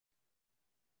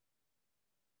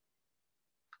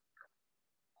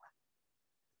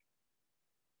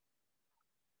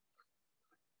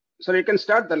So you can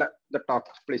start the talk,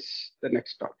 please, the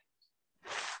next talk.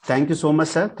 Thank you so much,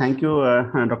 sir. Thank you,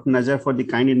 Dr. Nazar, for the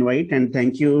kind invite. And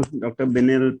thank you, Dr.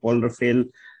 Binil, Paul Rafael,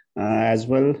 as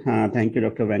well. Thank you,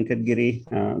 Dr. Venkat Giri,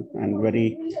 and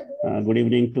very good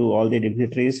evening to all the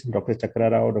dignitaries, Dr. Chakra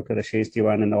Rao, Dr. Ashish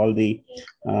Diwan, and all the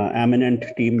eminent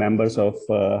team members of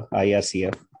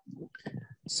IRCF.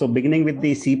 So beginning with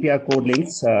the CPR code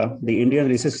links, the Indian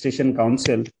Resuscitation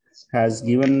Council has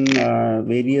given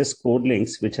various code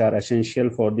links which are essential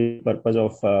for the purpose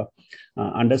of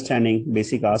understanding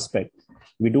basic aspect.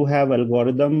 We do have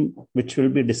algorithm which will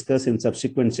be discussed in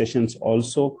subsequent sessions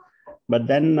also, but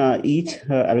then each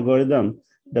algorithm,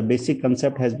 the basic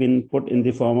concept has been put in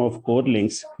the form of code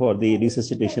links for the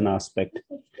resuscitation aspect.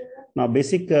 Now,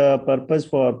 basic purpose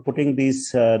for putting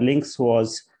these links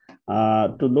was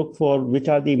to look for which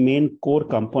are the main core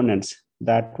components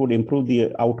that would improve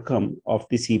the outcome of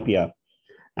the CPR.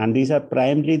 And these are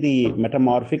primarily the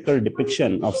metamorphical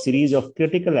depiction of series of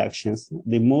critical actions,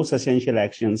 the most essential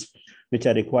actions which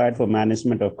are required for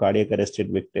management of cardiac arrested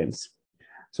victims.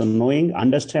 So knowing,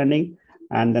 understanding,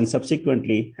 and then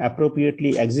subsequently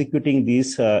appropriately executing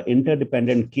these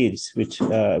interdependent keys, which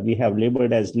we have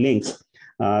labeled as links,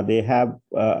 they have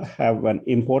an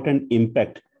important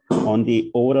impact on the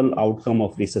overall outcome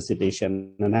of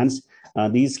resuscitation. And hence,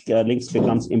 these links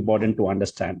becomes important to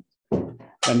understand.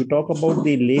 When we talk about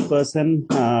the layperson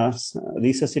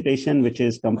resuscitation, which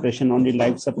is compression-only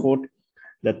life support,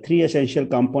 the three essential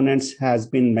components has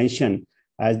been mentioned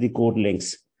as the code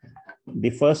links. The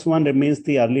first one remains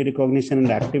the early recognition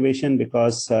and activation,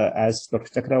 because as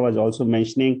Dr. Chakra was also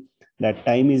mentioning, that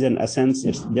time is an essence.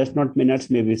 It's just not minutes,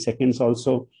 maybe seconds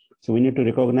also. So we need to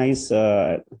recognize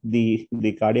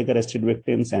the cardiac arrested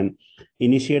victims and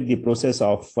initiate the process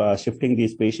of shifting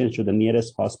these patients to the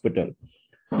nearest hospital.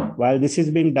 While this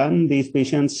is being done, these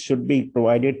patients should be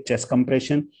provided chest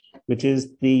compression, which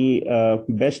is the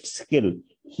best skill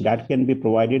that can be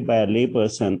provided by a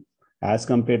layperson as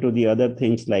compared to the other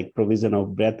things like provision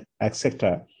of breath,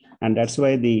 etc. And that's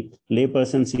why the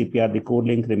layperson CPR, the code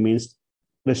link remains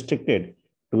restricted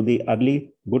to the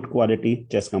early good quality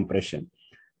chest compression.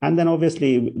 And then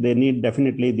obviously they need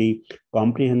definitely the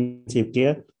comprehensive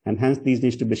care, and hence these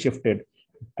needs to be shifted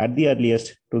at the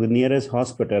earliest to the nearest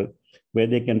hospital where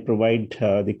they can provide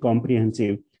the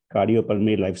comprehensive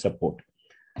cardiopulmonary life support.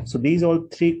 So these all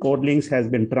three code links has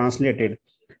been translated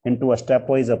into a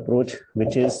stepwise approach,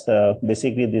 which is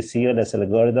basically the Ccls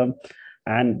algorithm.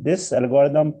 And this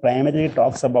algorithm primarily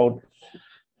talks about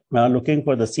looking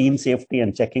for the scene safety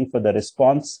and checking for the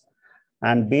response.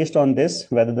 And based on this,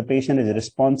 whether the patient is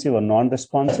responsive or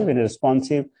non-responsive. In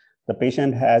responsive, the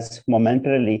patient has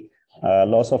momentarily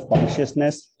loss of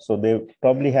consciousness, so they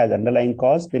probably has underlying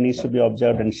cause. They need to be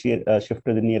observed and shift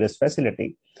to the nearest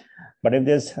facility. But if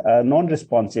there's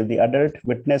non-responsive, the adult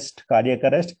witnessed cardiac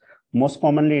arrest, most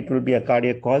commonly it will be a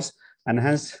cardiac cause, and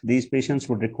hence these patients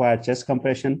would require chest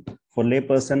compression. For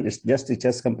layperson, it's just the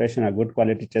chest compression, a good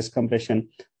quality chest compression,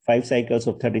 5 cycles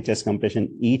of 30 chest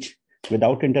compression each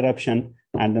without interruption,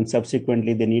 and then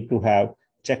subsequently they need to have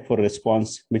check for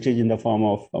response, which is in the form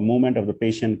of a movement of the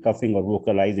patient coughing or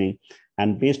vocalizing.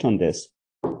 And based on this,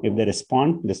 if they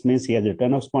respond, this means he has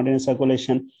return of spontaneous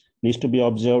circulation, needs to be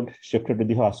observed, shifted to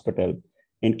the hospital.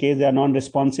 In case they are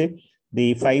non-responsive,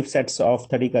 the 5 sets of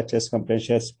 30 chest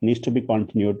compressions needs to be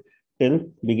continued till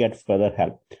we get further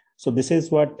help. So this is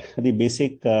what the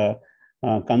basic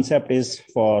concept is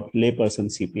for layperson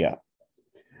CPR.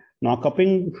 Now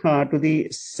coming to the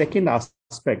second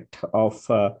aspect of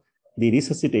the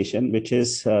resuscitation, which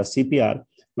is CPR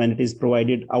when it is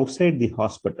provided outside the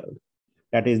hospital.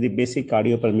 That is the basic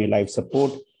cardiopulmonary life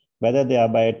support, whether they are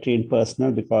by a trained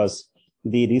personnel, because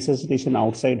the resuscitation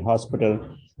outside hospital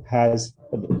has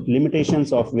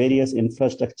limitations of various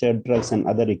infrastructure, drugs, and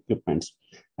other equipments.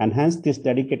 And hence this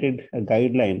dedicated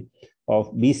guideline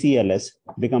of BCLS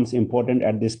becomes important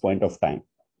at this point of time.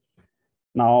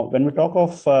 Now, when we talk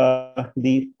of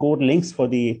the code links for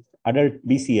the adult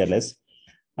BCLS,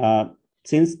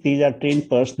 since these are trained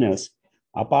personnel,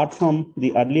 apart from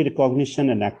the early recognition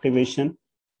and activation,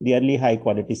 the early high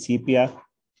quality CPR,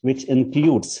 which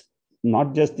includes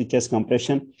not just the chest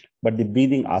compression, but the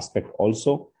breathing aspect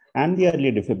also, and the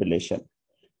early defibrillation,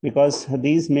 because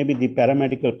these may be the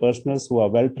paramedical personnel who are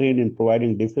well trained in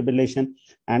providing defibrillation.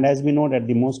 And as we know that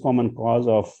the most common cause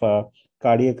of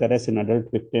cardiac arrest in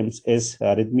adult victims is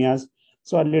arrhythmias.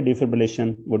 So early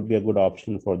defibrillation would be a good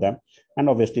option for them. And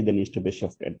obviously they need to be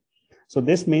shifted. So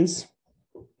this means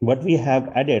what we have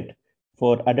added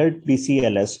for adult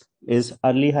BCLS is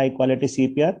early high quality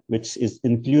CPR, which is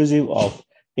inclusive of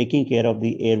taking care of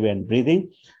the airway and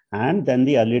breathing, and then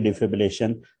the early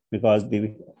defibrillation, because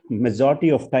the majority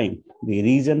of time, the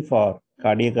reason for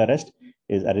cardiac arrest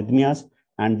is arrhythmias,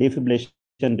 and defibrillation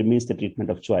remains the treatment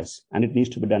of choice, and it needs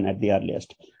to be done at the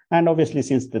earliest. And obviously,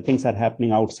 since the things are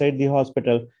happening outside the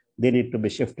hospital, they need to be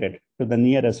shifted to the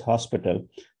nearest hospital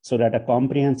so that a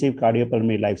comprehensive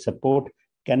cardiopulmonary life support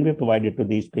can be provided to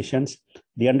these patients.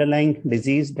 The underlying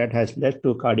disease that has led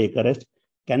to cardiac arrest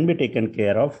can be taken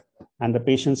care of, and the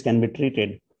patients can be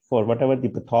treated for whatever the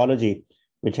pathology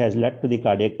which has led to the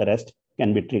cardiac arrest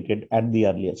can be treated at the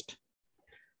earliest.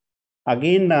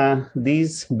 Again,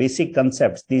 these basic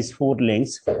concepts, these 4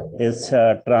 links, is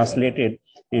translated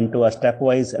into a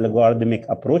stepwise algorithmic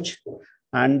approach.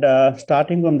 And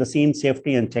starting from the scene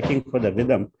safety and checking for the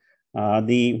rhythm,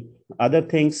 the other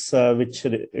things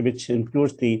which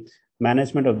includes the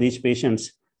management of these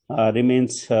patients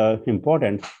remains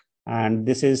important. And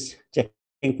this is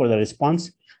checking for the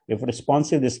response. If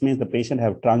responsive, this means the patient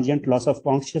have transient loss of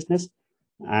consciousness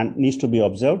and needs to be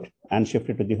observed and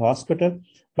shifted to the hospital.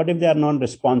 But if they are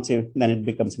non-responsive, then it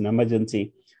becomes an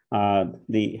emergency.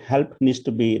 The help needs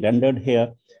to be rendered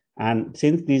here. And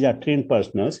since these are trained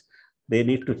personnel, they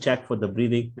need to check for the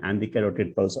breathing and the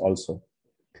carotid pulse also.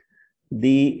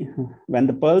 When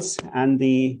the pulse and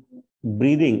the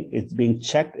breathing is being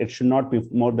checked, it should not be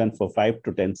more than for 5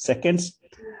 to 10 seconds.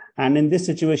 And in this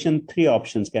situation, 3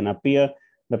 options can appear.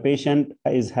 The patient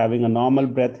is having a normal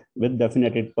breath with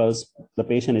definite pulse. The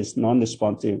patient is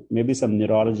non-responsive, maybe some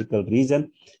neurological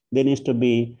reason. They need to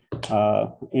be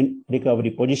in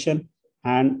recovery position,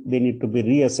 and they need to be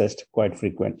reassessed quite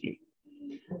frequently.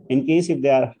 In case if they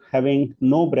are having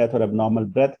no breath or abnormal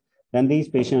breath, then these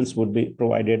patients would be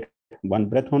provided 1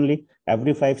 breath only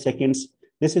every 5 seconds.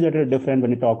 This is a little different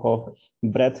when you talk of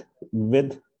breath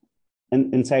with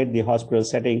inside the hospital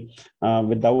setting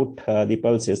without the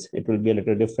pulses. It will be a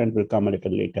little different, will come a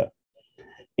little later.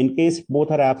 In case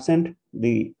both are absent,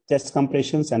 the chest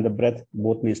compressions and the breath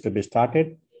both needs to be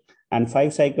started, and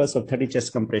 5 cycles of 30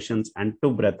 chest compressions and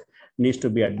 2 breath needs to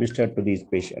be administered to these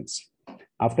patients.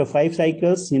 After 5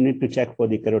 cycles, you need to check for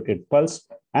the carotid pulse,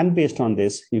 and based on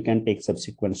this, you can take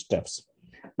subsequent steps.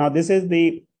 Now, this is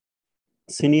the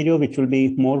scenario which will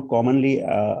be more commonly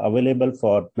available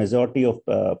for majority of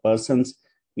persons,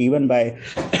 even by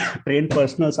trained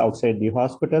personnel outside the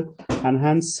hospital, and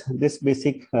hence this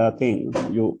basic thing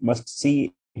you must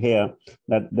see here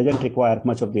that doesn't require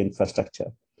much of the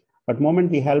infrastructure. But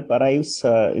moment the help arrives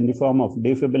in the form of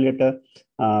defibrillator,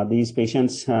 these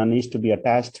patients needs to be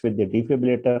attached with the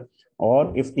defibrillator,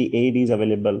 or if the AED is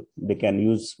available, they can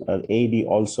use AED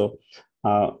also.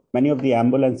 Many of the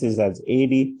ambulances has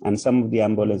AED, and some of the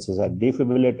ambulances are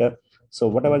defibrillator. So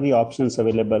whatever the options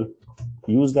available,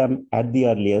 use them at the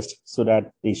earliest so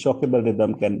that the shockable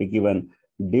rhythm can be given.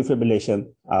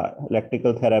 Defibrillation,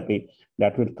 electrical therapy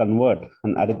that will convert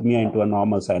an arrhythmia into a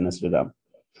normal sinus rhythm.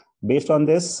 Based on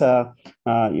this,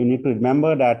 you need to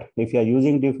remember that if you are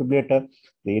using defibrillator,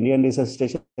 the Indian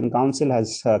Resuscitation Council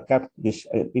has kept this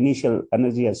initial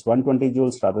energy as 120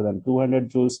 joules rather than 200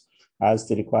 joules, as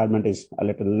the requirement is a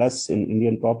little less in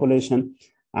Indian population.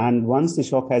 And once the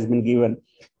shock has been given,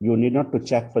 you need not to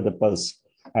check for the pulse.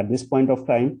 At this point of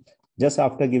time, just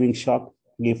after giving shock,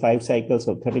 give 5 cycles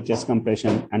of 30 chest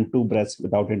compression and 2 breaths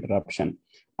without interruption.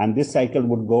 And this cycle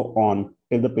would go on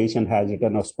till the patient has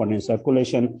return of spontaneous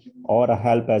circulation or a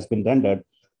help has been rendered.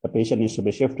 The patient needs to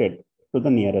be shifted to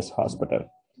the nearest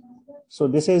hospital. So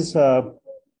this is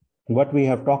what we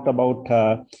have talked about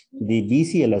the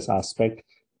BCLS aspect,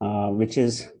 which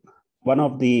is one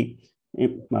of the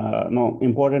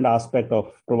important aspect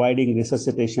of providing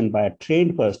resuscitation by a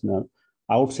trained personnel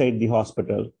outside the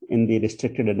hospital in the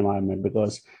restricted environment,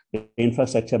 because the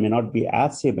infrastructure may not be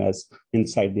as same as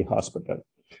inside the hospital.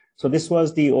 So this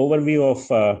was the overview of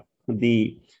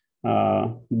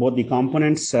both the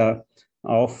components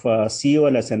of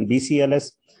COLS and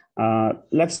BCLS.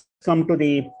 Let's come to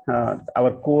the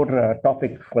our core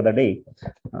topic for the day.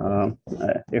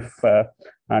 If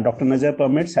Dr. Najar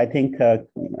permits, I think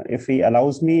if he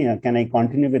allows me, can I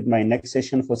continue with my next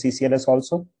session for CCLS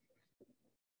also?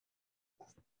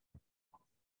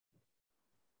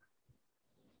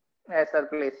 Yes, sir,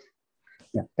 please.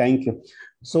 Yeah, thank you.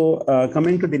 So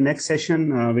coming to the next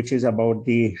session, which is about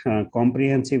the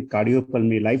comprehensive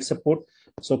cardiopulmonary life support.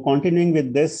 So continuing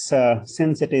with this,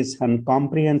 since it is a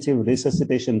comprehensive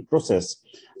resuscitation process,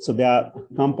 so there are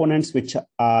components which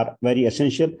are very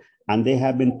essential, and they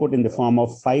have been put in the form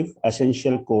of 5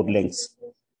 essential core links.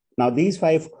 Now, these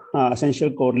 5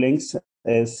 essential core links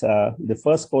is the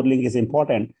first core link is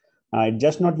important.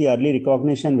 Just not the early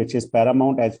recognition, which is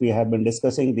paramount, as we have been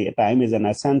discussing. The time is an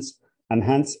essence, And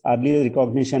hence, early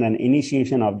recognition and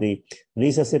initiation of the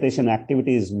resuscitation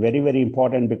activity is very, very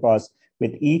important, because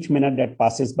with each minute that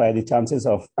passes by, the chances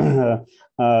of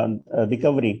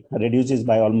recovery reduces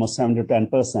by almost 7 to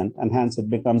 10%, and hence it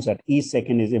becomes that each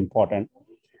second is important.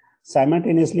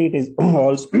 Simultaneously, it is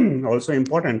also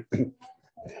important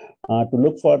to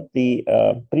look for the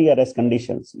pre-arrest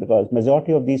conditions, because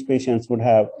majority of these patients would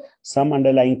have some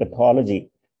underlying pathology.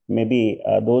 Maybe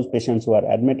those patients who are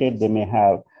admitted, they may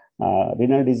have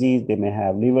renal disease, they may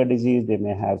have liver disease, they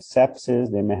may have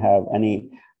sepsis, they may have any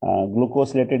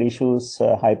glucose-related issues,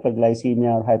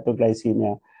 hyperglycemia or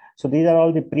hypoglycemia. So these are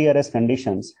all the pre-arrest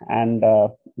conditions, and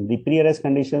the pre-arrest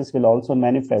conditions will also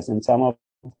manifest in some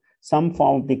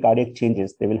form of the cardiac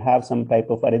changes. They will have some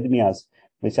type of arrhythmias,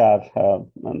 which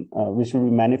will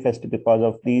be manifest because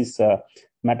of these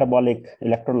metabolic,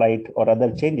 electrolyte, or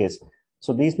other changes.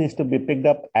 So these needs to be picked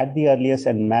up at the earliest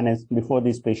and managed before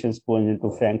these patients go into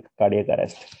frank cardiac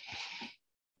arrest.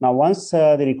 Now, once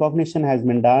the recognition has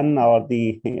been done, or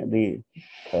the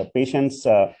patients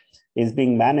is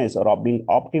being managed or being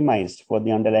optimized for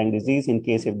the underlying disease, in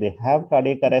case if they have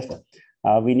cardiac arrest,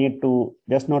 we need to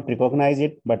just not recognize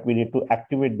it, but we need to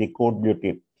activate the code blue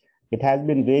team. It has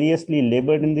been variously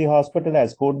labeled in the hospital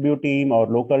as code blue team or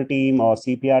local team or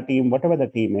CPR team, whatever the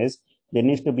team is, they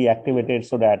needs to be activated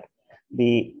so that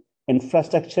the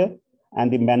infrastructure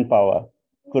and the manpower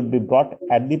could be brought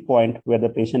at the point where the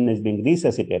patient is being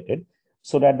resuscitated,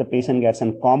 so that the patient gets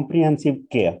a comprehensive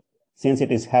care, since it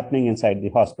is happening inside the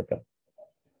hospital.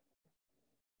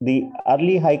 The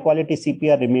early high quality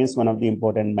CPR remains one of the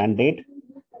important mandate.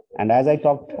 And as I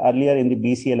talked earlier in the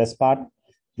BCLS part,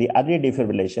 the early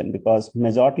defibrillation, because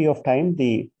majority of time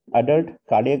the adult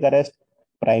cardiac arrest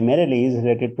primarily is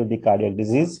related to the cardiac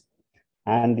disease,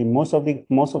 and the most of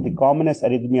the commonest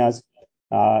arrhythmias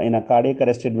in a cardiac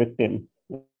arrested victim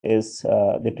is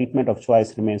the treatment of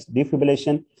choice remains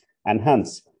defibrillation, and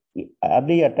hence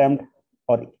early attempt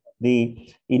or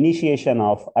the initiation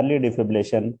of early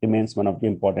defibrillation remains one of the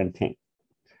important things.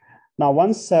 Now,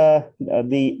 once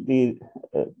the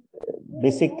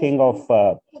basic thing of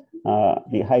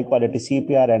the high quality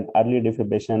CPR and early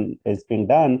defibrillation is being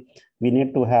done, we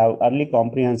need to have early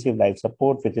comprehensive life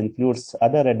support, which includes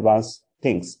other advanced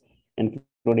things,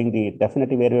 including the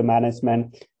definitive airway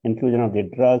management, inclusion of the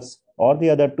drugs, or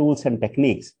the other tools and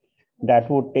techniques that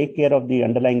would take care of the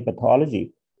underlying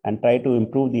pathology and try to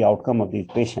improve the outcome of these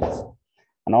patients.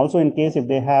 And also, in case if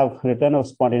they have return of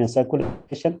spontaneous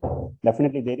circulation,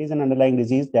 definitely there is an underlying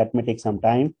disease that may take some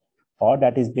time, or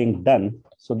that is being done.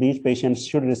 So these patients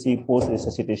should receive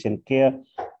post-resuscitation care.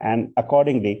 And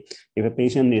accordingly, if a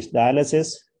patient needs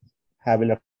dialysis, have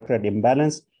electrolyte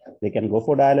imbalance, they can go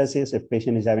for dialysis. If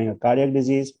patient is having a cardiac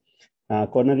disease,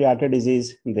 coronary artery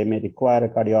disease, they may require a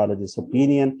cardiologist's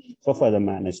opinion for further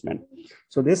management.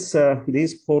 So these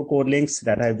 4 core links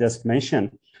that I've just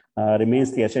mentioned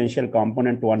remains the essential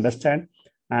component to understand.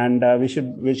 And we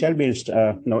shall be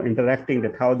interacting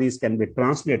with how these can be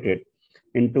translated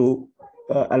into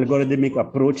algorithmic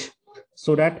approach,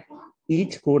 so that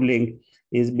each core link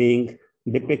is being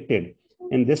depicted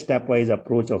in this stepwise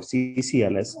approach of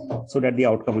CCLS, so that the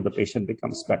outcome of the patient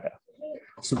becomes better.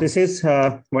 So this is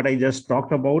what I just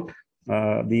talked about,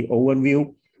 the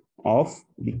overview of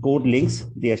the code links,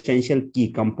 the essential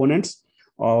key components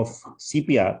of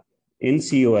CPR in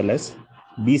COLS,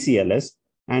 BCLS,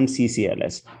 and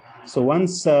CCLS. So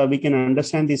once we can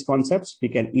understand these concepts, we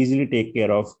can easily take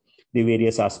care of the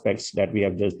various aspects that we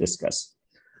have just discussed.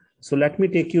 So let me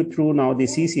take you through now the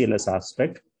CCLS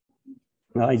aspect.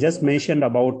 I just mentioned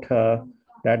about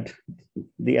that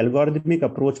the algorithmic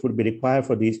approach would be required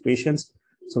for these patients.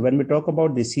 So when we talk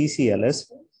about the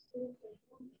CCLS,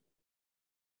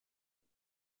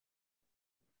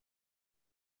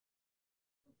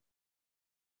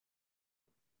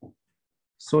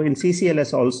 so in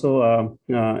CCLS also,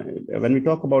 when we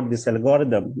talk about this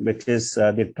algorithm, which is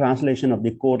the translation of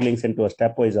the core links into a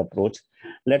stepwise approach,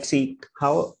 let's see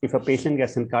how, if a patient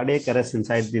gets in cardiac arrest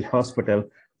inside the hospital,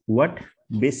 what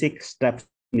basic steps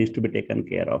needs to be taken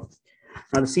care of.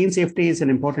 Now, the scene safety is an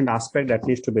important aspect that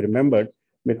needs to be remembered,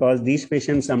 because these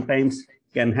patients sometimes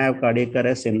can have cardiac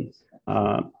arrest in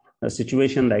a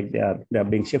situation like they are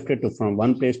being shifted from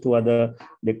one place to other.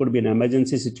 There could be an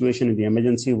emergency situation in the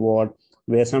emergency ward,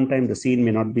 where sometimes the scene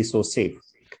may not be so safe.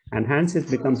 And hence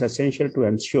it becomes essential to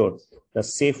ensure the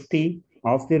safety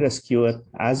of the rescuer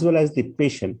as well as the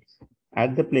patient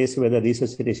at the place where the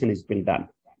resuscitation is being done.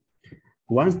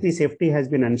 Once the safety has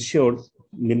been ensured,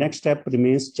 the next step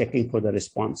remains checking for the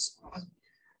response.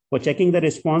 For checking the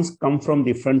response, come from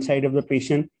the front side of the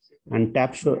patient and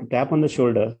tap on the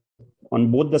shoulder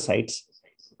on both the sides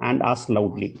and ask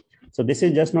loudly. So this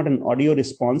is just not an audio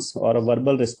response or a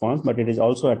verbal response, but it is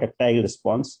also a tactile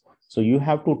response. So you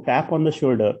have to tap on the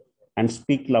shoulder and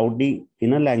speak loudly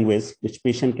in a language which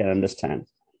patient can understand.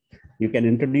 You can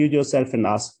introduce yourself and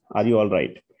ask, are you all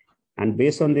right? And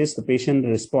based on this, the patient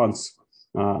response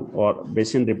or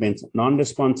patient remains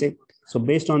non-responsive. So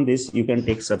based on this, you can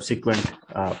take subsequent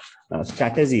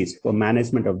strategies for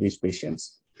management of these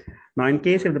patients. Now, in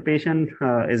case if the patient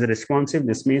is responsive,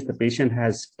 this means the patient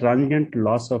has transient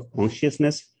loss of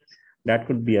consciousness. That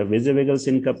could be a vasovagal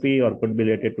syncope or could be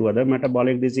related to other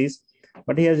metabolic disease,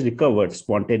 but he has recovered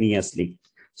spontaneously.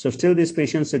 So still this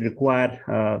patient should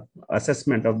require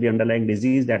assessment of the underlying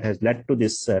disease that has led to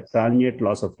this transient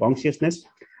loss of consciousness,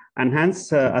 and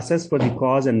hence assess for the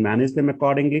cause and manage them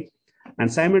accordingly,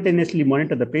 and simultaneously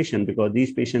monitor the patient, because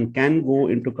these patients can go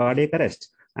into cardiac arrest.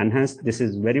 And hence this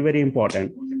is very, very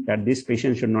important that this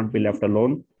patient should not be left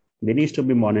alone. They need to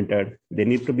be monitored. They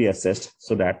need to be assessed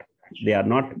so that they are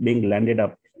not being landed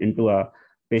up into a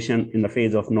patient in the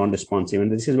phase of non-responsive. And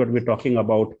this is what we're talking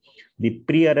about, the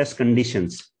pre-arrest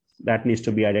conditions that needs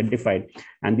to be identified.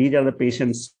 And these are the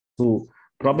patients who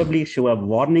probably show a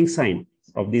warning sign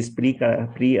of these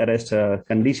pre-arrest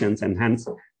conditions, and hence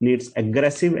needs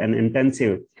aggressive and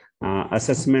intensive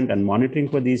assessment and monitoring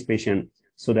for these patients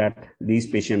so that these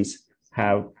patients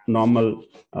have normal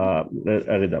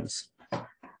rhythms.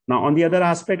 Now, on the other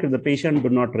aspect, if the patient do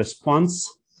not respond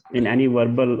in any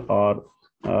verbal or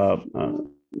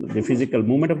the physical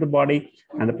movement of the body,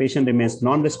 and the patient remains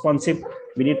non-responsive,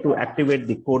 we need to activate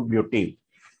the code blue team.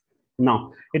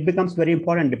 Now, it becomes very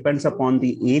important, depends upon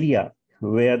the area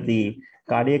where the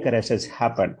cardiac arrest has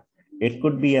happened. It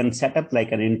could be a setup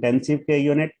like an intensive care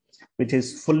unit, which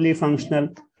is fully functional,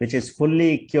 which is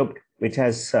fully equipped, which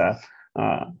has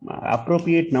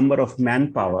appropriate number of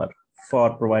manpower for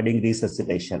providing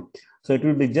resuscitation. So it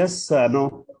will be just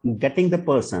getting the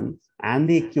person and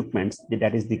the equipments,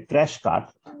 that is the crash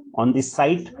cart, on the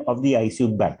site of the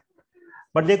ICU bed.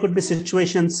 But there could be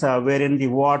situations wherein the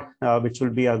ward, which will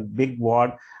be a big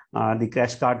ward, the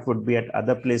crash cart would be at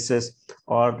other places,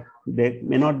 or there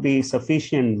may not be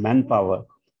sufficient manpower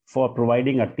for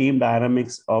providing a team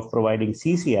dynamics of providing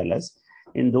Ccls.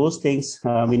 In those things,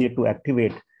 we need to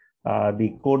activate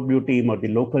the code blue team or the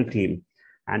local team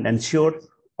and ensure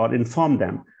or inform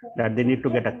them that they need to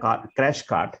get a crash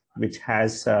cart which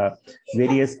has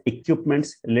various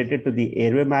equipments related to the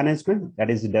airway management, that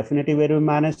is the definitive airway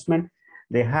management.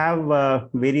 They have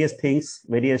various things,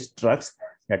 various trucks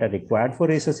that are required for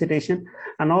resuscitation.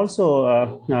 And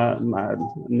also,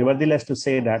 nevertheless, to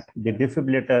say that the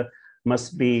defibrillator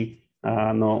must be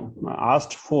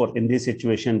asked for in this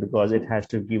situation, because it has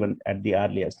to be given at the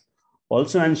earliest.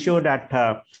 Also ensure that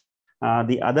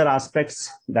the other aspects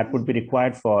that would be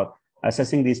required for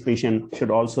assessing these patients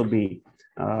should also be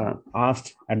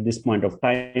asked at this point of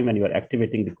time when you are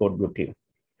activating the code blue team.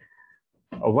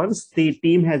 Once the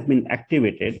team has been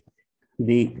activated,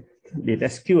 the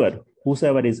rescuer,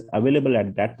 whosoever is available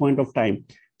at that point of time,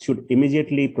 should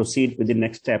immediately proceed with the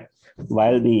next step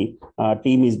while the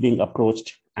team is being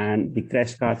approached and the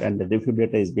crash cart and the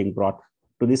defibrillator is being brought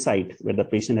to the site where the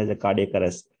patient has a cardiac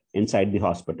arrest inside the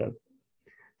hospital.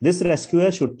 This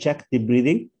rescuer should check the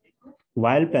breathing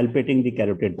while palpating the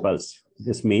carotid pulse.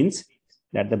 This means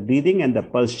that the breathing and the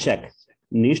pulse check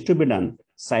needs to be done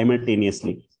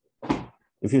simultaneously.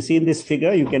 If you see in this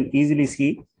figure, you can easily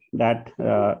see that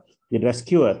the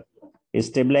rescuer is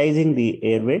stabilizing the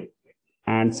airway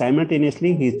and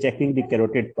simultaneously he is checking the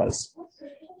carotid pulse.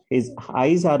 His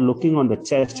eyes are looking on the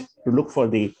chest to look for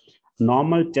the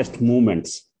normal chest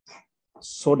movements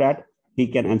so that he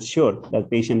can ensure that the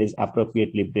patient is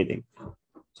appropriately breathing.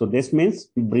 So this means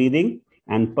breathing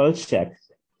and pulse check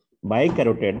by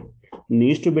carotid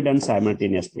needs to be done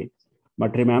simultaneously.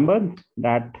 But remember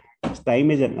that time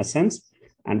is an essence,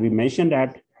 and we mentioned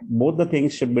that both the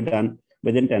things should be done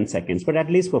within 10 seconds, but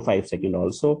at least for 5 seconds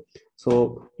also.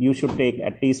 So you should take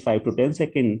at least 5 to 10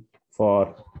 seconds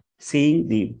for seeing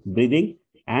the breathing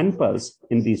and pulse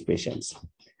in these patients.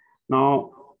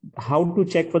 Now, how to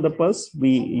check for the pulse?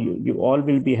 You all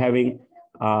will be having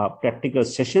a practical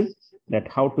session that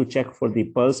how to check for the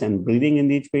pulse and breathing in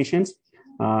these patients.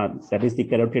 That is the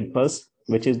carotid pulse,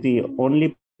 which is the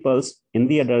only pulse in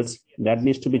the adults that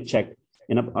needs to be checked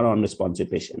in a non-responsive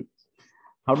patient.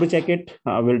 How to check it?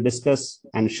 We'll discuss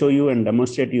and show you and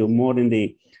demonstrate you more in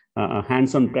the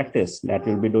hands-on practice that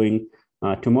we'll be doing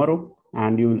tomorrow,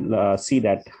 and you'll see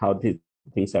that how the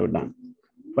things are done.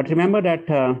 But remember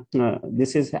that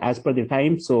this is as per the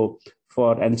time. So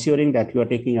for ensuring that you are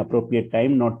taking appropriate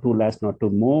time, not too less, not too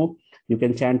more, You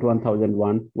can chant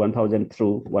 1001, 1000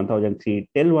 through 1003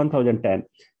 till 1010.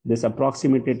 This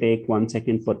approximately take 1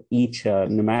 second for each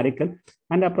numerical,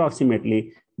 and approximately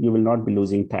you will not be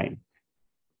losing time.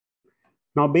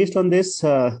 Now, based on this,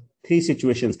 3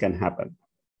 situations can happen.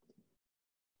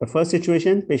 The first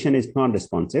situation, patient is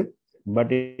non-responsive,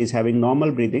 but is having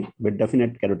normal breathing with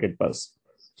definite carotid pulse.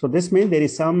 So this means there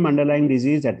is some underlying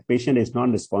disease that patient is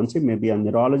non-responsive, maybe a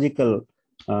neurological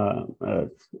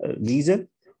reason,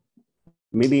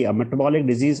 maybe a metabolic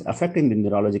disease affecting the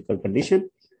neurological condition.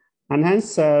 And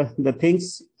hence, the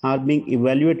things are being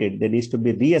evaluated. They need to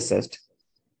be reassessed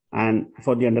and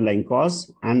for the underlying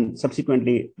cause, and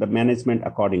subsequently the management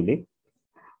accordingly.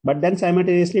 But then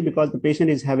simultaneously, because the patient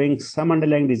is having some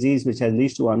underlying disease which has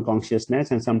leads to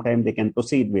unconsciousness, and sometimes they can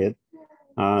proceed with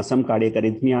some cardiac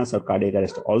arrhythmias or cardiac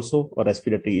arrest also, or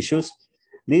respiratory issues.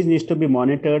 These needs to be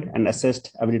monitored and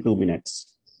assessed every 2 minutes.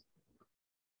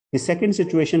 The second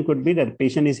situation could be that the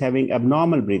patient is having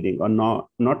abnormal breathing or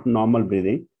not normal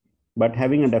breathing, but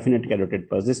having a definite carotid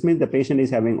pulse. This means the patient is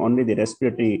having only the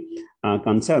respiratory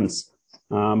concerns,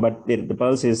 but the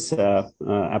pulse is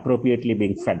appropriately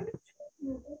being fed.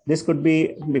 This could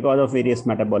be because of various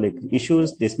metabolic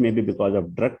issues. This may be because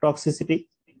of drug toxicity.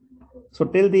 So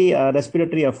till the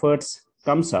respiratory efforts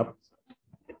comes up,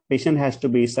 patient has to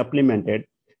be supplemented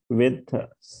with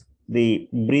the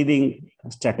breathing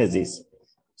strategies.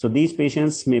 So these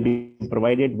patients may be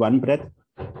provided 1 breath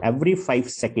every 5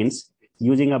 seconds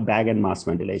using a bag and mask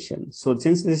ventilation. So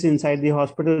since this is inside the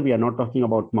hospital, we are not talking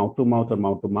about mouth to mouth or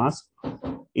mouth to mask.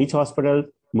 Each hospital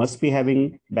must be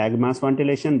having bag mask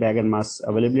ventilation, bag and mask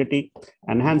availability,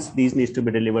 and hence these needs to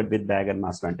be delivered with bag and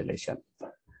mask ventilation.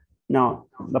 Now,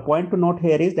 the point to note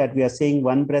here is that we are saying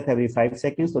 1 breath every 5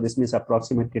 seconds. So this means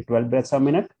approximately 12 breaths a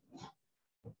minute.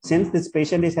 Since this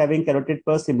patient is having carotid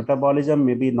pulse, the metabolism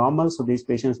may be normal. So these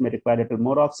patients may require a little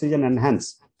more oxygen, and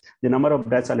hence the number of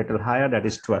breaths are a little higher, that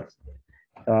is 12.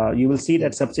 You will see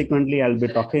that subsequently I'll be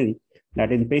talking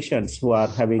that in patients who are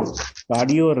having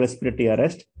cardiorespiratory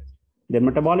arrest, their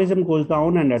metabolism goes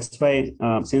down, and that's why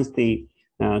since the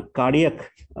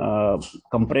cardiac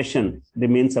compression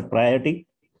remains a priority,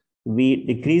 we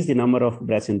decrease the number of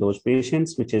breaths in those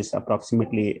patients, which is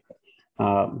approximately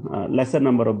lesser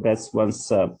number of breaths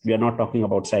once we are not talking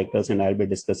about cycles, and I'll be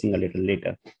discussing a little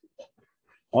later.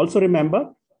 Also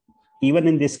remember, even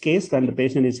in this case, when the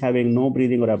patient is having no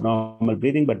breathing or abnormal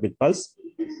breathing, but with pulse,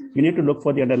 you need to look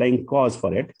for the underlying cause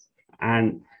for it.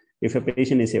 And if a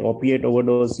patient is an opiate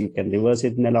overdose, you can reverse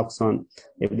it in naloxone.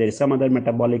 If there is some other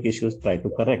metabolic issues, try to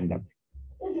correct them.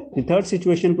 The third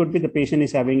situation could be the patient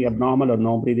is having abnormal or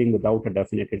no breathing without a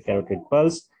definite carotid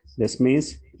pulse. This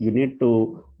means you need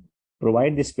to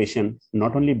provide this patient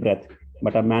not only breath,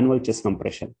 but a manual chest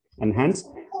compression. And hence,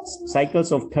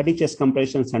 cycles of 30 chest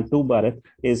compressions and 2 breaths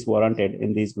is warranted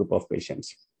in this group of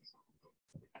patients.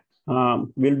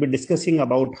 We'll be discussing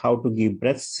about how to give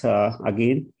breaths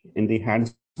again in the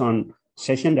hands-on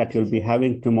session that you'll be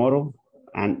having tomorrow,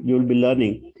 and you'll be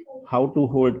learning how to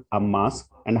hold a mask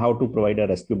and how to provide a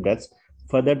rescue breaths.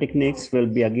 Further techniques we'll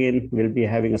be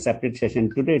having a separate session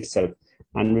today itself,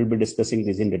 and we'll be discussing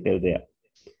this in detail there.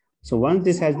 So once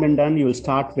this has been done, you will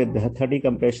start with the 30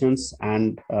 compressions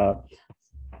and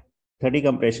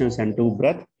 2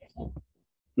 breaths.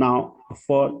 Now,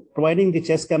 for providing the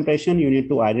chest compression, you need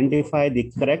to identify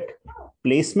the correct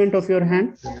placement of your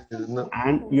hand,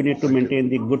 and you need to maintain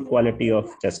the good quality of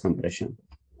chest compression.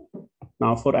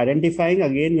 Now, for identifying,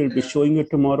 again, we'll be showing you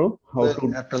tomorrow how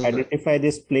to identify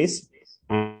this place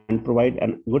and provide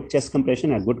a good chest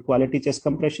compression, a good quality chest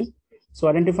compression. So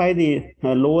identify the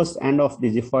lowest end of the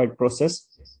xiphoid process.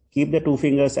 Keep the 2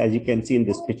 fingers as you can see in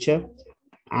this picture,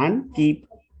 and keep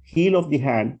heel of the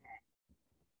hand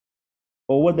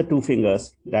over the 2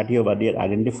 fingers that you have earlier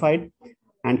identified,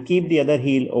 and keep the other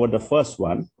heel over the first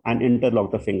one and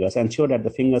interlock the fingers. Ensure that the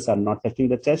fingers are not touching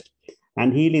the chest,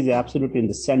 and heel is absolutely in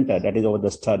the center, that is over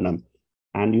the sternum.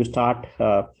 And you start,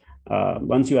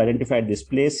 once you identify this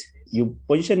place, you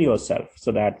position yourself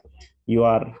so that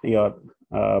your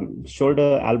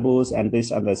shoulder, elbows, and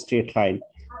wrist are the straight line,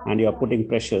 and you are putting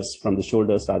pressures from the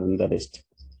shoulders rather than the wrist.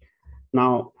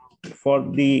 Now, for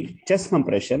the chest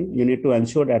compression, you need to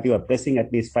ensure that you are pressing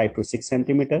at least 5 to 6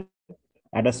 centimeters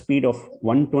at a speed of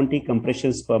 120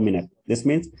 compressions per minute. This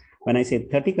means when I say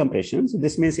 30 compressions,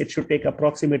 this means it should take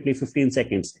approximately 15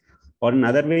 seconds. Or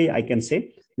another way, I can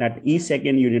say that each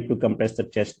second you need to compress the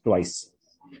chest twice.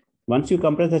 Once you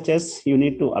compress the chest, you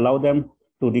need to allow them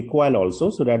to recoil also,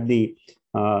 so that the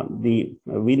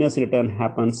venous return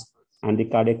happens and the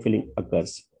cardiac filling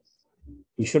occurs.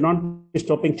 You should not be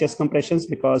stopping chest compressions,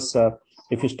 because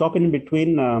If you stop in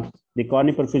between, the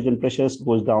coronary perfusion pressures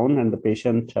goes down and the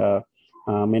patient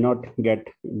may not get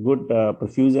good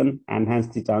perfusion, and hence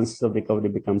the chances of recovery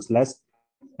becomes less.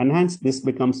 And hence this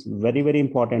becomes very, very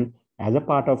important as a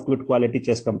part of good quality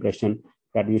chest compression,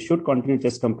 that you should continue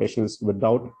chest compressions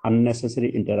without unnecessary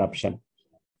interruption.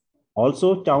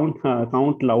 Also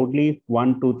count loudly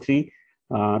 1, 2, 3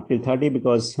 till 30,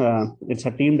 because it's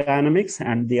a team dynamics,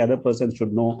 and the other person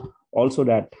should know also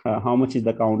that how much is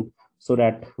the count, so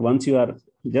that once you are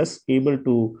just able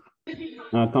to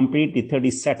complete the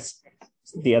 30 sets,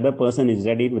 the other person is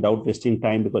ready without wasting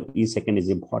time, because each second is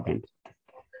important.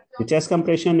 The chest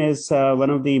compression is one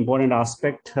of the important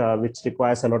aspects which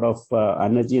requires a lot of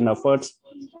energy and efforts,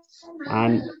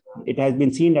 and it has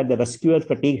been seen that the rescuer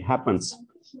fatigue happens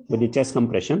with the chest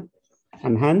compression,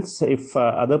 and hence if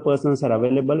other persons are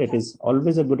available, it is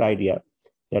always a good idea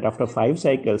that after 5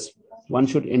 cycles one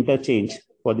should interchange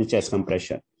for the chest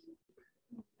compression.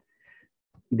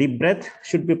 The breath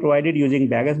should be provided using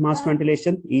bag mask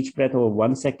ventilation, each breath over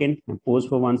 1 second, and pause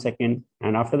for 1 second.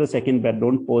 And after the second breath,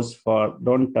 don't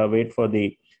wait for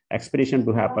the expiration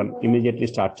to happen. Immediately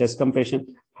start chest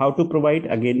compression. How to provide?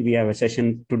 Again, we have a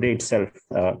session today itself,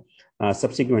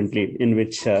 subsequently, in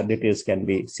which details can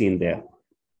be seen there.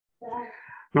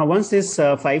 Now, once this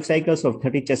 5 cycles of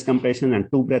 30 chest compression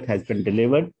and 2 breath has been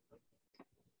delivered,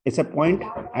 it's a point.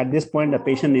 At this point, the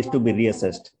patient needs to be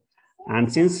reassessed.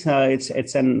 And since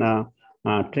it's an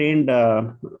trained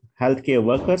healthcare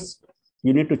workers,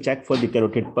 you need to check for the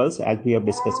carotid pulse, as we have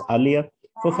discussed earlier,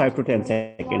 for 5 to 10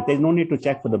 seconds. There's no need to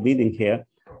check for the breathing here,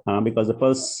 because the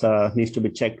pulse needs to be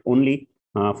checked only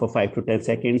for 5 to 10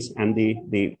 seconds. And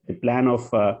the plan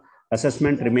of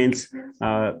assessment remains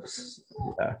in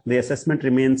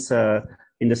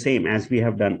the same as we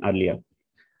have done earlier.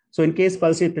 So in case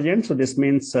pulse is present, so this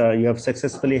means you have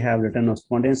successfully have return of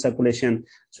spontaneous circulation.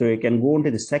 So you can go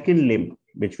into the second limb,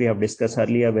 which we have discussed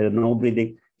earlier, where no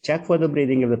breathing. Check for the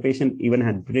breathing. If the patient even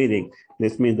had breathing,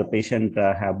 this means the patient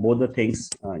have both the things.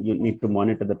 You need to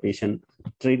monitor the patient,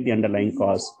 treat the underlying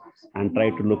cause, and try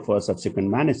to look for subsequent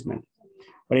management.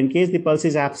 But in case the pulse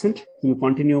is absent, you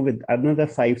continue with another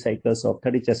 5 cycles of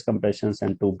 30 chest compressions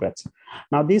and 2 breaths.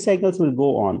 Now, these cycles will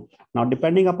go on. Now,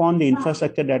 depending upon the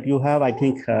infrastructure that you have, I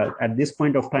think at this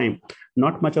point of time,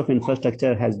 not much of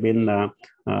infrastructure has been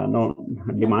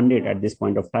demanded at this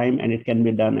point of time, and it can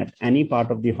be done at any part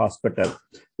of the hospital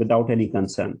without any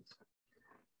concern.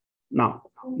 Now,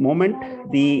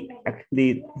 moment the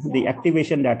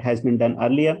activation that has been done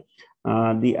earlier,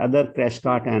 the other crash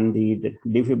cart and the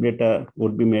defibrillator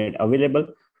would be made available.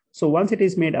 So once it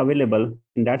is made available,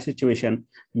 in that situation,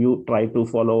 you try to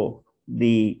follow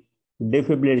the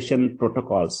defibrillation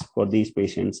protocols for these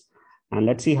patients. And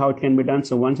let's see how it can be done.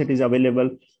 So once it is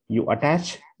available, you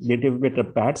attach the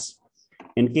defibrillator pads.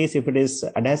 In case if it is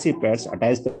adhesive pads,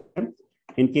 attach them.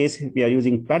 In case if we are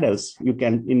using pedals, you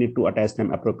need to attach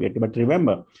them appropriately. But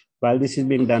remember, while this is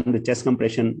being done, the chest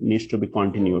compression needs to be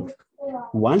continued.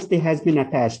 Once they has been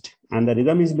attached and the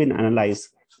rhythm has been analyzed,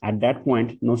 at that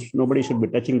point, nobody should be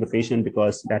touching the patient,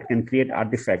 because that can create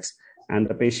artifacts, and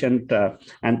the patient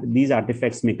and these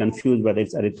artifacts may confuse whether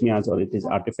it's arrhythmias or it is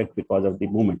artifact because of the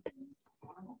movement.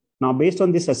 Now, based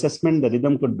on this assessment, the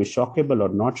rhythm could be shockable or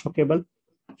not shockable.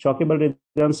 Shockable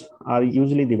rhythms are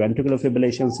usually the ventricular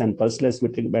fibrillations and pulseless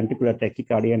ventricular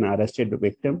tachycardia and arrested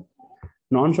victim.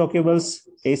 Non-shockables,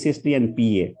 asystole and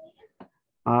PA.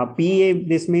 PA,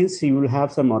 this means you will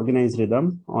have some organized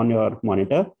rhythm on your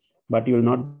monitor, but you will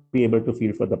not be able to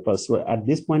feel for the pulse. So at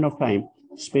this point of time,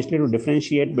 especially to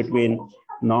differentiate between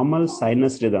normal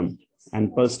sinus rhythm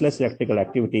and pulseless electrical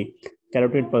activity,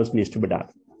 carotid pulse needs to be done.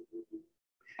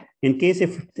 In case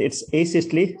if it's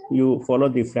asystole, you follow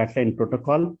the flatline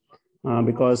protocol,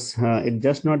 because it's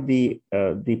just not the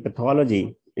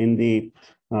pathology in the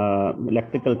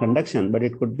electrical conduction, but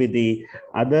it could be the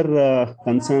other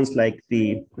concerns like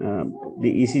the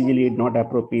ECG lead not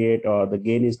appropriate, or the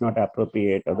gain is not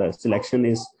appropriate, or the selection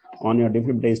is on your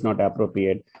defibrillator is not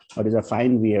appropriate, or is a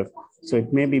fine VF. So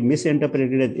it may be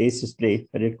misinterpreted as asystole,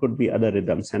 but it could be other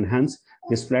rhythms, and hence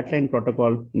this flatline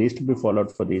protocol needs to be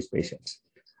followed for these patients.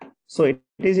 So if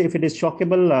it is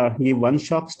shockable, give 1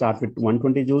 shock, start with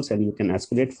 120 joules, and you can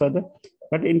escalate further.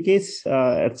 But in case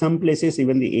at some places,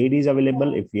 even the AD is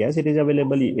available. If yes, it is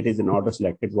available, it is an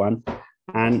auto-selected one.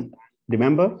 And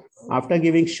remember, after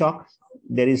giving shock,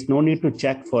 there is no need to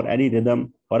check for any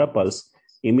rhythm or a pulse.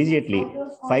 Immediately,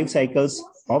 5 cycles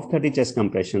of 30 chest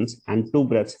compressions and 2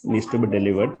 breaths needs to be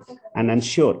delivered, and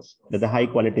ensure that the high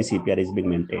quality CPR is being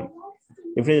maintained.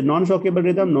 If it is non-shockable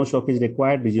rhythm, no shock is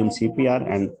required, resume CPR,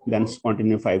 and then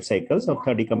continue 5 cycles of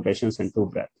 30 compressions and 2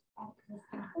 breaths.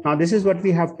 Now, this is what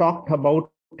we have talked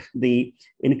about, the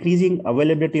increasing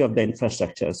availability of the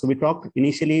infrastructure. So we talked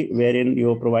initially wherein you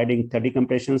were providing 30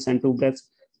 compressions and 2 breaths,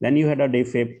 then you had a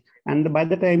defib, and by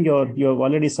the time you're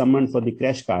already summoned for the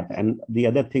crash cart and the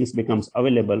other things becomes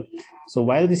available. So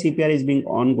while the CPR is being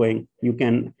ongoing, you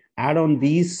can add on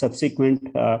these subsequent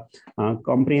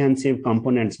comprehensive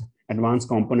components, advanced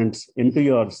components into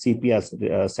your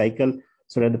CPR cycle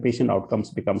so that the patient outcomes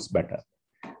becomes better.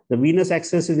 The venous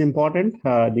access is important.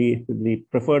 The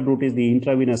preferred route is the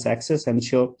intravenous access.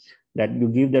 Ensure that you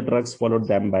give the drugs followed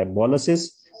them by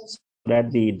boluses so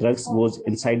that the drugs goes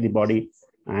inside the body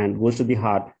and goes to the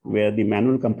heart where the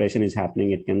manual compression is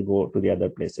happening. It can go to the other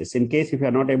places. In case if you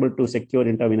are not able to secure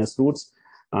intravenous routes,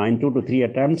 in 2 to 3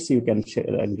 attempts, you can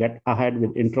get ahead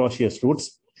with intraosseous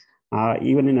routes.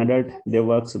 Even in adult, they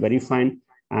works very fine.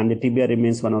 And the tibia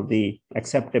remains one of the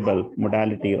acceptable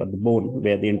modality or the bone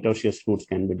where the interosseous routes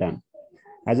can be done.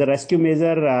 As a rescue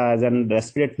measure, as a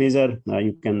respirate measure,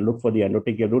 you can look for the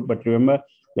endotracheal route, but remember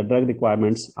the drug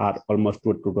requirements are almost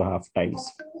 2 to 2.5 times.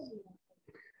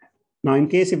 Now, in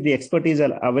case if the expertise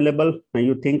are available,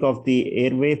 you think of the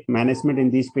airway management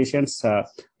in these patients,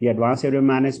 the advanced airway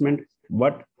management,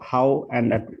 what, how,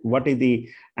 and what is the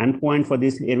endpoint for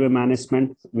this airway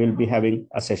management. We'll be having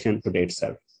a session today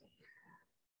itself.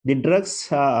 The drugs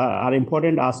are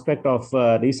important aspect of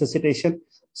resuscitation.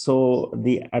 So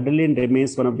the adrenaline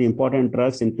remains one of the important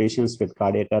drugs in patients with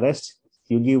cardiac arrest.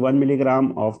 You give 1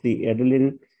 milligram of the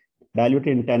adrenaline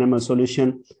diluted in 10 ml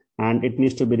solution, and it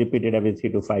needs to be repeated every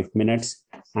 3 to 5 minutes.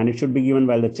 And it should be given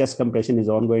while the chest compression is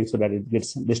ongoing so that it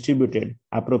gets distributed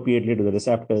appropriately to the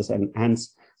receptors and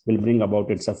hence will bring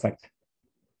about its effect.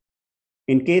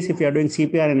 In case if you are doing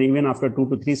CPR and even after 2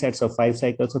 to 3 sets of 5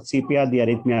 cycles of CPR, the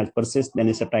arrhythmia persists, then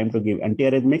it's a time to give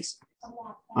antiarrhythmics.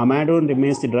 Amiodarone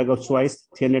remains the drug of choice.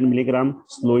 300 milligram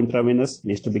slow intravenous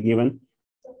needs to be given.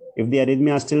 If the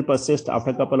arrhythmia still persists after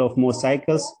a couple of more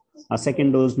cycles, a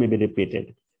second dose may be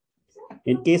repeated.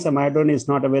 In case amiodarone is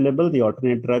not available, the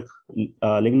alternate drug,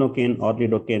 lignocaine or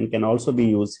lidocaine, can also be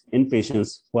used in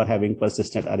patients who are having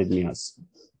persistent arrhythmias.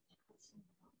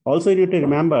 Also, you need to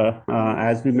remember,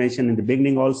 as we mentioned in the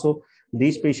beginning also,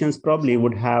 these patients probably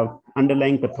would have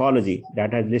underlying pathology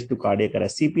that has led to cardiac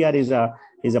arrest. CPR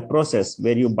is a process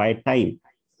where you buy time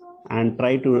and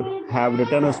try to have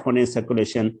return of spontaneous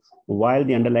circulation while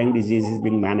the underlying disease is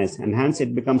being managed. And hence,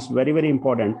 it becomes very, very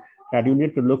important that you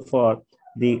need to look for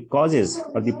the causes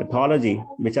or the pathology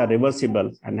which are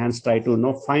reversible and hence try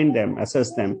to find them,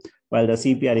 assess them while the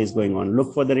CPR is going on.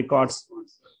 Look for the records,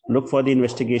 look for the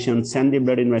investigation, send the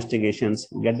blood investigations,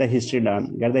 get the history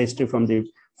done, get the history from the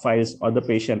files or the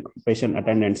patient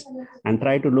attendants, and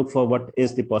try to look for what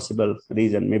is the possible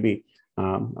reason. Maybe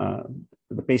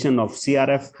the patient of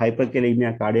CRF,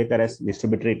 hyperkalemia, cardiac arrest needs to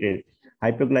be treated.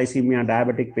 Hypoglycemia,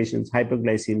 diabetic patients,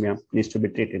 hypoglycemia needs to be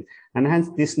treated. And hence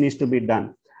this needs to be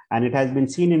done. And it has been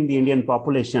seen in the Indian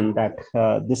population that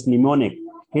this mnemonic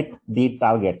hit the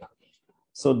target.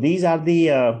 So these are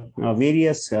the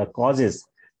various causes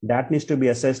that needs to be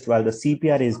assessed while the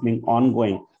CPR is being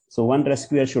ongoing. So one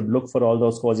rescuer should look for all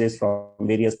those causes from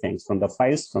various things, from the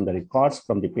files, from the records,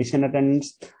 from the patient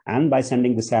attendants, and by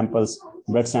sending the samples,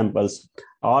 blood samples,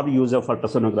 or use of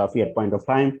ultrasonography at point of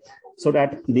time, so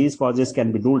that these causes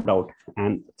can be ruled out.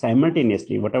 And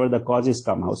simultaneously, whatever the causes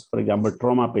come out, for example,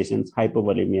 trauma patients,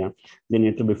 hypovolemia, they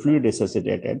need to be fluid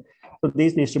resuscitated. So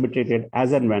these needs to be treated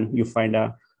as and when you find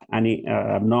any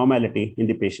abnormality in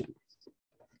the patient.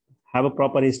 Have a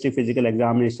proper history, physical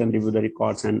examination, review the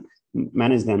records, and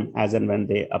manage them as and when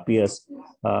they appears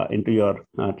into your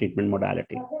treatment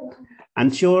modality.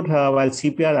 Ensure while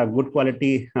CPR, a good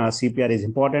quality CPR is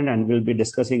important, and we'll be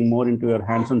discussing more into your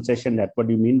hands-on session that what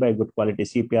do you mean by good quality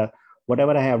CPR.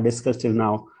 Whatever I have discussed till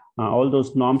now, all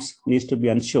those norms needs to be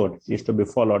ensured, needs to be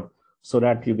followed so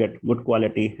that you get good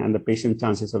quality and the patient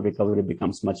chances of recovery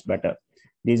becomes much better.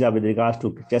 These are with regards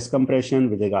to chest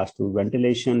compression, with regards to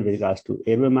ventilation, with regards to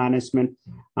airway management.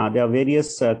 There are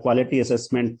various quality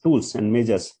assessment tools and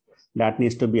measures that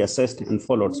needs to be assessed and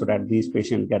followed so that these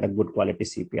patients get a good quality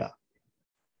CPR.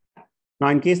 Now,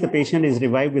 in case the patient is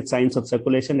revived with signs of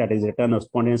circulation, that is return of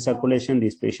spontaneous circulation,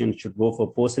 these patients should go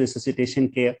for post-resuscitation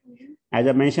care. As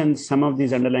I mentioned, some of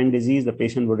these underlying disease, the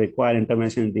patient would require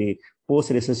intervention in the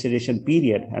post-resuscitation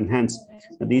period, and hence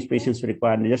these patients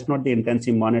require just not the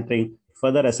intensive monitoring,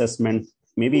 further assessment,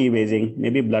 maybe imaging,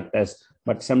 maybe blood tests,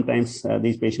 but sometimes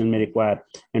these patients may require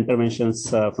interventions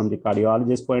from the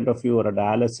cardiologist point of view or a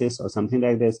dialysis or something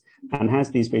like this, and hence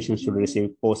these patients should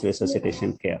receive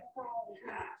post-resuscitation care.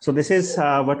 So this is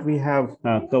what we have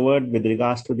covered with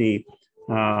regards to the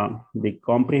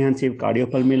comprehensive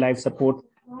cardiopulmonary life support.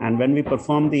 And when we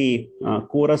perform the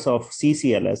chorus of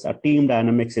CCLS, a team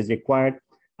dynamics is required.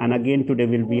 And again, today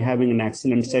we'll be having an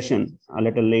excellent session a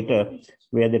little later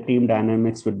where the team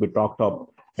dynamics will be talked of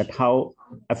at how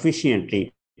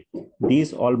efficiently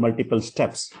these all multiple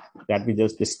steps that we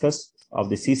just discussed of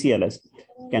the CCLS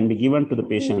can be given to the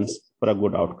patients for a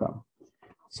good outcome.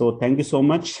 So thank you so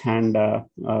much. And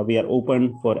we are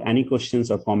open for any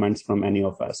questions or comments from any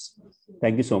of us.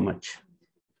 Thank you so much.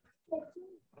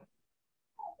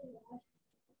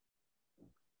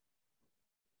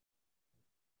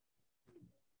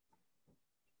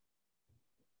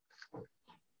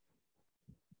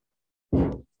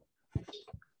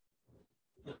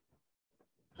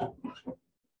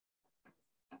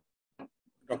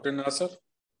 Dr. Nasser?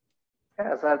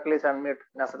 Yeah, sir, please unmute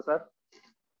Nasser, sir.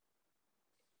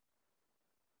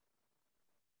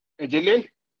 Jalil?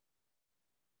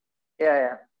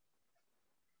 Yeah.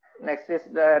 Next is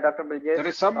Dr. Biljesh. There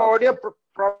is some audio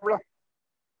problem.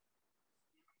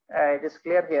 It is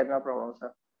clear here, no problem,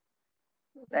 sir.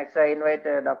 Next, I invite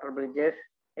Dr. Biljesh.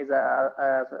 He's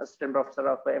a assistant professor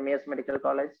of MES Medical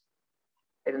College,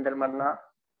 Perindalmanna,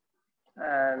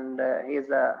 and he is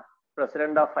the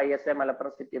president of ISA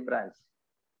Malappuram City branch.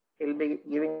 He'll be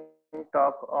giving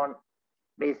talk on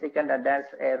basic and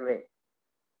advanced airway.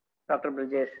 Dr.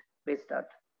 Biljesh, please start.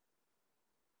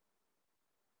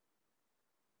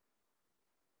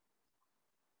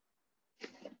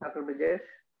 Dr. Biljesh?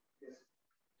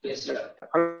 Yes, sir.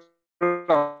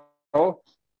 Hello.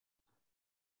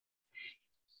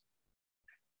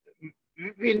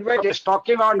 We invite is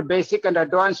talking on basic and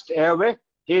advanced airway.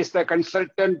 He is the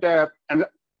consultant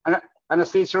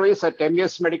anesthesiologist at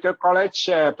MES Medical College,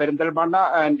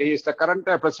 Perindalmanna, and he is the current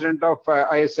president of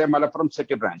ISA Malappuram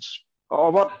City branch.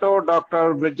 Over to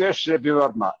Dr. Brijesh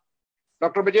Ravivarma.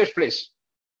 Dr. Brijesh, please.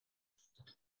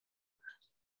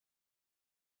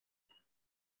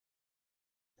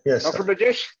 Yes. Dr.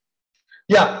 Brijesh?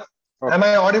 Yeah. Okay. Am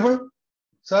I audible,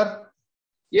 sir?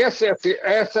 Yes,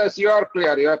 you are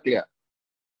clear. You are clear.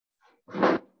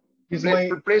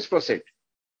 Please proceed.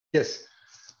 Yes.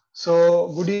 So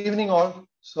good evening all.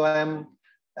 So I am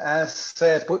as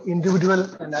an individual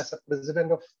and as a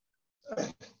president of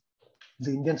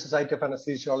the Indian Society of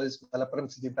Anesthesiologists,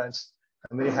 Malappuram City branch.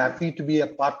 I'm very happy to be a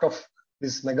part of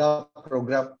this mega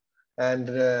program, and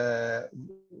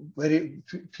very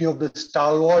few of the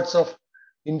stalwarts of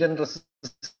Indian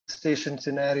resuscitation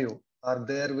scenario are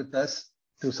there with us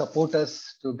to support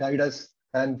us, to guide us,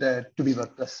 and to be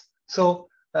with us. So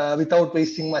without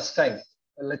wasting much time,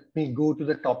 let me go to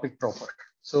the topic proper.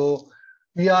 So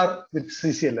we are with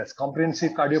CCLS,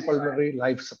 Comprehensive Cardiopulmonary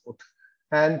Life Support.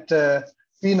 And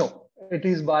we know it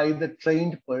is by the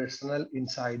trained personnel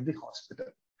inside the hospital.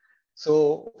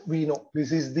 So we know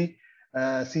this is the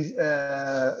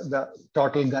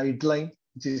total guideline,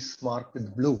 which is marked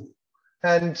with blue.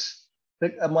 And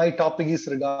my topic is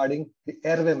regarding the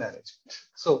airway management.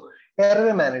 So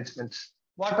airway management,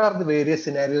 what are the various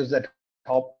scenarios that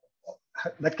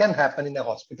can happen in a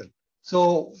hospital?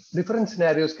 So different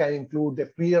scenarios can include the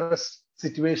previous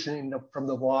situation from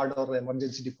the ward or the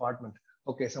emergency department.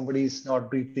 Okay, somebody is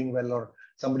not breathing well, or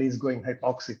somebody is going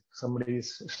hypoxic,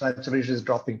 somebody's saturation is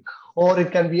dropping, or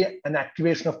it can be an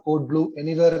activation of code blue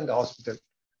anywhere in the hospital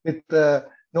with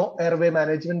no airway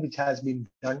management which has been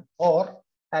done, or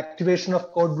activation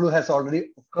of code blue has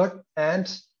already occurred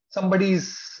and somebody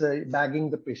is bagging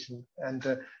the patient.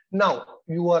 And now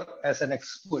you are, as an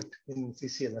expert in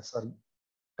CCLS, are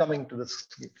coming to the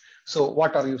screen. So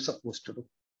what are you supposed to do?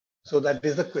 So that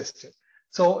is the question.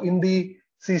 So in the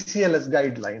CCLS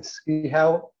guidelines, we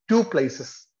have two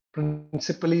places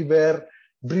principally where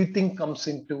breathing comes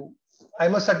into. I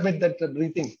must admit that the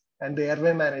breathing and the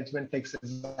airway management takes a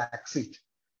backseat.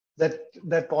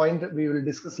 That point we will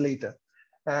discuss later.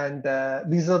 And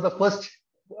these are the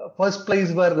first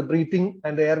place where the breathing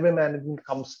and the airway management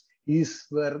comes, is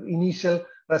where initial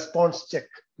response check,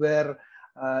 where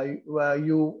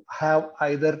you have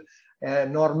either a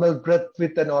normal breath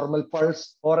with a normal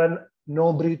pulse, or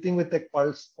no breathing with a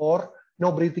pulse, or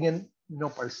no breathing and no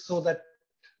pulse. So that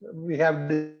we have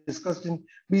discussed in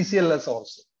BCLS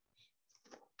also.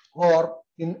 Or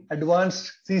in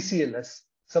advanced CCLS,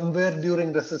 somewhere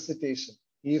during resuscitation,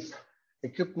 if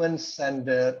equipments and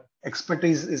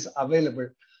expertise is available,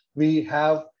 we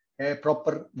have a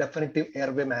proper definitive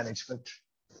airway management.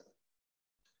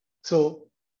 So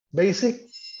basic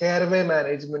airway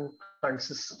management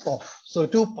consists of, so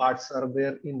two parts are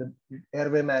there in the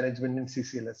airway management in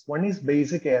CCLS. One is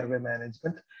basic airway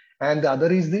management and the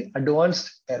other is the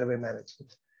advanced airway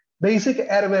management. Basic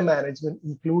airway management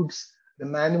includes the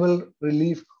manual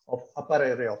relief of upper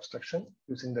airway obstruction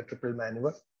using the triple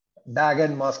maneuver, bag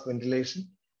and mask ventilation,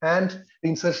 and the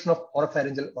insertion of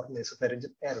oropharyngeal or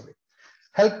nasopharyngeal airway.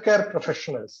 Healthcare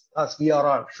professionals, as we are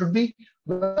all, should be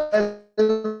well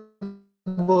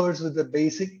versed with the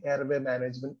basic airway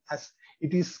management, as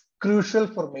it is crucial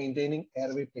for maintaining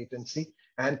airway patency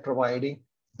and providing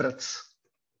breaths.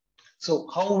 So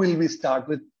how will we start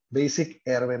with basic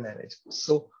airway management?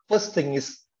 So first thing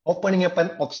is opening up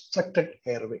an obstructed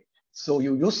airway. So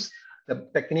you use the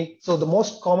technique. So the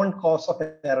most common cause of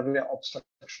airway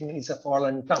obstruction is a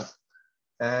fallen tongue.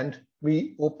 And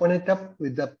we open it up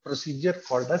with the procedure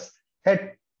called as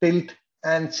head tilt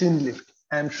and chin lift.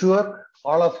 I'm sure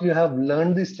all of you have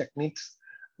learned these techniques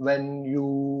when you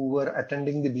were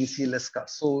attending the BCLS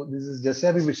class. So this is just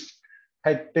a revision.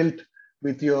 Head tilt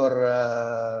with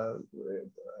your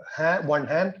one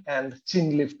hand and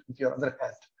chin lift with your other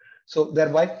hand. So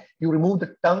thereby you remove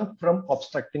the tongue from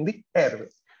obstructing the airway.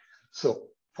 So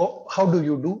how do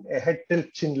you do a head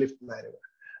tilt chin lift maneuver?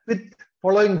 With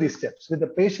following these steps, with the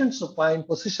patient supine,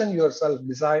 position yourself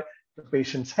beside the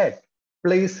patient's head.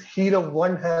 Place heel of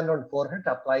one hand on forehead,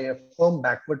 apply a firm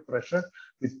backward pressure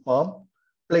with palm.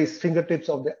 Place fingertips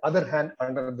of the other hand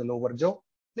under the lower jaw.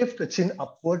 Lift the chin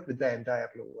upward with the entire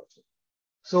lower jaw.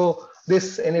 So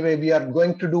this anyway we are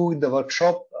going to do in the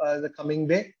workshop the coming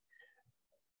day.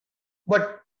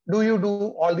 But do you do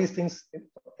all these things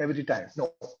every time?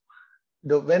 No.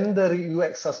 When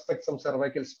you suspect some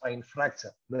cervical spine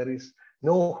fracture, there is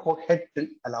no head tilt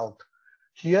allowed.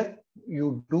 Here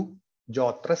you do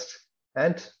jaw thrust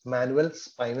and manual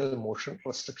spinal motion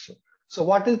restriction. So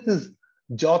what is this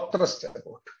jaw thrust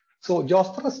about? So jaw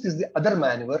thrust is the other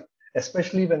maneuver,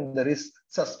 especially when there is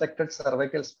suspected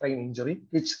cervical spine injury,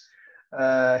 which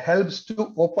helps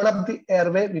to open up the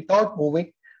airway without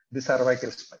moving the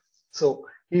cervical spine. So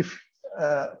if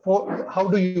how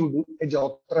do you do a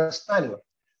jaw thrust maneuver?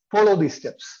 Follow these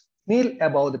steps. Kneel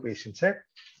above the patient's head.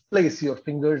 Place your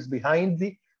fingers behind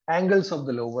the angles of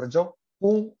the lower jaw.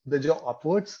 Move the jaw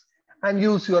upwards and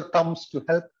use your thumbs to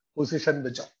help position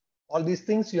the jaw. All these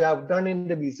things you have done in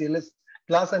the BCLS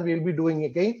class and we'll be doing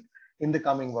again in the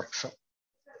coming workshop.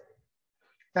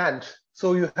 And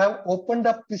so you have opened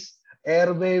up this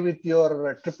airway with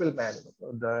your triple maneuver,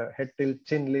 the head tilt,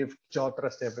 chin lift, jaw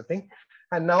thrust, everything.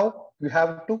 And now you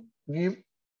have to give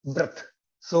breath.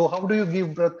 So how do you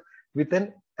give breath? With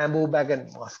an ambo bag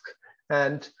and mask.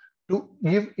 And to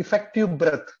give effective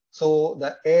breath, so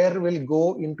the air will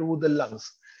go into the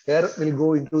lungs, air will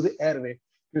go into the airway,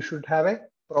 you should have a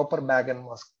proper bag and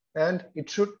mask. And it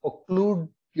should occlude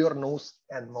your nose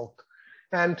and mouth.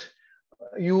 And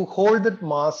you hold that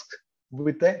mask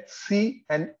with a C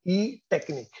and E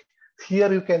technique.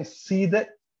 Here you can see the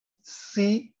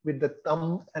C with the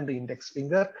thumb and the index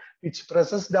finger, which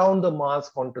presses down the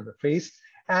mask onto the face,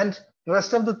 and the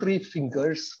rest of the three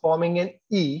fingers forming an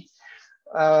E,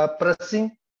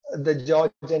 pressing the jaw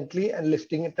gently and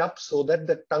lifting it up so that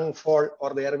the tongue fall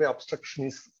or the airway obstruction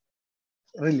is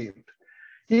relieved.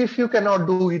 If you cannot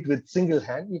do it with single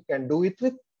hand, you can do it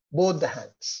with both the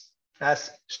hands, as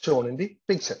shown in the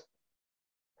picture.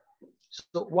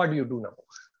 So what do you do now?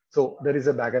 So there is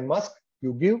a bag and mask.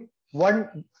 You give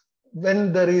one,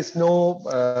 when there is no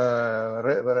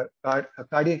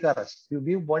cardiac arrest, you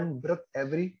give one breath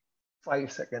every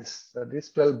 5 seconds. That is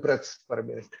 12 breaths per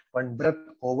minute. One breath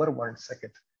over 1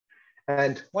 second.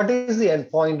 And what is the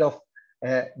end point of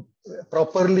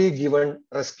properly given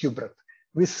rescue breath?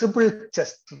 Visible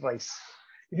chest rise.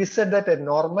 It is said that a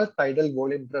normal tidal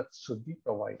volume breath should be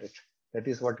provided. That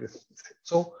is what is said.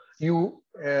 So you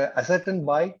ascertain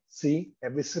by seeing a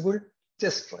visible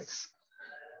chest rise.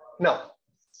 Now,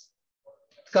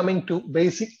 coming to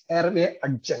basic airway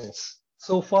adjuncts.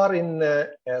 So far in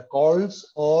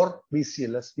calls or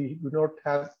BCLS, we do not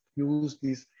have used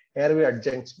these airway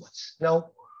adjuncts much.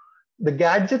 Now, the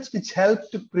gadgets which help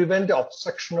to prevent the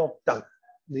obstruction of tongue,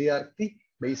 they are the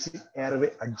basic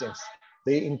airway adjuncts.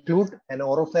 They include an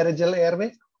oropharyngeal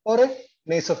airway or a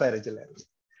nasopharyngeal airway.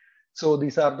 So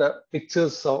these are the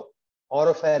pictures of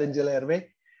oropharyngeal airway.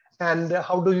 And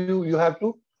how do you have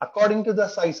to, according to the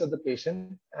size of the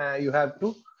patient, you have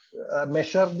to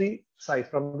measure the size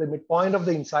from the midpoint of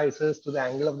the incisors to the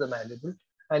angle of the mandible,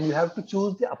 and you have to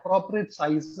choose the appropriate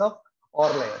size of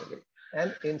oral airway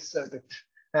and insert it.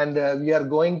 And we are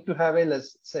going to have a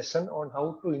session on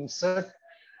how to insert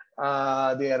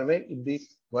the airway in the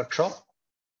workshop.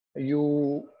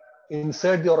 You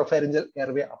insert the oropharyngeal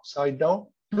airway upside down,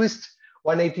 twist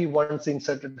 180 once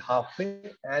inserted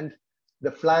halfway, and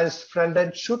the flanged front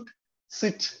end should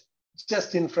sit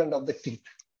just in front of the teeth.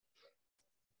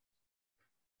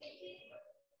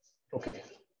 Okay.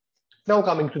 Now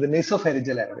coming to the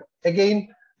nasopharyngeal airway. Again,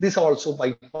 this also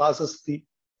bypasses the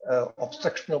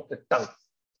obstruction of the tongue,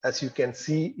 as you can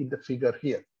see in the figure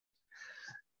here.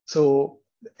 So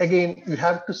again, you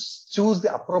have to choose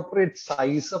the appropriate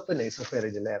size of the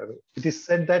nasopharyngeal airway. It is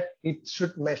said that it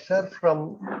should measure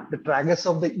from the tragus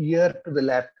of the ear to the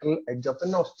lateral edge of the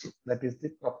nostril. That is the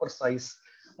proper size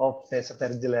of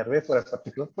nasopharyngeal airway for a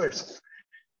particular person.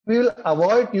 We will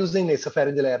avoid using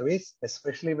nasopharyngeal airways,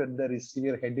 especially when there is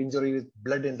severe head injury with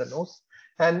blood in the nose,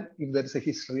 and if there is a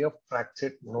history of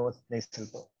fractured nasal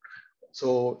bone.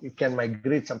 So it can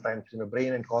migrate sometimes in the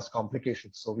brain and cause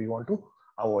complications. So we want to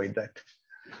avoid that.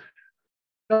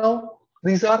 Now,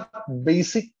 these are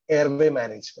basic airway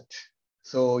management.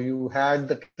 So you had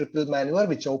the triple maneuver,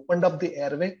 which opened up the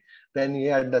airway. Then you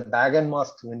had the bag and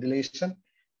mask ventilation.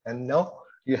 And now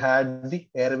you had the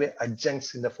airway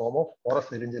adjuncts in the form of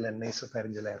oropharyngeal and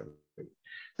nasopharyngeal airway.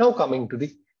 Now coming to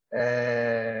the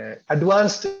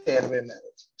advanced airway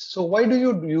management. So why do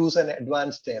you use an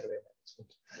advanced airway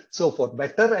management? So for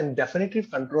better and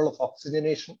definitive control of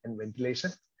oxygenation and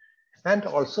ventilation, and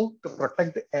also to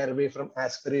protect the airway from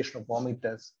aspiration of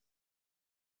vomiters,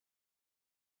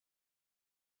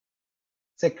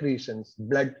 secretions,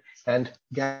 blood, and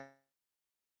gas.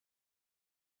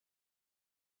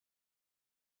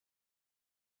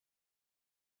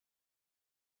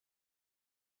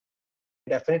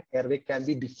 Definite airway can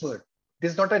be deferred. It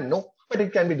is not a no, but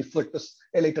it can be deferred to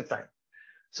a later time.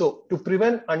 So to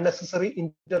prevent unnecessary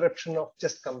interruption of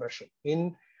chest compression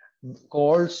in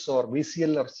calls or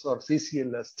VCLs or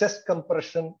CCLs, chest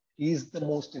compression is the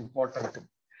most important thing.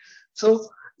 So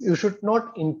you should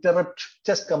not interrupt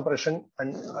chest compression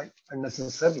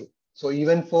unnecessarily. So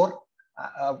even for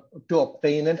to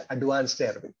obtain an advanced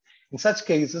airway. In such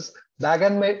cases, bag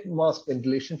and mask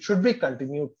ventilation should be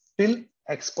continued till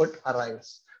expert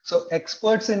arrives. So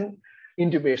experts in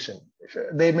intubation,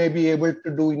 they may be able to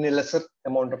do in a lesser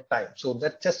amount of time. So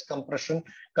that chest compression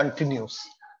continues.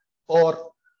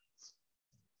 Or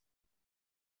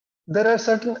there are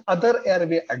certain other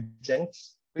airway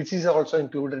adjuncts, which is also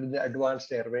included in the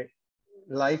advanced airway,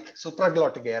 like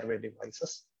supraglottic airway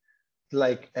devices,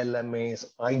 like LMAs,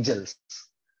 iGels.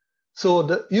 So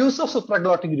the use of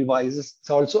supraglottic devices is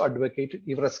also advocated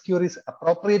if rescuer is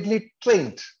appropriately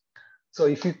trained. So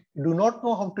if you do not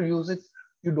know how to use it,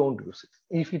 you don't use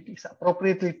it. If it is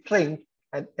appropriately trained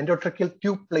and endotracheal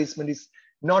tube placement is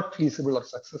not feasible or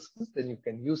successful, then you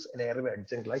can use an airway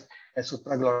adjunct like a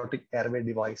supraglottic airway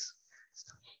device.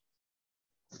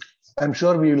 I'm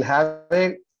sure we will have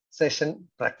a session,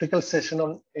 practical session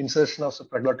on insertion of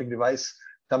supraglottic device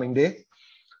coming day.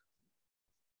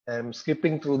 I'm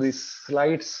skipping through these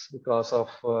slides because of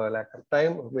lack of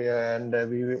time.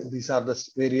 These are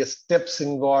the various steps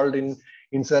involved in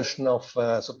insertion of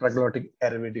supraglottic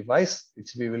airway device,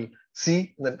 which we will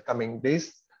see in the coming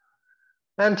days.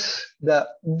 And the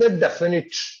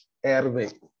definite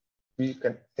airway,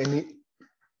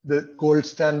 the gold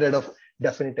standard of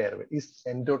definite airway is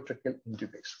endotracheal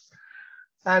intubation.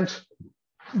 And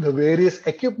the various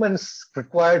equipments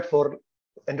required for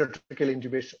endotracheal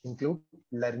intubation include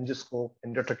laryngoscope,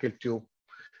 endotracheal tube,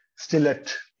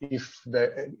 stillet if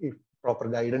proper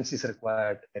guidance is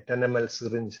required, a 10 ml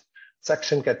syringe,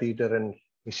 suction catheter and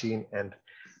machine, and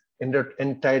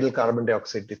end-tidal carbon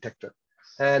dioxide detector.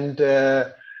 And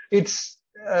it's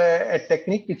a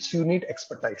technique which you need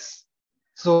expertise.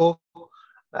 So,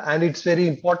 and it's very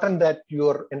important that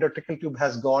your endotracheal tube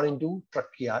has gone into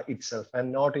trachea itself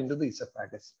and not into the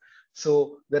esophagus.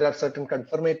 So there are certain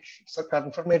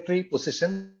confirmatory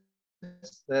positions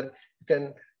where you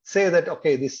can say that,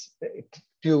 okay, this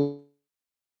tube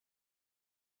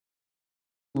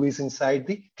is inside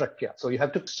the trachea. So you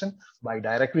have to question by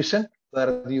direct vision,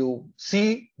 where you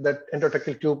see that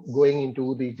endotracheal tube going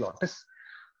into the glottis,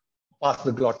 past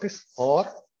the glottis, or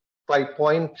by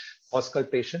point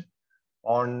auscultation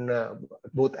on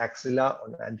both axilla,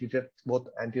 on both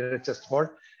anterior chest wall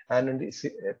and in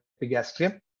the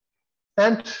epigastrium,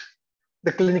 and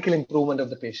the clinical improvement of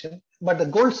the patient. But the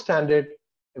gold standard,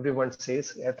 everyone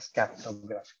says, it's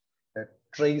capnography. A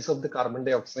trace of the carbon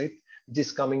dioxide which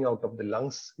is coming out of the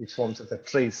lungs, which forms as a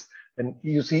trace. When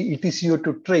you see it is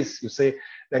CO2 trace, you say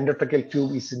the endotracheal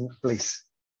tube is in place.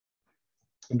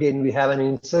 Again, we have an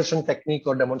insertion technique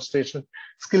or demonstration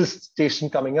skills station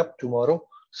coming up tomorrow.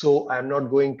 So I'm not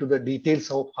going to the details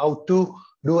of how to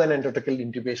do an endotracheal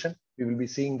intubation. We will be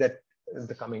seeing that in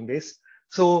the coming days.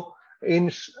 So in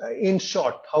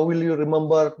short, how will you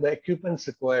remember the equipments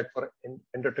required for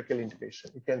endotracheal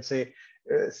intubation? You can say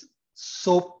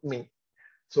SOAP-ME.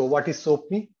 So what is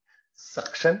SOAP-ME?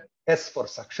 Suction, S for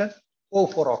suction, O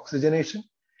for oxygenation,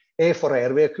 A for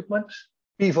airway equipment,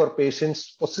 P for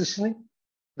patient's positioning,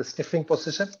 the sniffing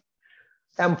position,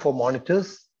 M for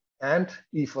monitors, and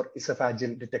E for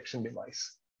esophageal detection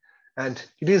device. And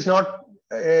it is not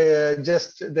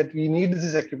just that we need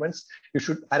these equipments, you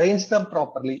should arrange them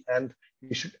properly and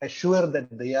you should assure that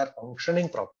they are functioning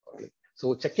properly.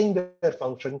 So checking their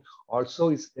function also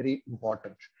is very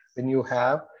important when you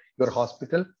have your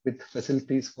hospital with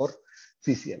facilities for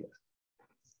CCLS.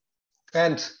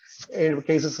 And in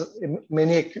cases,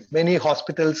 many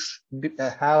hospitals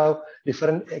have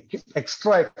different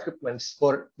extra equipments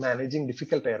for managing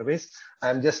difficult airways.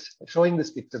 I'm just showing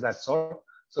this picture, that's all.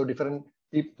 So different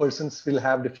persons will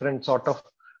have different sort of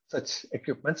such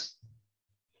equipments.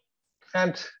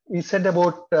 And we said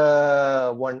about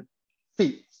one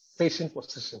P, patient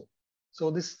positioning.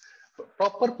 So this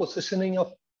proper positioning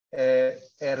of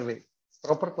airway,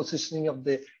 proper positioning of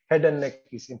the head and neck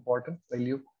is important while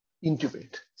you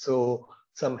intubate. So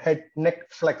some head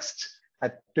neck flexed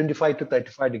at 25 to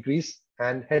 35 degrees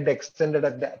and head extended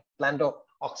at the plantar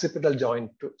occipital joint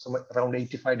to somewhere around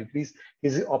 85 degrees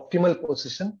is the optimal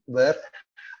position where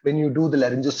when you do the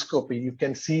laryngoscopy, you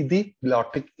can see the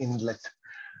glottic inlet.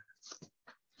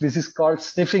 This is called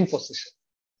sniffing position.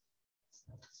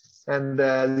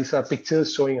 And these are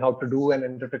pictures showing how to do an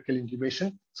endotracheal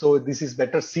intubation. So this is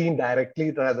better seen directly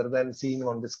rather than seen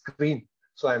on the screen.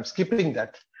 So I'm skipping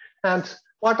that. And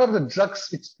what are the drugs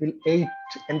which will aid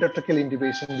endotracheal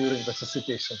intubation during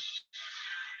resuscitation?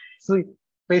 So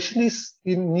patient is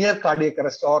in near cardiac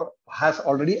arrest or has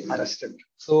already arrested.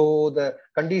 So the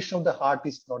condition of the heart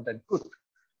is not that good.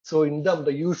 So in them,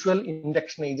 the usual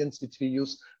induction agents which we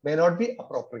use may not be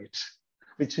appropriate,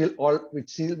 which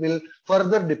will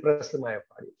further depress the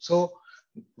myocardium. So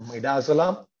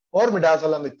midazolam or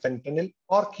midazolam with fentanyl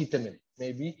or ketamine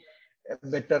may be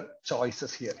better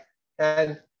choices here.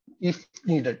 And if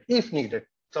needed,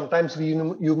 sometimes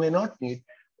you may not need.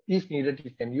 If needed,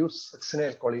 you can use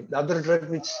succinylcholine. The other drug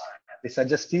which they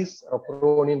suggest is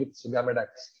ropinirole with sugammadex.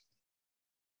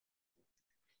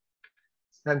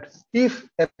 And if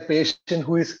a patient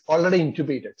who is already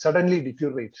intubated suddenly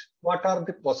deteriorates, what are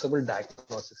the possible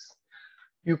diagnoses?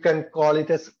 You can call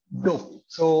it as dope.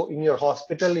 So in your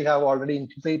hospital, you have already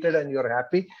intubated and you're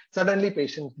happy. Suddenly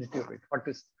patient deteriorate.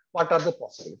 What are the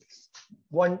possibilities?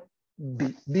 One,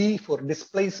 D for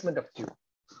displacement of tube.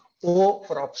 O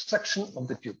for obstruction of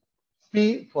the tube.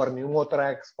 P for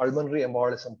pneumothorax, pulmonary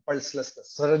embolism, pulselessness.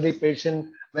 Suddenly patient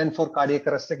went for cardiac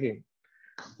arrest again.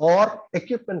 Or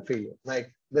equipment failure,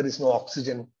 like there is no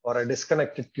oxygen or a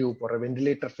disconnected tube or a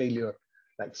ventilator failure.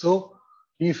 Like so,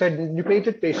 if an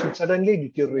intubated patient suddenly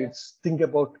deteriorates, think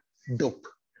about DOPE,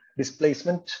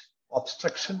 displacement,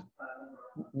 obstruction,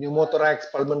 pneumothorax,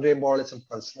 pulmonary embolism,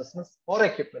 pulselessness, or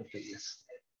equipment failures.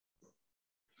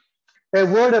 A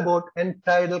word about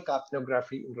end-tidal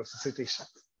capnography in resuscitation.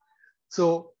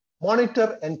 So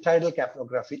monitor end-tidal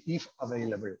capnography if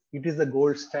available. It is the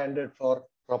gold standard for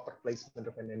proper placement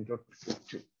of an endotracheal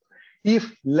tube.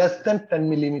 If less than 10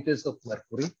 millimeters of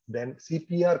mercury, then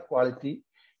CPR quality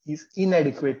is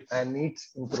inadequate and needs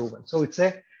improvement. So it's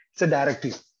a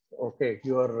directive. Okay,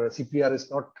 your CPR is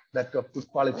not that of good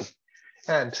quality.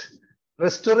 And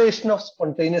restoration of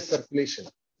spontaneous circulation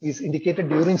is indicated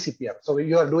during CPR. So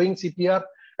you are doing CPR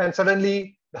and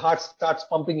suddenly the heart starts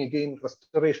pumping again,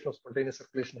 restoration of spontaneous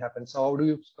circulation happens. So how do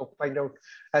you find out?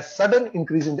 A sudden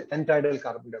increase in the end-tidal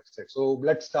carbon dioxide. So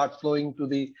blood starts flowing to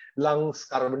the lungs,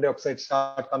 carbon dioxide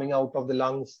starts coming out of the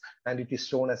lungs, and it is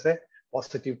shown as a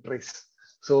positive trace.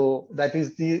 So that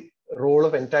is the role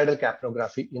of end-tidal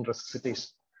capnography in resuscitation.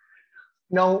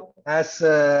 Now, as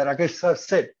Rakesh sir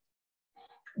said,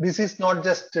 this is not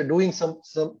just doing some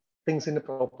things in a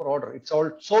proper order. It's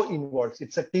also involves,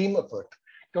 it's a team effort.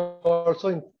 It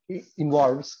also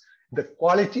involves the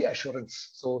quality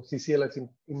assurance. So CCLS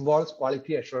involves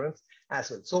quality assurance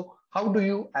as well. So how do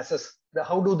you assess,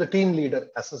 how do the team leader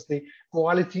assess the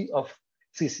quality of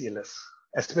CCLS,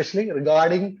 especially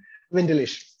regarding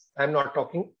ventilation? I'm not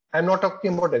talking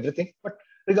about everything, but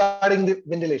regarding the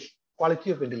ventilation,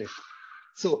 quality of ventilation.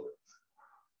 So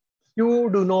you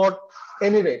do not,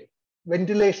 anyway,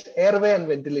 ventilation, airway and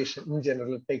ventilation in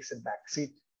general takes a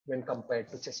backseat when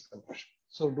compared to chest compression.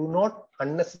 So do not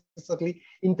unnecessarily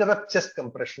interrupt chest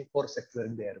compression for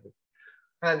securing the airway.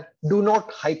 And do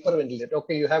not hyperventilate.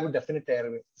 Okay, you have a definite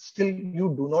airway. Still,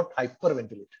 you do not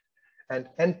hyperventilate. And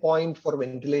endpoint for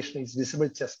ventilation is visible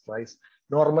chest rise,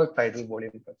 normal tidal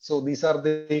volume. So these are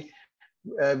the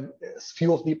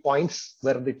few of the points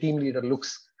where the team leader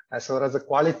looks as far as the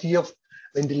quality of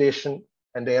ventilation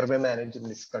and airway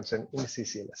management is concerned in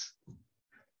CCLS.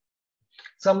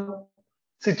 Some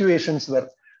situations where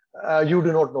you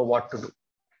do not know what to do.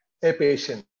 A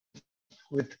patient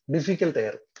with difficult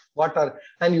air,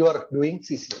 and you are doing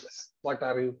CCLS. What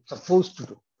are you supposed to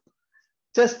do?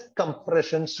 chest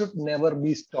compression should never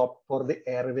be stopped for the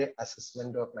airway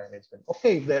assessment or management.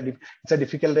 Okay, if it's a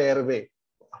difficult airway,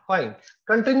 fine.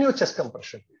 Continue chest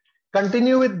compression.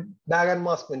 Continue with bag and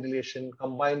mask ventilation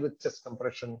combined with chest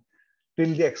compression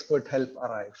till the expert help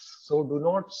arrives. So do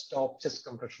not stop chest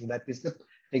compression. That is the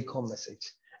take-home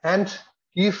message. And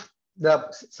if the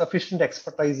sufficient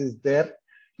expertise is there,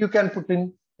 you can put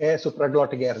in a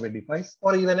supraglottic airway device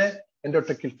or even an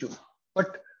endotracheal tube.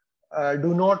 But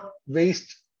do not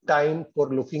waste time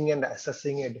for looking and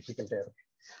assessing a difficult airway.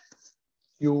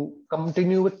 You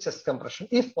continue with chest compression.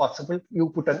 If possible, you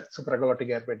put a supraglottic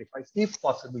airway device. If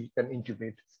possible, you can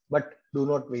intubate, but do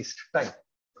not waste time.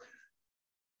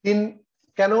 In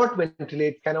cannot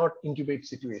ventilate, cannot intubate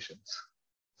situations,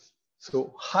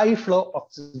 so high flow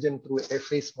oxygen through a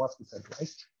face mask is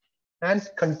advised, and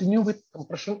continue with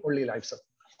compression only life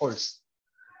supports.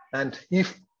 And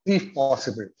if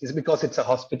possible, is because it's a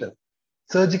hospital,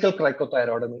 surgical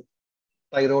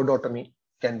cricothyroidotomy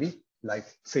can be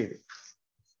life-saving.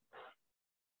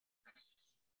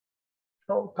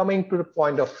 Now coming to the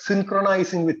point of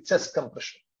synchronizing with chest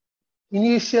compression.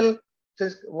 Initially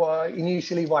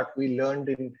what we learned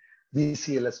in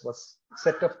Ccls was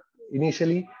set up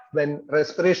initially when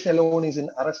respiration alone is in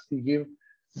arrest, we give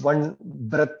one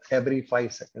breath every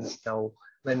 5 seconds. Now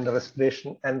when the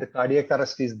respiration and the cardiac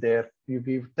arrest is there, you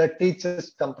give 30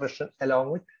 chest compression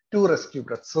along with 2 rescue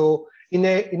breaths. So in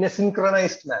a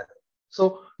synchronized manner.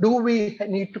 So do we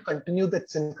need to continue that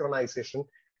synchronization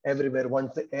everywhere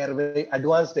once the airway,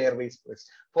 advanced airway is placed?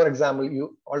 For example,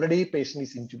 patient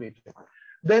is intubated.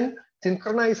 Then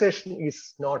synchronization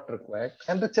is not required,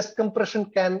 and the chest compression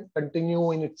can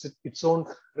continue in its own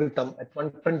rhythm at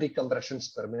 120 compressions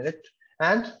per minute,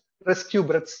 and rescue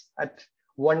breaths at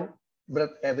 1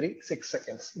 breath every 6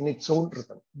 seconds in its own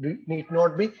rhythm. It need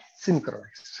not be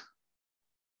synchronized.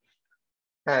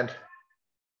 And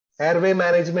airway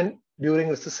management during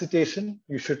resuscitation,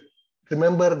 you should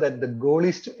remember that the goal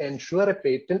is to ensure a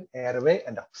patent airway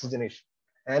and oxygenation.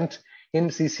 And in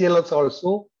CCLs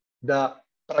also, the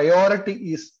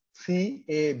priority is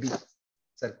CAB,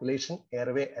 circulation,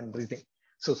 airway, and breathing.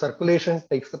 So circulation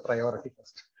takes the priority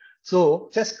first. So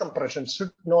chest compression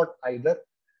should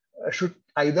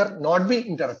either not be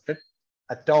interrupted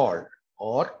at all,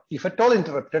 or if at all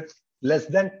interrupted, less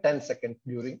than 10 seconds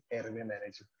during airway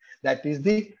management. That is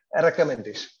the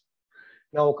recommendation.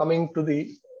 Now coming to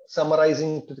the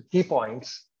summarizing to the key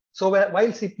points. So while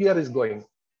CPR is going,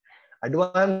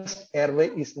 advanced airway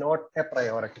is not a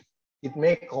priority. It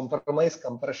may compromise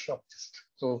compression of chest.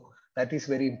 So that is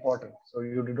very important. So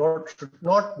you should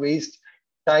not waste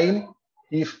time,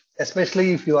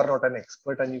 especially if you are not an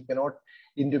expert and you cannot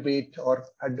intubate or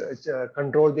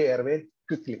control the airway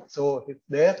quickly. So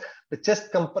there, the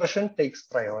chest compression takes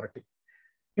priority.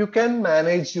 You can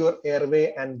manage your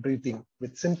airway and breathing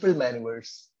with simple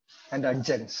maneuvers and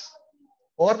adjuncts,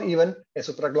 or even a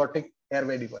supraglottic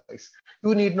airway device.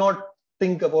 You need not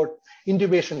think about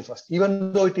intubation first,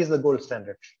 even though it is the gold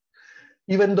standard.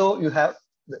 Even though you have,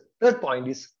 the third point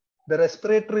is the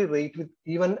respiratory rate with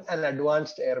even an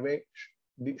advanced airway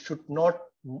should not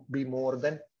be more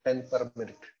than 10 per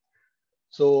minute.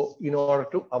 So in order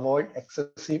to avoid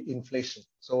excessive inflation.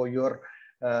 So your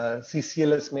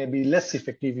CCLs may be less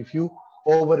effective if you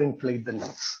overinflate the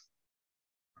lungs.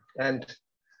 And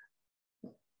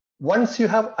once you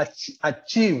have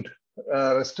achieved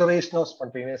restoration of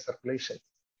spontaneous circulation,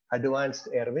 advanced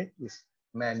airway is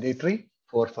mandatory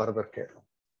for further care.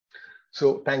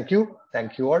 So thank you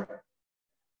all.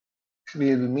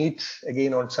 We will meet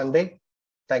again on Sunday.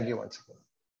 Thank you once again.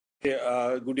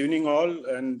 Good evening all,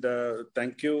 and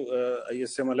thank you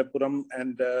ISM Malappuram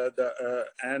and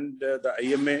the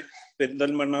IMA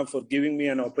Perindalmanna for giving me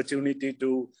an opportunity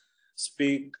to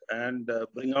speak and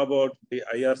bring about the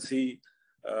IRC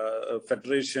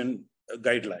Federation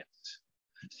guidelines.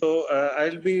 So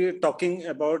I'll be talking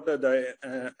about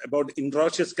about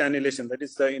intraosseous cannulation, that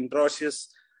is the intraosseous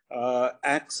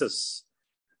access.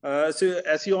 So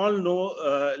as you all know,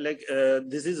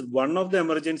 this is one of the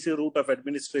emergency route of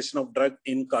administration of drug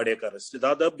in cardiac arrest. The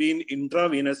other being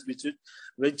intravenous,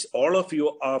 which all of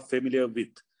you are familiar with.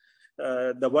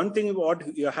 The one thing what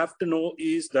you have to know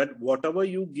is that whatever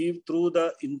you give through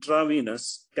the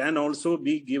intravenous can also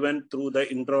be given through the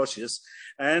intraosseous,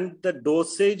 and the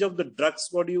dosage of the drugs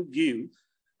what you give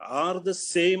are the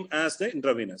same as the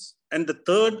intravenous. And the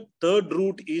third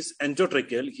route is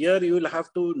endotracheal. Here you will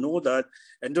have to know that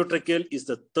endotracheal is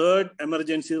the third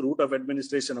emergency route of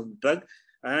administration of drug,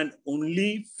 and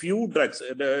only few drugs,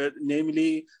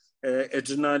 namely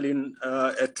adrenaline,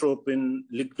 atropine,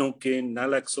 lignocaine,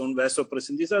 naloxone,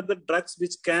 vasopressin. These are the drugs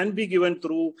which can be given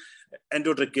through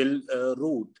endotracheal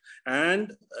route,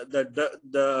 and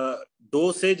the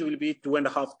dosage will be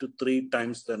 2.5 to 3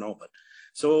 times the normal.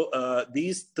 So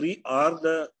these three are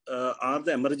the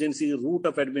emergency route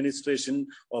of administration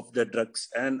of the drugs,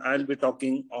 and I'll be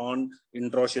talking on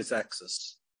intraosseous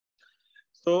access.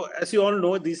 So as you all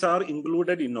know, these are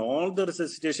included in all the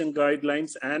resuscitation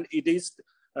guidelines, and it is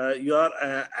you are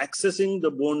accessing the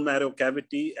bone marrow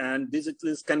cavity, and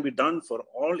this can be done for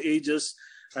all ages,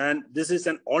 and this is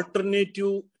an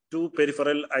alternative to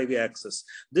peripheral IV access.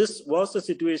 This was the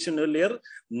situation earlier.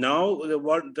 Now,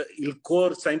 what the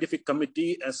ILCOR scientific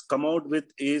committee has come out with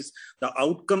is the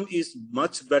outcome is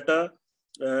much better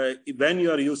when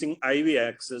you are using IV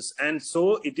access, and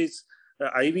so it is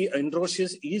IV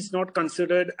intraosseous is not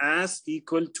considered as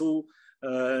equal to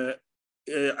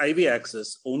IV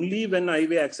access. Only when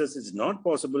IV access is not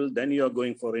possible, then you are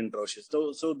going for intraosseous.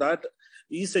 So that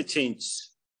is a change.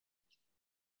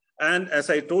 And as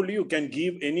I told you, you can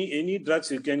give any drugs.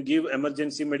 You can give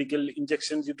emergency medical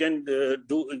injections. You can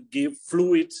give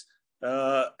fluids.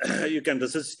 You can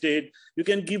resuscitate. You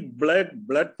can give blood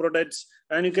products,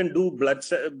 and you can do blood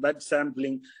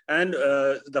sampling. And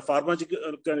the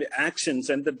pharmacological actions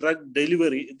and the drug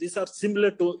delivery, these are similar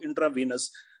to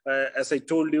intravenous. As I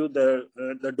told you,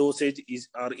 the dosage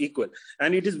are equal,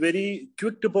 and it is very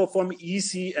quick to perform,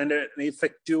 easy and an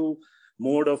effective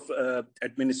mode of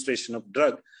administration of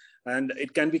drug. And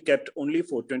it can be kept only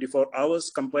for 24 hours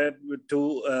compared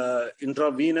to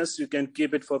intravenous. You can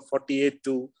keep it for 48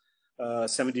 to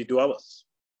 72 hours.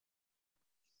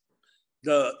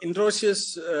 The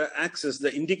intraosseous access,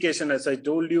 the indication, as I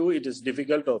told you, it is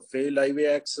difficult or fail IV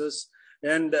access,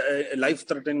 and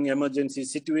life-threatening emergency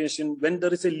situation when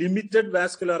there is a limited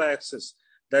vascular access,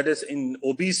 that is in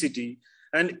obesity,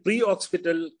 and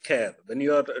pre-hospital care, when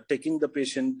you are taking the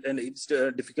patient, and it's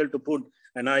difficult to put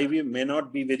an IV, may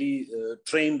not be very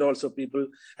trained also people,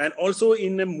 and also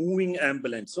in a moving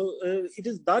ambulance. So it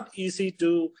is that easy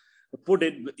to put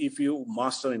it if you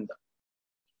master in that.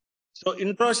 So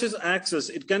intraosseous access,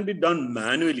 it can be done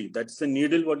manually. That's the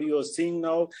needle what you are seeing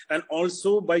now, and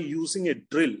also by using a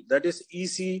drill. That is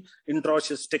easy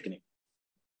intraosseous technique.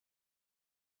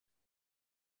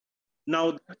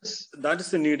 Now that is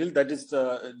the needle. That is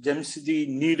the Jemshidi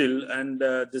needle, and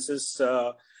this is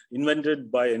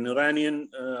invented by an Iranian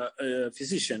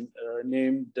physician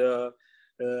named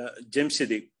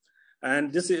Jemshidi.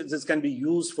 And this can be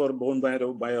used for bone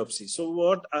marrow biopsy. So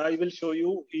what I will show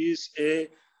you is a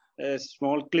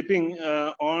small clipping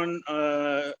on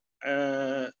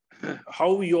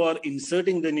how you are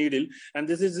inserting the needle, and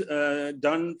this is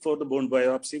done for the bone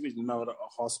biopsy within our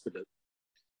hospital.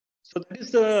 So that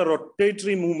is the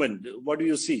rotatory movement. What do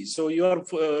you see? So you are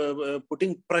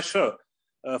putting pressure,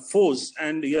 force,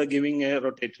 and you are giving a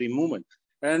rotatory movement.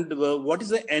 And what is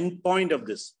the end point of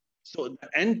this? So the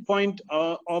end point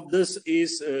of this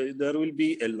is there will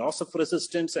be a loss of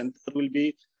resistance, and there will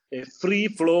be a free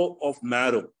flow of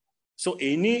marrow. So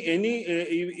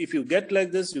if you get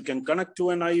like this, you can connect to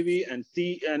an IV and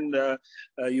see, and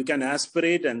you can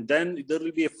aspirate, and then there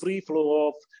will be a free flow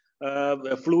of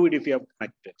fluid if you have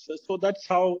connected. So that's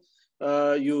how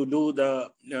you do the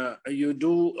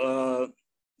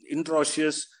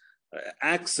intraosseous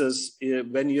access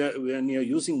when you're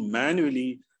using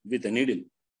manually with a needle.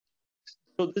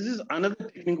 So this is another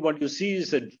technique. What you see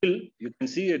is a drill. You can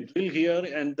see a drill here,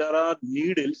 and there are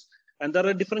needles, and there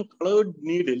are different colored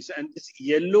needles. And this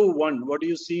yellow one, what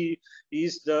you see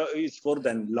is for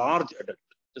the large adult.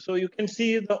 So you can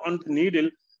see on the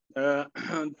needle there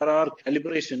are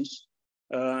calibrations,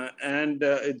 and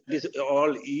it is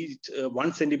all each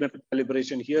 1 centimeter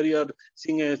calibration. Here you are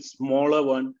seeing a smaller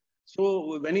one.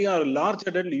 So when you are a large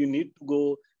adult, you need to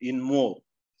go in more.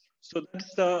 So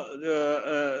that's the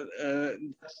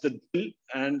drill,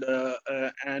 and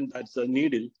that's the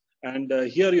needle. And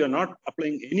here you are not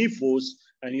applying any force,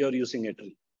 and you are using a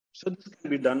drill. So this can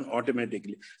be done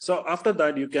automatically. So after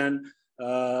that, you can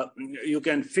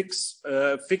fix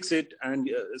it and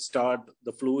start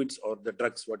the fluids or the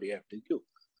drugs what you have to do.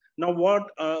 Now, what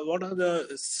are the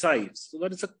sites? So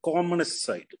that is the commonest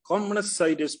site. Commonest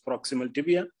site is proximal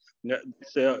tibia.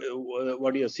 That's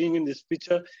what you are seeing in this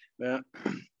picture.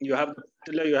 You have the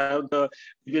patella, you have the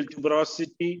tibial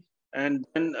tuberosity, and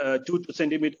then 2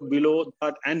 centimeters below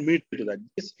that and mid to that.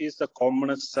 This is the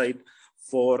commonest site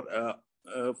for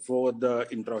the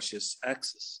intraosseous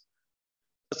access.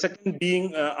 The second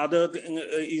being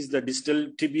is the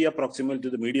distal tibia proximal to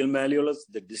the medial malleolus,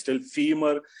 the distal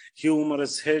femur,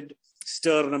 humerus head,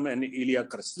 sternum, and iliac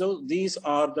crest. So these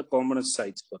are the commonest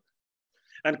sites for.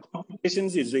 And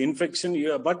complications is the infection,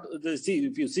 but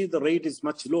if you see the rate is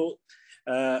much low.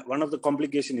 One of the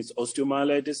complications is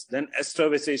osteomyelitis, then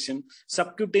extravasation.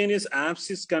 Subcutaneous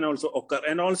abscess can also occur,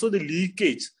 and also the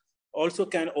leakage also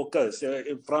can occur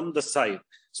from the side.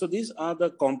 So these are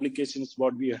the complications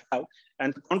what we have.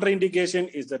 And contraindication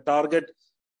is the target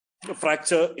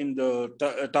fracture in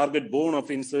the target bone of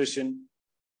insertion.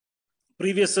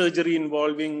 Previous surgery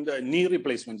involving the knee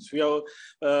replacements. We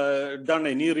have done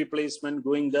a knee replacement,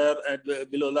 going there at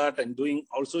below that, and doing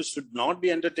also should not be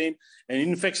entertained. An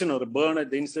infection or a burn at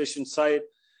the insertion site,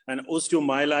 and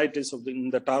osteomyelitis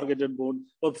in the targeted bone,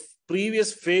 of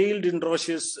previous failed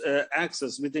intraosseous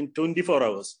access within 24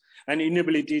 hours, and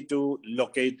inability to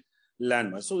locate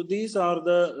landmark. So these are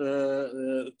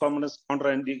the commonest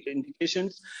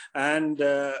contraindications. And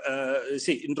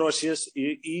see, intraosseous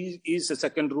is a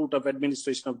second route of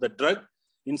administration of the drug.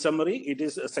 In summary, it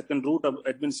is a second route of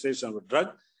administration of a drug.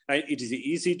 And it is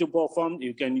easy to perform.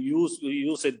 You can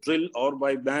use a drill or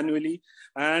by manually,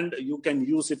 and you can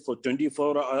use it for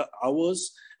 24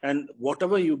 hours. And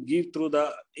whatever you give through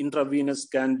the intravenous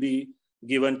can be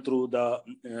given through the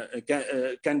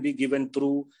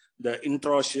the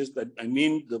intraosseous, that I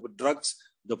mean the drugs,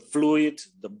 the fluid,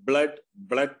 the blood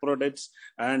products,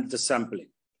 and the sampling.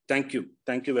 Thank you.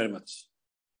 Thank you very much.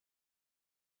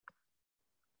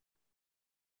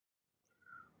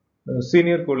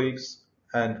 Senior colleagues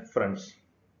and friends,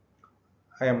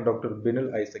 I am Dr.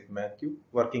 Binil Isaac Matthew,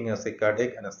 working as a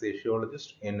cardiac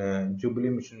anesthesiologist in Jubilee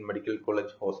Mission Medical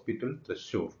College Hospital,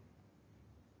 Thrissur.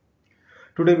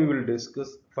 Today we will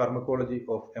discuss pharmacology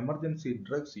of emergency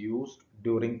drugs used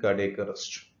during cardiac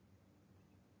arrest.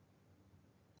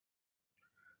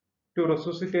 To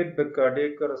resuscitate the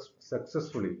cardiac arrest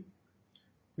successfully,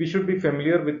 we should be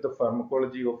familiar with the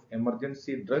pharmacology of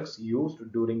emergency drugs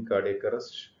used during cardiac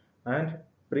arrest and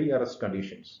pre-arrest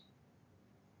conditions.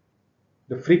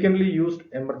 The frequently used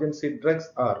emergency drugs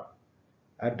are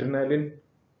adrenaline,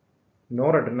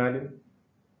 noradrenaline,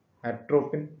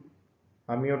 atropine,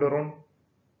 amiodarone,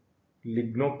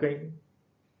 lignocaine,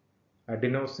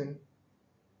 adenosine,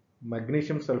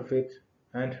 magnesium sulfate,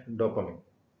 and dopamine.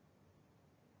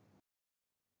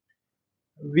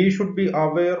 We should be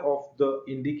aware of the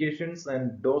indications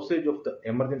and dosage of the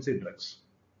emergency drugs.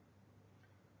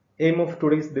 Aim of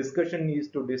today's discussion is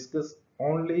to discuss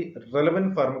only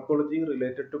relevant pharmacology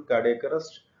related to cardiac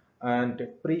arrest and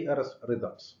pre-arrest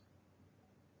rhythms.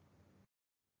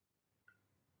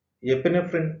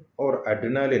 Epinephrine or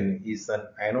adrenaline is an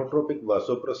inotropic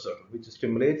vasopressor which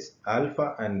stimulates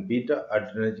alpha and beta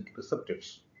adrenergic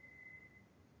receptors.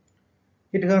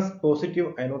 It has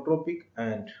positive inotropic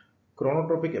and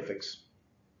chronotropic effects.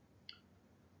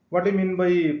 What do you mean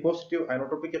by positive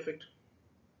inotropic effect?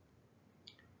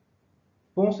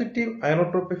 Positive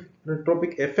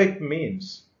inotropic effect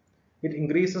means it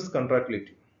increases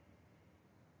contractility,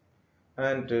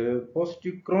 and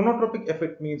positive chronotropic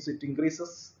effect means it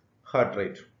increases heart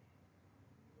rate.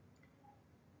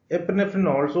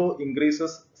 Epinephrine also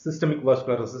increases systemic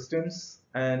vascular resistance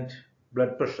and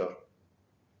blood pressure.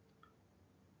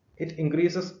 It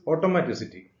increases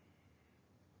automaticity.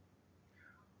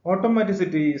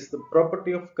 Automaticity is the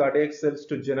property of cardiac cells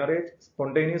to generate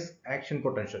spontaneous action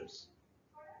potentials.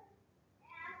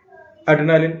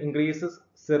 Adrenaline increases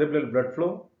cerebral blood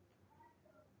flow,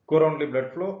 coronary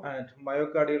blood flow, and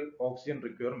myocardial oxygen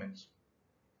requirements.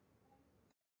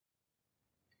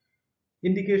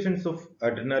 Indications of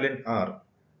adrenaline are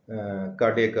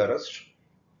cardiac arrest,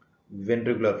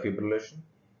 ventricular fibrillation,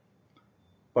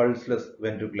 pulseless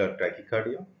ventricular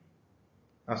tachycardia,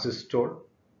 asystole,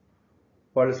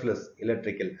 pulseless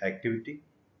electrical activity,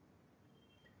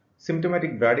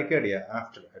 symptomatic bradycardia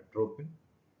after atropine,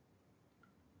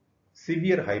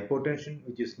 severe hypotension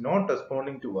which is not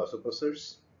responding to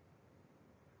vasopressors.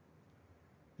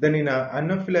 Then in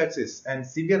anaphylaxis and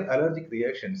severe allergic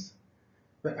reactions,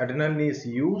 the adrenaline is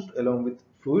used along with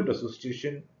fluid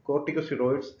resuscitation,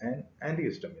 corticosteroids, and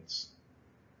antihistamines.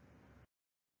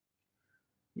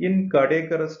 In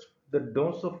cardiac arrest, the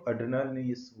dose of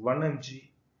adrenaline is 1 mg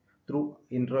through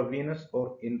intravenous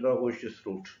or intraosseous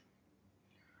route,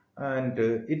 and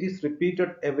it is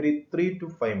repeated every 3 to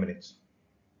 5 minutes.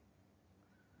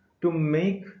 To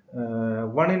make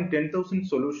 1 in 10,000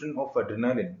 solution of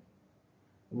adrenaline,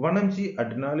 1 mg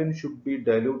adrenaline should be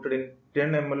diluted in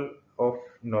 10 ml of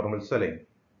normal saline.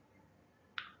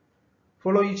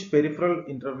 Follow each peripheral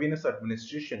intravenous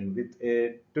administration with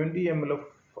a 20 ml of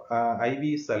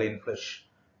IV saline flush,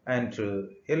 and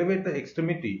elevate the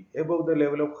extremity above the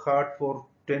level of heart for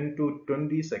 10 to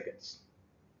 20 seconds.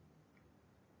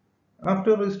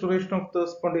 After restoration of the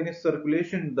spontaneous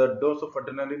circulation, the dose of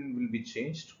adrenaline will be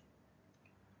changed.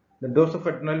 The dose of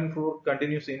adrenaline for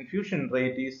continuous infusion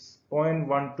rate is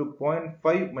 0.1 to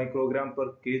 0.5 microgram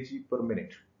per kg per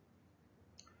minute.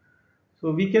 So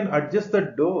we can adjust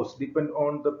the dose depend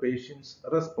on the patient's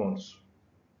response.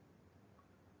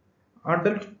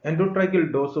 Adult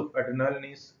endotracheal dose of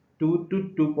adrenaline is 2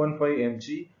 to 2.5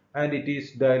 mg and it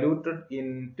is diluted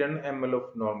in 10 ml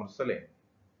of normal saline.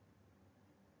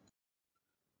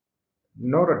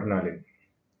 Noradrenaline,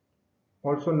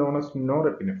 also known as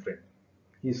norepinephrine,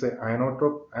 is an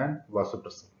inotrope and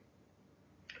vasopressor.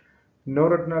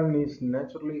 Noradrenaline is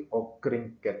naturally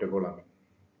occurring catecholamine.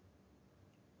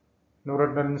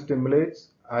 Noradrenaline stimulates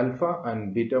alpha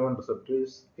and beta-1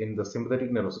 receptors in the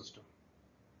sympathetic nervous system.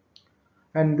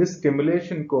 And this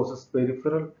stimulation causes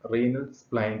peripheral, renal,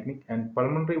 splanchnic, and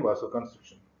pulmonary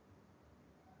vasoconstriction.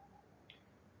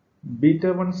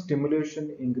 Beta-1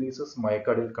 stimulation increases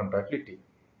myocardial contractility,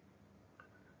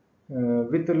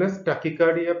 with less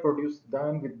tachycardia produced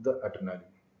than with the adrenaline.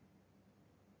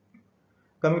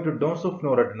 Coming to dose of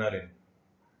noradrenaline,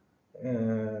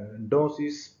 dose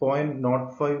is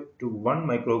 0.05 to 1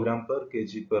 microgram per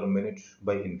kg per minute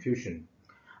by infusion,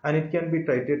 and it can be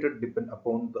titrated depending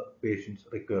upon the patient's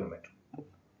requirement.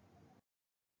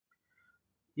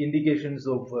 Indications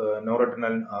of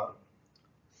noradrenaline are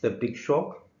septic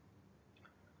shock,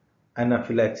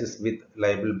 anaphylaxis with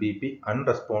labile BP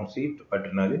unresponsive to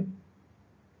adrenaline,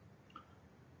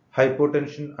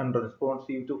 hypotension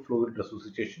unresponsive to fluid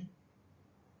resuscitation,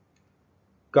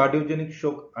 cardiogenic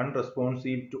shock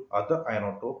unresponsive to other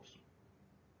inotropes,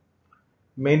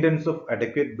 maintenance of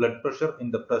adequate blood pressure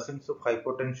in the presence of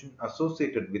hypotension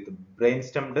associated with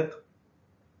brainstem death,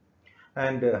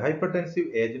 and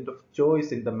hypertensive agent of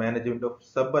choice in the management of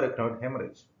subarachnoid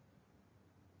hemorrhage.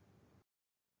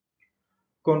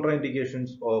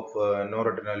 Contraindications of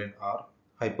noradrenaline are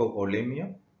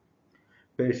hypovolemia,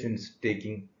 patients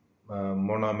taking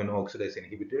monoamine oxidase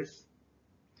inhibitors,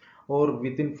 or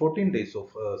within 14 days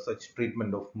of such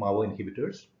treatment of MAO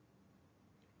inhibitors,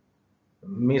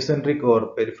 mesenteric or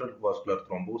peripheral vascular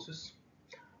thrombosis,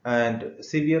 and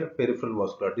severe peripheral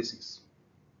vascular disease.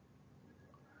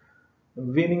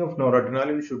 Weaning of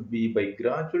noradrenaline should be by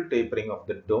gradual tapering of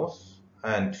the dose,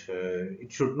 and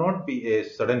it should not be a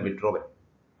sudden withdrawal,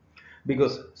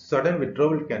 because sudden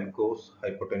withdrawal can cause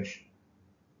hypotension.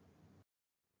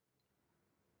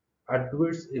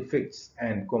 Adverse effects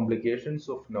and complications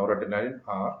of noradrenaline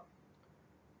are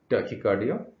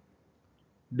tachycardia,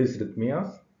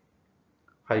 dysrhythmias,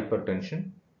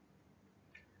 hypertension,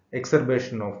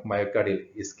 exacerbation of myocardial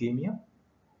ischemia.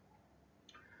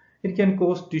 It can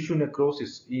cause tissue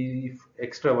necrosis if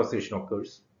extravasation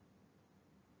occurs.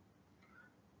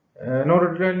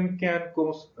 Noradrenaline can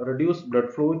cause reduced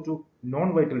blood flow to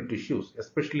non-vital tissues,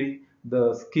 especially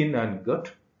the skin and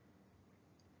gut.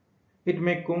 It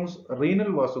may cause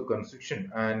renal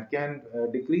vasoconstriction and can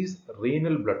decrease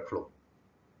renal blood flow.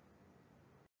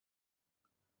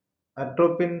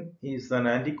 Atropine is an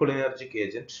anticholinergic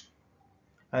agent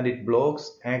and it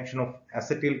blocks action of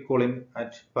acetylcholine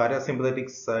at parasympathetic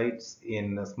sites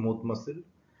in smooth muscle,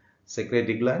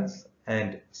 secretory glands,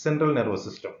 and central nervous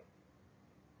system.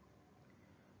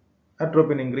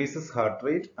 Atropine increases heart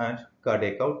rate and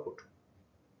cardiac output.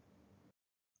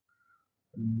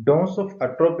 Dose of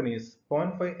atropine is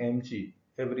 0.5 mg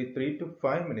every 3 to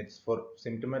 5 minutes for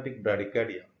symptomatic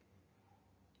bradycardia.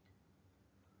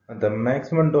 And the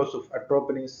maximum dose of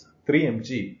atropine is 3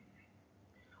 mg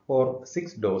or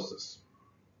 6 doses.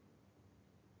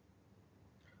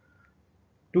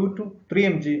 2 to 3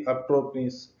 mg atropine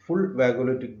is full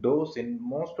vagolytic dose in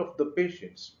most of the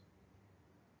patients.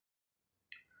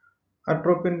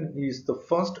 Atropine is the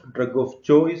first drug of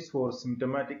choice for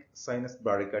symptomatic sinus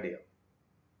bradycardia.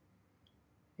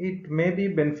 It may be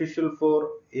beneficial for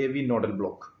AV nodal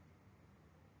block.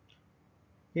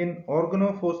 In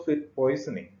organophosphate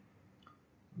poisoning,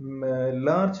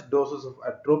 large doses of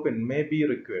atropine may be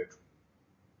required.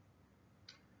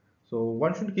 So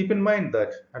one should keep in mind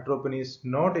that atropine is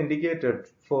not indicated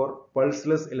for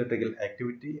pulseless electrical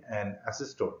activity and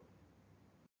asystole.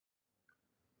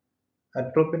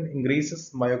 Atropine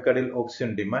increases myocardial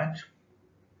oxygen demand,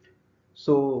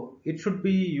 so it should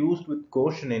be used with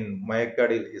caution in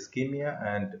myocardial ischemia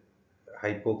and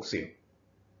hypoxia.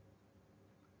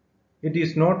 It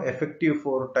is not effective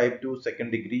for type 2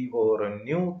 second degree or a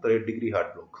new third degree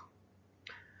heart block.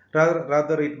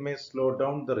 Rather it may slow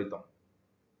down the rhythm.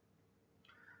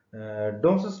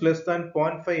 Doses less than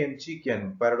 0.5 mg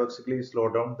can paradoxically slow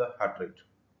down the heart rate.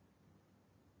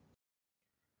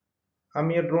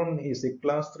 Amiodarone is a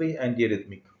class 3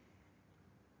 antiarrhythmic.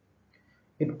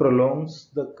 It prolongs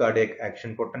the cardiac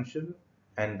action potential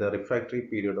and the refractory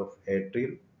period of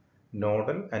atrial,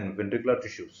 nodal, and ventricular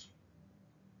tissues.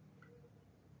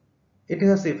 It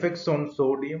has effects on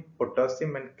sodium,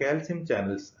 potassium, and calcium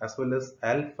channels as well as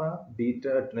alpha, beta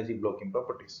adrenergic blocking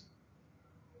properties.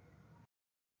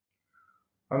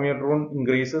 Amiodarone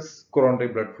increases coronary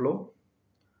blood flow,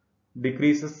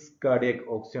 decreases cardiac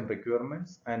oxygen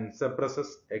requirements, and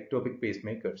suppresses ectopic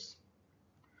pacemakers.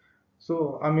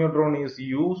 So, amiodarone is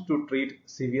used to treat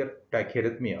severe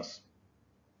tachyarrhythmias.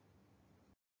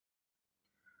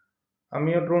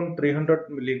 Amiodarone 300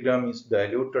 mg is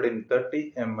diluted in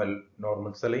 30 ml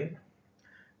normal saline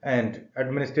and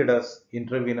administered as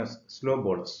intravenous slow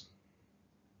bolus.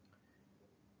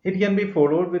 It can be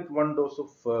followed with one dose of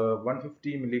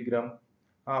 150 mg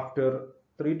after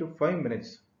 3 to 5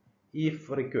 minutes if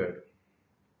required.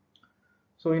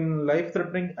 So in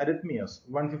life-threatening arrhythmias,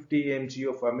 150 mg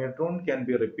of amiodarone can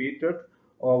be repeated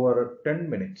over 10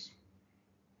 minutes.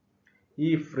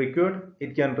 If required,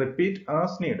 it can repeat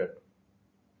as needed.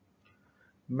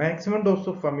 Maximum dose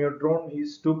of amiodarone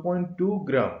is 2.2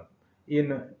 gram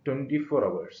in 24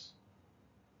 hours.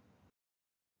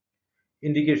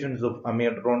 Indications of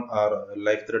amiodarone are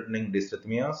life-threatening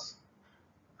dysrhythmias,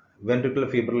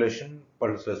 ventricular fibrillation,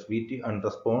 pulseless VT,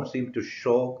 unresponsive to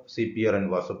shock, CPR,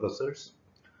 and vasopressors,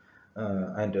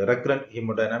 and recurrent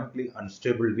hemodynamically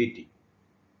unstable VT.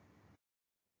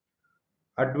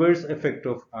 Adverse effects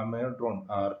of amiodarone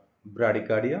are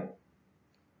bradycardia,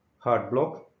 heart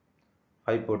block,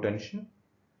 hypotension,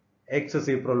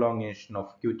 excessive prolongation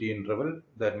of QT interval,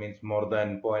 that means more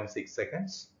than 0.6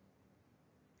 seconds.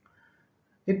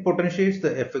 It potentiates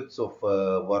the effects of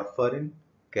warfarin,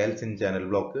 calcium channel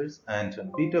blockers, and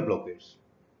beta blockers.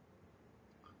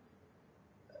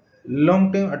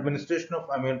 Long-term administration of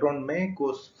amiodarone may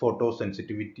cause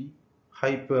photosensitivity,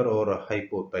 hyper or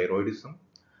hypothyroidism,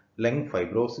 lung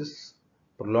fibrosis,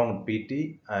 prolonged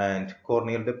PT, and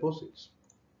corneal deposits.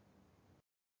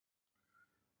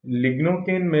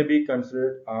 Lignocaine may be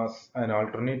considered as an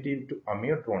alternative to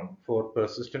amiodarone for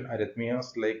persistent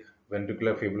arrhythmias like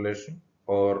ventricular fibrillation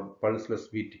or pulseless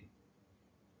VT.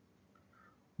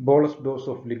 Bolus dose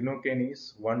of lignocaine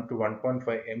is 1 to 1.5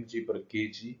 mg per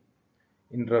kg,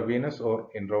 intravenous or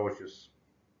intraosseous.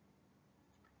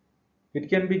 It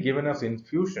can be given as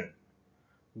infusion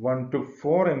 1 to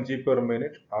 4 mg per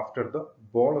minute after the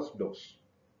bolus dose.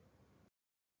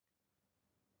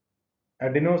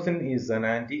 Adenosine is an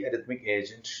antiarrhythmic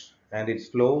agent and it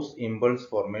slows impulse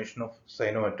formation of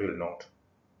sinoatrial node.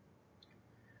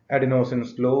 Adenosine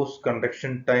slows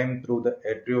conduction time through the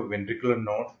atrioventricular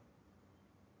node.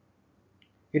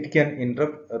 It can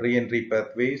interrupt re-entry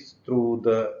pathways through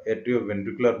the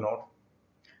atrioventricular node,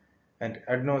 and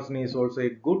adenosine is also a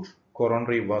good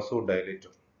coronary vasodilator.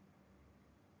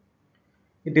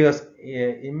 It has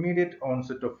an immediate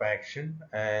onset of action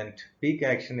and peak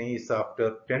action is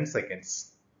after 10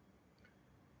 seconds.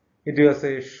 It has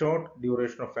a short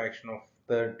duration of action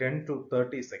of 10 to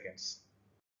 30 seconds.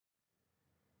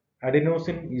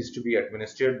 Adenosine is to be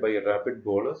administered by a rapid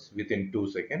bolus within 2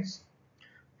 seconds,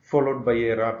 followed by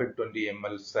a rapid 20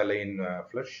 ml saline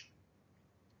flush.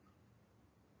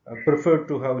 Preferred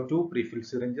to have 2 prefilled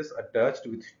syringes attached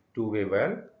with two-way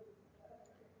valve.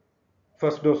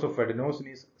 First dose of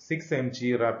adenosine is 6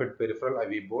 mg rapid peripheral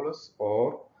IV bolus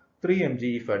or 3 mg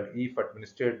if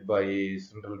administered by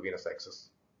central venous access.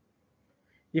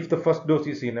 If the first dose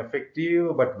is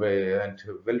ineffective but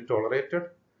well tolerated,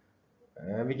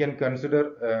 we can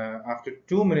consider after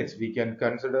 2 minutes we can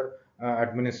consider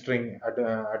administering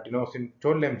adenosine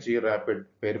 12 mg rapid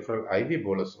peripheral IV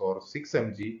bolus or 6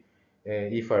 mg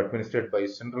if administered by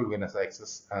central venous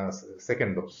access as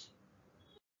second dose.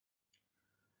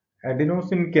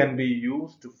 Adenosine can be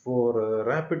used for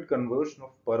rapid conversion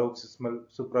of paroxysmal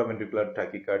supraventricular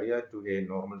tachycardia to a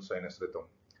normal sinus rhythm,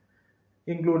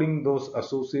 including those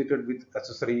associated with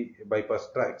accessory bypass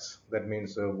tracts, that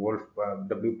means Wolf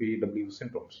WPW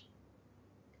syndromes.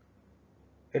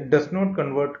 It does not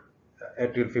convert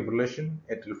atrial fibrillation,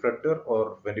 atrial flutter,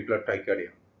 or ventricular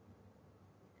tachycardia.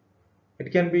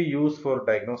 It can be used for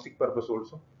diagnostic purpose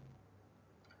also,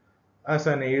 as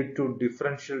an aid to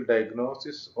differential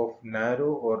diagnosis of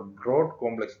narrow or broad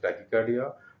complex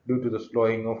tachycardia due to the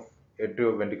slowing of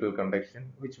atrioventricular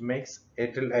conduction, which makes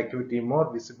atrial activity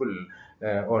more visible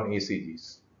on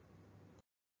ECGs.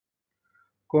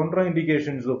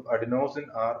 Contraindications of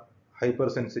adenosine are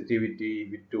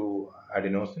hypersensitivity to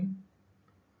adenosine,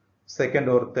 second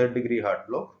or third degree heart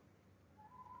block,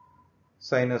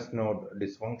 sinus node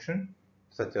dysfunction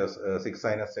such as sick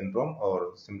sinus syndrome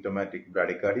or symptomatic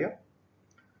bradycardia,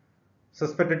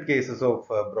 suspected cases of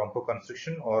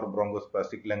bronchoconstriction or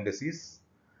bronchospastic lung disease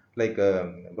like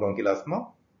bronchial asthma,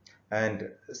 and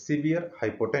severe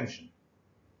hypotension.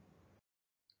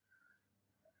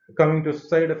 Coming to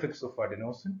side effects of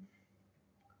adenosine,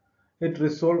 it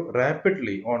resolves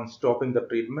rapidly on stopping the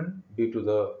treatment due to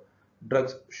the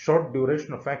drug's short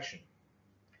duration of action.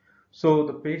 So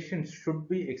the patient should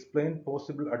be explained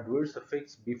possible adverse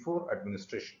effects before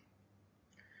administration.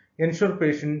 Ensure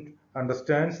patient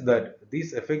understands that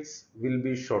these effects will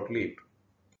be short-lived.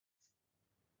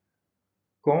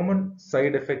 Common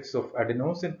side effects of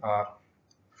adenosine are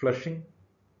flushing,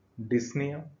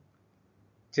 dyspnea,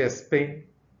 chest pain,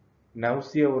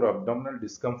 nausea or abdominal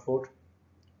discomfort,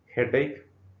 headache,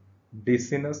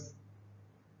 dizziness,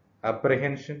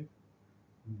 apprehension,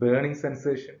 burning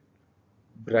sensation,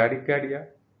 bradycardia,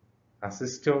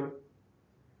 asystole,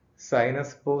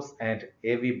 sinus pause, and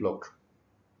AV block.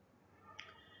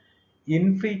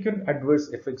 Infrequent adverse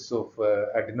effects of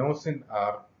adenosine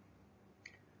are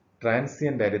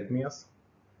transient arrhythmias,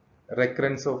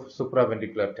 recurrence of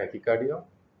supraventricular tachycardia,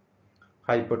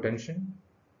 hypotension,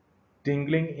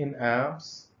 tingling in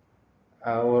arms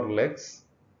or legs,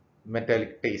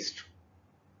 metallic taste.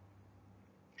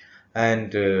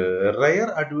 And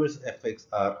rare adverse effects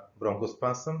are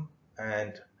bronchospasm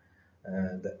and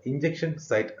the injection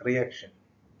site reaction.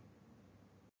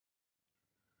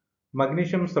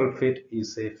 Magnesium sulfate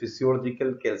is a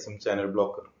physiological calcium channel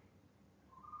blocker.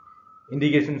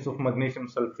 Indications of magnesium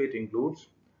sulfate includes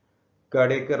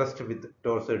cardiac arrest with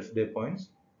torsades day points,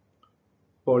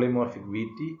 polymorphic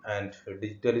VT, and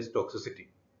digitalis toxicity.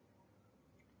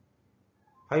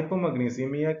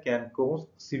 Hypomagnesemia can cause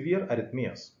severe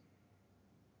arrhythmias.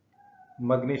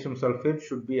 Magnesium sulfate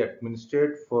should be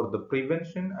administered for the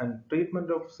prevention and treatment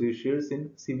of seizures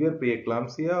in severe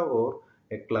preeclampsia or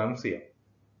eclampsia.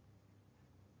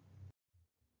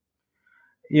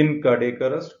 In cardiac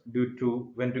arrest due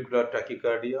to ventricular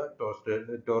tachycardia,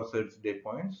 torsades day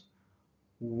points,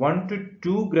 1 to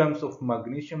 2 grams of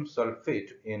magnesium sulfate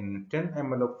in 10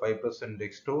 ml of 5%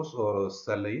 dextrose or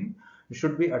saline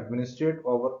should be administered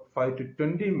over 5 to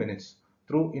 20 minutes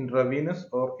through intravenous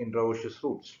or intraosseous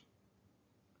routes.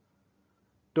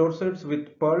 Torsades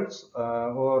with pulse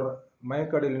or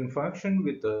myocardial infarction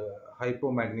with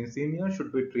hypomagnesemia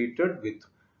should be treated with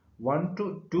 1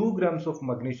 to 2 grams of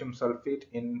magnesium sulfate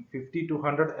in 50 to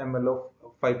 100 ml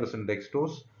of 5%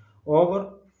 dextrose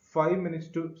over 5 minutes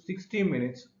to 60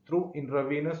 minutes through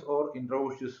intravenous or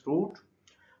intraosseous route,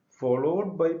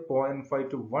 followed by 0.5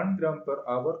 to 1 gram per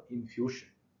hour infusion.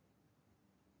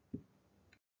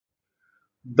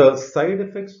 The side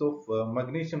effects of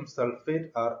magnesium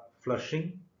sulfate are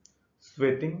flushing,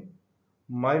 sweating,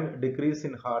 mild decrease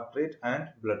in heart rate, and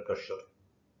blood pressure.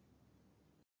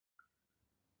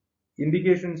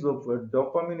 Indications of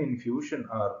dopamine infusion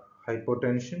are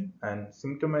hypotension and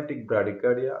symptomatic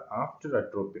bradycardia after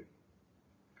atropine.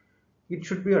 It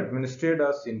should be administered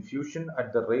as infusion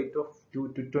at the rate of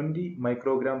 2 to 20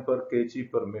 microgram per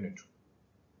kg per minute.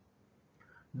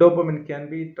 Dopamine can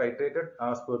be titrated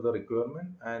as per the requirement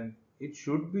and it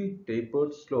should be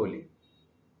tapered slowly.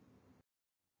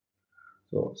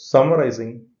 So,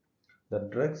 summarizing, the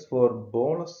drugs for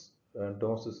bolus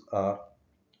doses are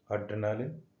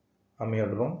adrenaline,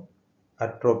 amiodarone,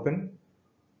 atropine,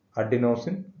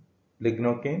 adenosine,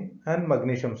 lignocaine, and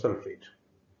magnesium sulfate.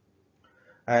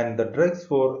 And the drugs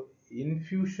for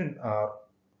infusion are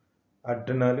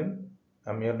adrenaline,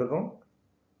 amiodarone,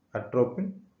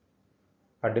 atropine,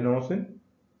 adenosine,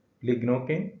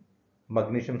 lignocaine,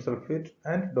 magnesium sulfate,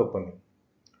 and dopamine.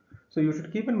 So you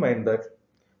should keep in mind that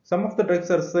some of the drugs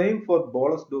are same for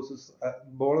bolus doses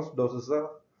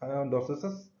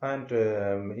and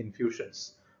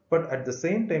infusions, but at the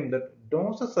same time that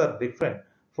doses are different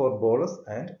for bolus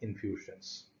and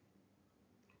infusions.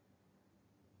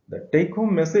 The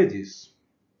take-home message is,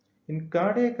 in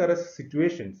cardiac arrest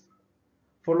situations,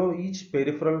 follow each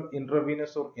peripheral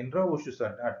intravenous or intraosseous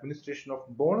administration of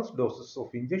bolus doses of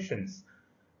injections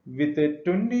with a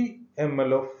 20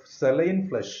 ml of saline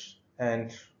flush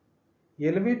and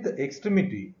elevate the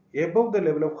extremity above the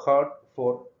level of heart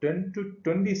for 10 to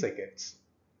 20 seconds.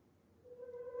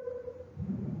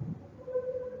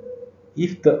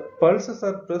 If the pulses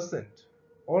are present,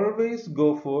 always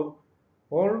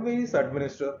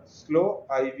administer slow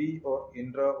IV or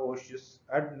intraosseous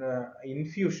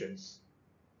infusions.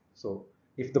 So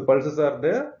if the pulses are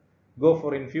there, go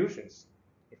for infusions.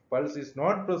 If pulse is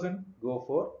not present, go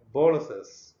for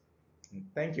boluses.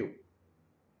 Thank you.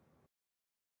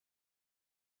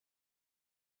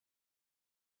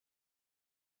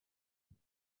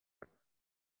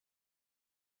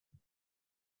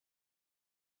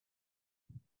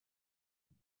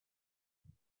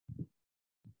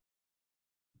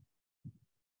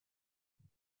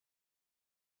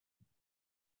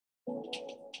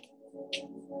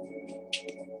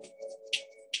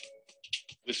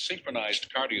 With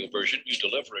synchronized cardioversion, you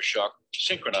deliver a shock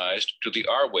synchronized to the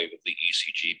R wave of the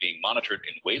ECG being monitored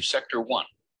in wave sector 1.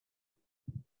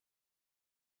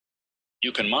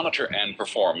 You can monitor and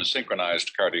perform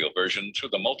synchronized cardioversion through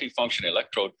the multifunction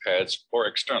electrode pads or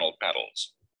external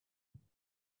paddles.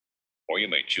 Or you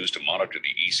may choose to monitor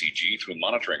the ECG through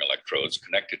monitoring electrodes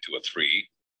connected to a 3,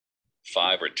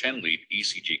 5, or 10 lead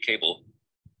ECG cable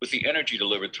with the energy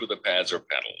delivered through the pads or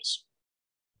paddles.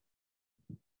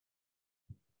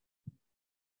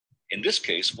 In this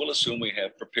case, we'll assume we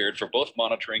have prepared for both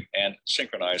monitoring and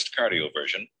synchronized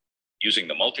cardioversion using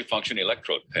the multifunction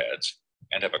electrode pads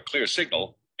and have a clear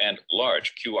signal and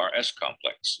large QRS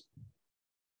complex.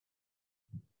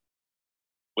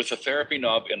 With the therapy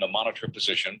knob in the monitor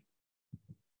position,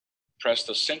 press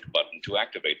the sync button to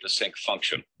activate the sync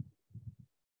function.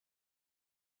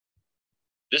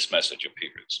 This message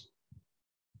appears.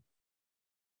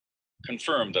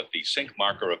 Confirm that the sync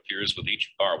marker appears with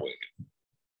each R wave.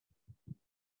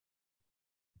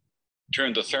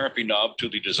 Turn the therapy knob to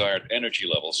the desired energy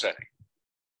level setting.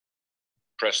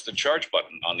 Press the charge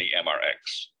button on the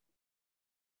MRX.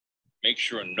 Make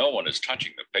sure no one is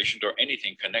touching the patient or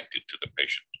anything connected to the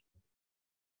patient.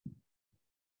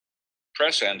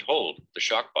 Press and hold the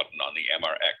shock button on the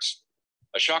MRX.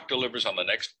 A shock delivers on the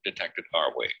next detected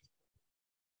R wave.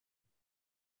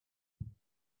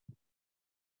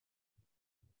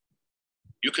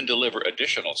 You can deliver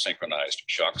additional synchronized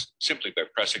shocks simply by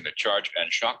pressing the charge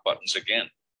and shock buttons again.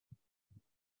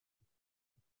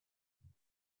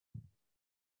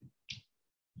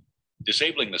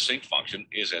 Disabling the sync function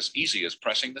is as easy as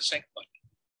pressing the sync button.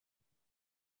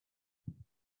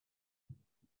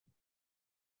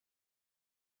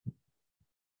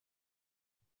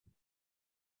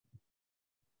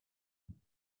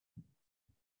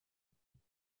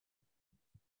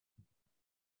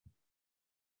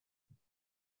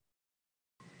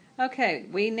 Okay,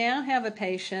 we now have a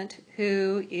patient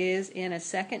who is in a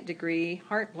second-degree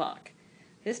heart block.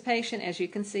 This patient, as you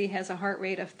can see, has a heart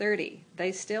rate of 30.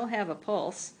 They still have a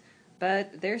pulse,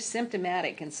 but they're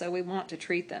symptomatic, and so we want to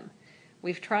treat them.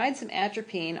 We've tried some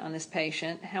atropine on this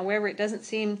patient. However,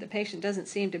 the patient doesn't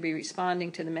seem to be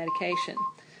responding to the medication.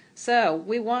 So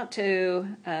we want to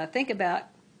think about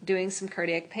doing some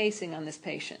cardiac pacing on this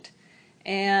patient.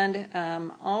 And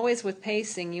always with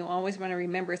pacing, you always want to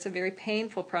remember it's a very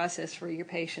painful process for your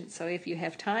patient. So if you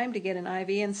have time to get an IV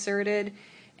inserted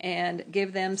and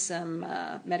give them some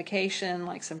medication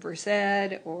like some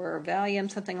Versed or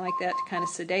Valium, something like that to kind of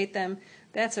sedate them,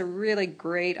 that's a really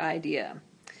great idea.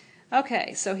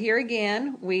 Okay, so here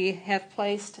again, we have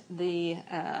placed the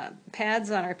pads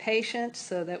on our patient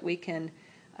so that we can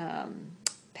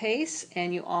pace,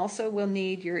 and you also will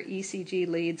need your ECG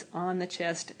leads on the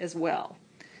chest as well.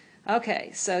 Okay,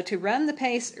 so to run the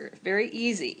pacer, very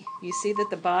easy. You see that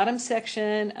the bottom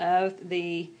section of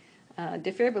the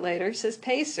defibrillator says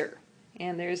pacer,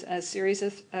 and there's a series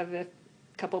of a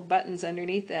couple buttons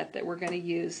underneath that we're going to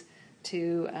use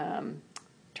to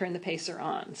turn the pacer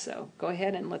on. So go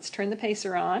ahead and let's turn the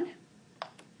pacer on.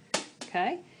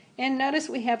 Okay, and notice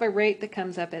we have a rate that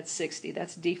comes up at 60.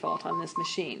 That's default on this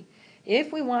machine.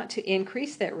 If we want to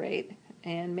increase that rate,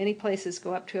 and many places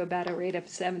go up to about a rate of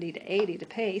 70 to 80 to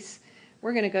pace,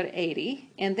 we're going to go to 80,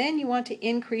 and then you want to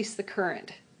increase the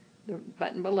current, the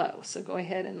button below. So go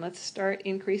ahead and let's start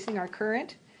increasing our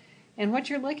current. And what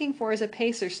you're looking for is a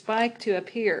pacer spike to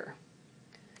appear.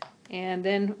 And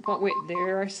then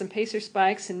there are some pacer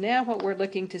spikes, and now what we're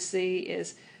looking to see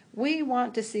is we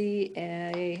want to see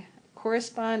a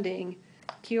corresponding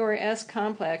QRS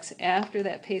complex after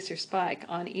that pacer spike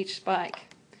on each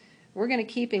spike. We're going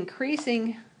to keep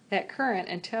increasing that current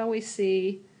until we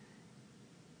see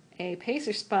a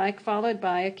pacer spike followed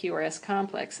by a QRS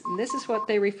complex. And this is what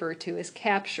they refer to as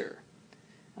capture.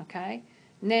 Okay?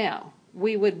 Now,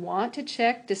 we would want to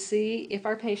check to see if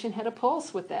our patient had a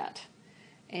pulse with that.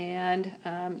 And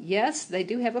yes, they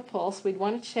do have a pulse. We'd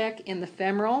want to check in the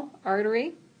femoral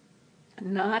artery,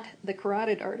 not the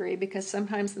carotid artery, because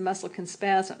sometimes the muscle can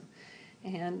spasm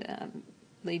and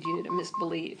lead you to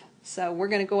misbelieve. So we're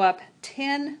going to go up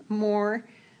 10 more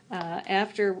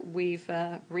after we've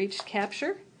reached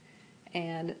capture,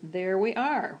 and there we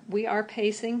are. We are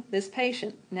pacing this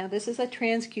patient. Now this is a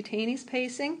transcutaneous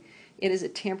pacing. It is a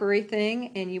temporary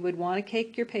thing, and you would want to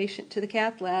take your patient to the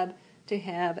cath lab to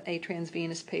have a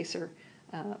transvenous pacer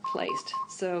placed.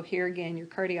 So here again, your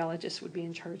cardiologist would be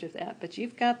in charge of that. But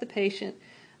you've got the patient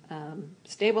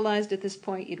stabilized at this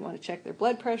point. You'd want to check their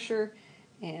blood pressure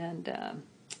and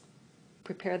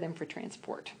prepare them for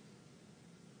transport.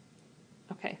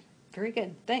 Okay, very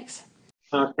good. Thanks.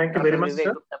 Thank you very much,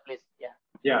 sir. Please. Yeah.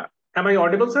 Yeah. Am I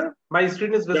audible, sir? My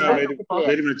screen is visible. Yeah,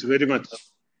 very much.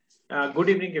 Good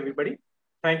evening, everybody.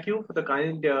 Thank you for the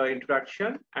kind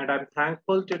introduction, and I'm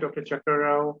thankful to Dr.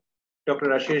 Chakrarao, Dr.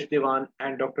 Rashesh Devan,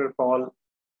 and Dr. Paul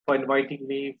for inviting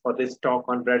me for this talk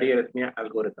on bradyarrhythmia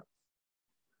algorithm.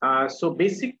 So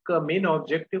basic main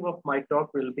objective of my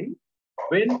talk will be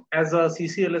when as a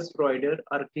CCLS provider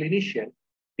or clinician,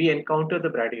 we encounter the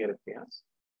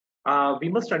bradyarrhythmias, we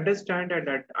must understand and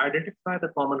identify the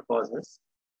common causes.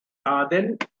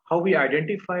 Then how we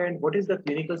identify and what is the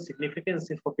clinical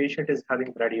significance if a patient is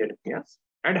having bradyarrhythmias,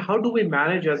 and how do we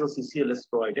manage as a CCLS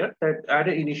provider that at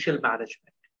an initial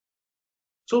management.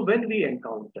 So when we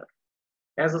encounter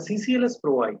as a CCLS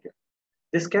provider,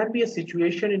 this can be a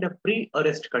situation in a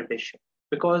pre-arrest condition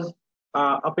because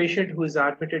a patient who is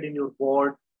admitted in your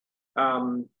ward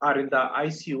are in the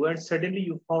ICU and suddenly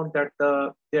you found that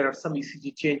there are some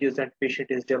ECG changes and patient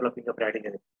is developing a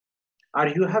bradyarrhythmia. Or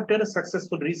you have done a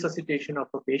successful resuscitation of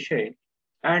a patient,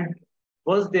 and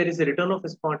once there is a return of a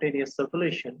spontaneous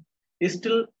circulation, is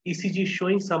still ECG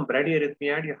showing some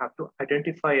bradyarrhythmia, and you have to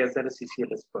identify as a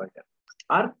CCLS provider.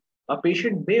 Or a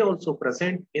patient may also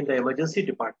present in the emergency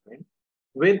department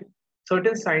with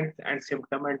certain signs and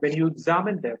symptoms, and when you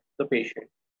examine the patient,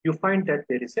 you find that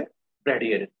there is a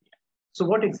bradyarrhythmia. So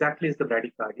what exactly is the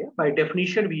bradycardia? By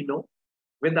definition, we know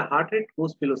when the heart rate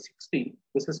goes below 60,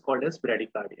 this is called as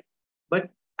bradycardia. But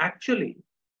actually,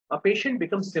 a patient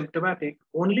becomes symptomatic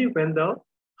only when the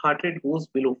heart rate goes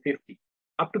below 50.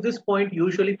 Up to this point,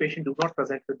 usually patients do not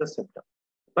present with the symptom.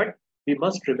 But we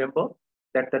must remember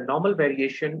that the normal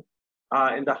variation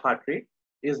in the heart rate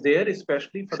is there,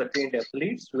 especially for the trained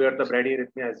athletes where the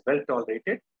bradyarrhythmia is well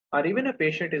tolerated, or even a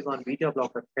patient is on beta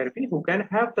blocker therapy who can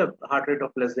have the heart rate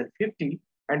of less than 50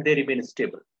 and they remain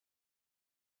stable.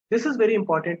 This is very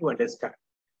important to understand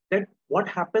that what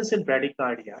happens in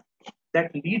bradycardia that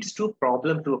leads to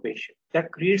problem to a patient, that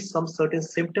creates some certain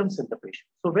symptoms in the patient.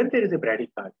 So when there is a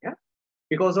bradycardia,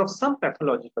 because of some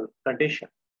pathological condition,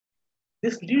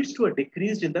 this leads to a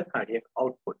decrease in the cardiac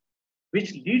output,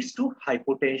 which leads to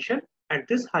hypotension, and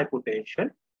this hypotension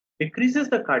decreases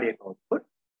the cardiac output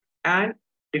and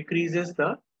decreases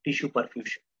the tissue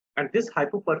perfusion. And this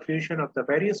hypoperfusion of the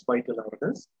various vital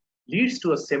organs leads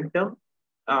to a symptom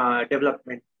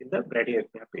development in the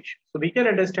bradyarrhythmia patient. So we can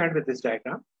understand with this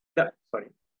diagram,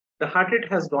 the heart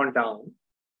rate has gone down.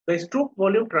 The stroke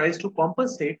volume tries to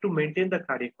compensate to maintain the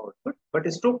cardiac output, but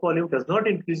the stroke volume does not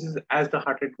increase as the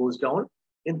heart rate goes down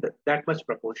in that much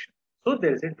proportion. So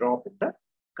there is a drop in the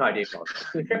cardiac output.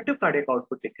 So effective cardiac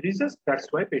output decreases. That's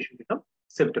why patient becomes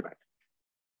symptomatic.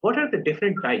 What are the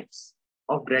different types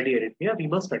of bradyarrhythmia? We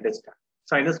must understand.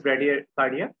 Sinus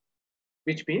bradycardia,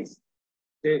 which means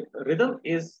the rhythm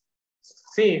is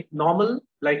say normal,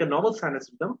 like a normal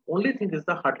sinus rhythm. Only thing is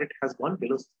the heart rate has gone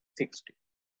below 60.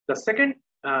 The second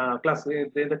class in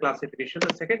the classification,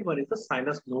 the second one is the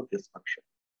sinus node dysfunction.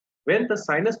 When the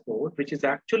sinus node, which is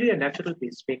actually a natural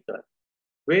pacemaker,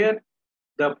 where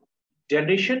the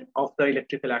generation of the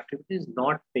electrical activity is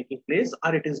not taking place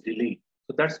or it is delayed.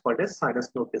 So that's called as sinus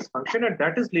node dysfunction, and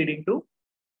that is leading to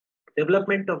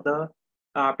development of the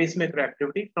pacemaker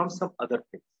activity from some other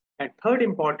things. And third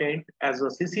important, as a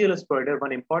CCLS provider,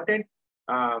 one important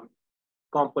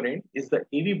component is the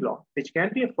AV block, which can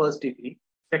be a first degree,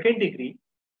 second degree,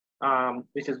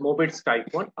 which is Mobitz type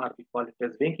 1, or we call it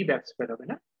as Wenckebach's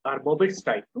phenomena, or Mobitz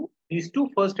type 2. These two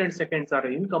first and seconds are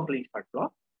an incomplete heart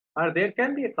block, or there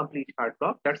can be a complete heart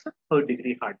block, that's a third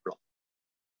degree heart block.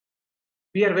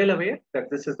 We are well aware that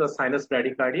this is the sinus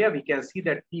bradycardia. We can see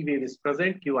that P wave is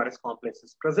present, QRS complex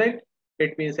is present.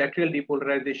 It means atrial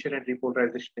depolarization and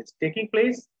repolarization is taking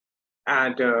place,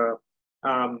 and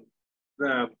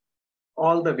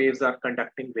all the waves are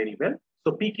conducting very well.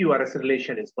 So PQRS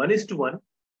relation is 1:1,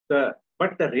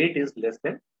 but the rate is less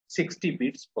than 60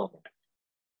 beats per minute.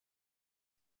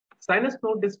 Sinus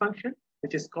node dysfunction,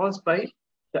 which is caused by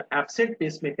the absent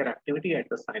pacemaker activity at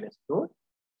the sinus node,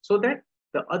 so that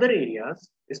the other areas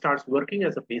starts working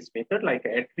as a pacemaker, like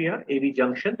atria, AV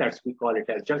junction, that's we call it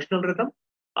as junctional rhythm,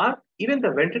 or even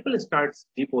the ventricle starts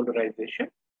depolarization.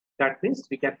 That means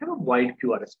we can have a wide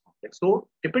QRS complex. So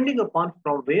depending upon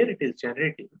from where it is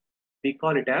generating, we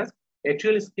call it as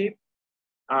atrial escape,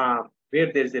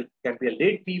 where there can be a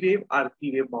late P wave, or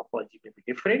P wave morphology may be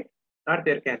different, or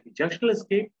there can be junctional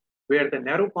escape, where the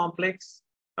narrow complex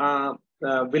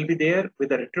will be there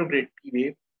with a retrograde P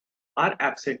wave or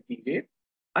absent P wave,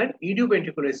 and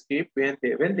idioventricular escape when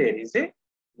there is a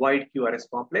wide QRS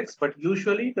complex, but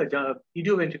usually the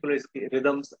idioventricular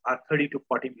rhythms are 30 to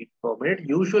 40 beats per minute.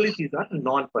 Usually these are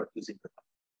non-perfusing rhythms.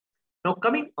 Now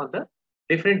coming on the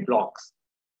different blocks.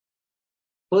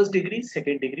 First degree,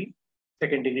 second degree,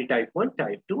 second degree type 1,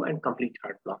 type 2, and complete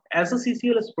heart block. As a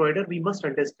CCLS provider, we must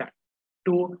understand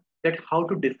that how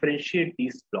to differentiate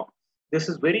these blocks. This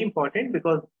is very important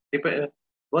because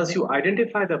once you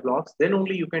identify the blocks, then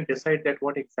only you can decide that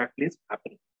what exactly is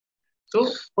happening. So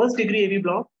first degree AV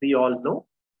block, we all know,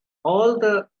 all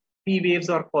the P waves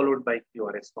are followed by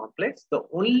QRS complex. The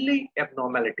only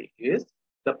abnormality is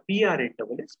the PR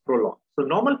interval is prolonged. So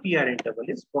normal PR interval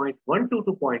is 0.12 to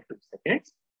 0.2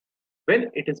 seconds.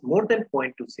 When it is more than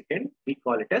 0.2 seconds, we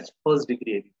call it as first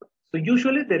degree AV block. So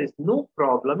usually there is no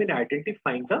problem in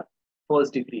identifying the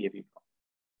first degree AV block.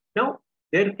 Now,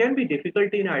 there can be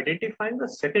difficulty in identifying the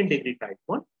second degree type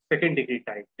 1, second degree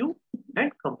type 2,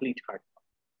 and complete heart block.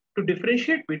 To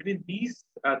differentiate between these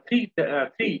three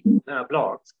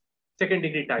blocks, second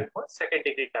degree type 1, second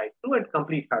degree type 2, and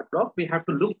complete heart block, we have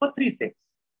to look for three things.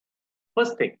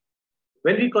 First thing,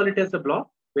 when we call it as a block,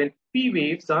 when P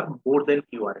waves are more than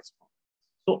QRS.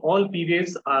 So all P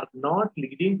waves are not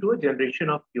leading to a generation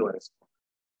of QRS.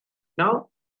 Now,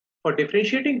 for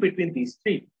differentiating between these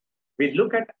three, we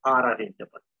look at RR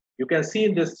interval. You can see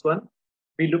in this one,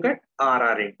 we look at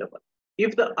RR interval.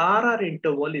 If the RR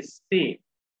interval is same,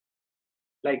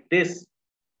 like this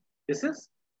is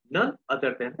none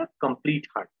other than the complete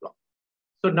heart block.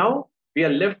 So now we are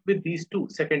left with these two,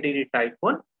 second degree type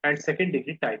 1 and second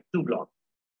degree type 2 block.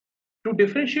 To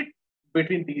differentiate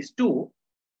between these two,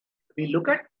 we look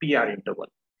at PR interval.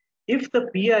 If the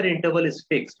PR interval is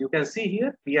fixed, you can see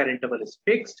here PR interval is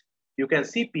fixed. You can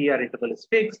see PR interval is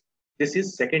fixed. This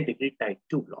is second degree type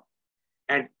 2 block.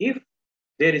 And if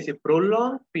there is a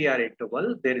prolonged PR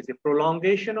interval, there is a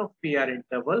prolongation of PR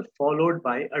interval followed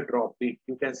by a drop beat.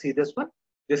 You can see this one.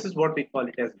 This is what we call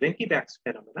it as Wenckebach's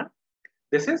phenomena.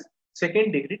 This is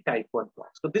second degree type 1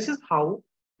 block. So this is how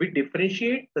we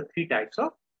differentiate the three types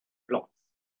of blocks.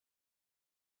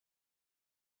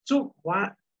 So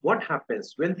what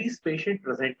happens when these patients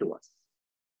present to us?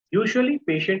 Usually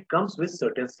patient comes with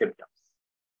certain symptoms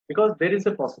because there is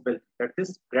a possibility that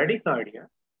this bradycardia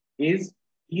is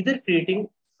either creating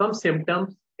some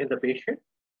symptoms in the patient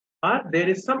or there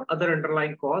is some other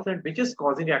underlying cause and which is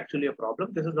causing actually a problem.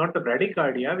 This is not the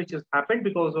bradycardia which has happened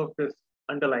because of this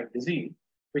underlying disease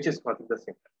which is causing the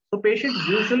symptom. So patient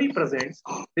usually presents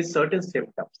with certain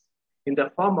symptoms in the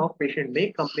form of patient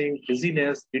may complain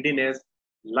dizziness, giddiness,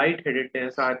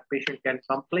 lightheadedness. Our patient can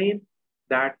complain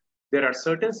that there are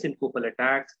certain syncopal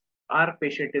attacks. Our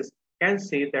patient can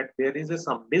say that there is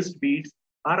some missed beats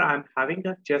or I'm having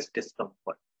a chest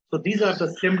discomfort. So these are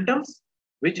the symptoms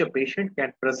which a patient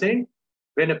can present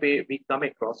when we come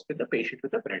across with a patient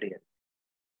with a bradycardia.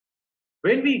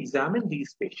 When we examine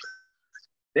these patients,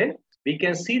 then we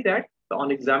can see that on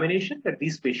examination that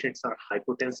these patients are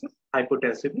hypotensive.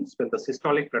 Hypotensive means when the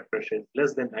systolic blood pressure is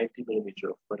less than 90 millimeter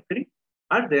of mercury,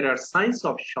 and there are signs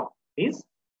of shock, means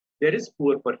there is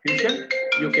poor perfusion.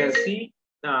 You can see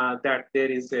that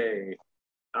there is a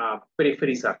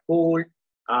peripheries are cold,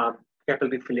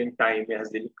 capillary filling time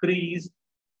has increased,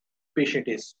 patient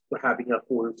is having a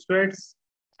cold sweats,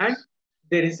 and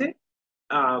there is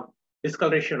a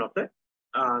discoloration of the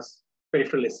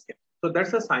peripheral skin. So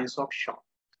that's the signs of shock.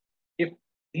 If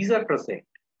these are present,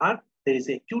 or there is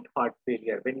acute heart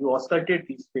failure, when you auscultate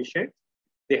these patients,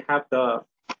 they have the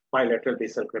bilateral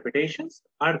basal crepitations,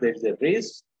 or there is a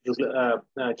raised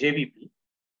JVP.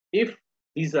 If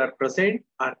these are present,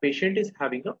 our patient is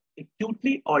having an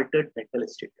acutely altered mental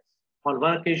status. On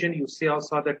one occasion, you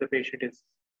saw that the patient is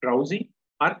drowsy,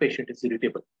 our patient is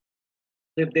irritable.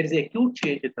 So if there is an acute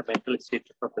change in the mental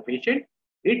status of the patient,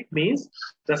 it means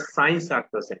the signs are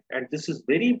present. And this is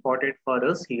very important for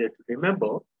us here to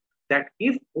remember that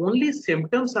if only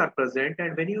symptoms are present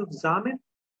and when you examine,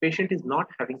 patient is not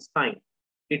having signs,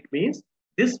 it means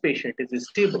this patient is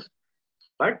stable.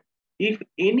 But if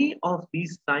any of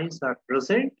these signs are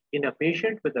present in a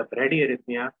patient with a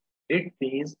bradyarrhythmia, it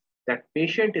means that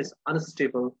patient is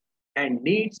unstable and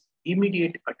needs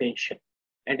immediate attention.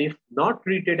 And if not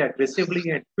treated aggressively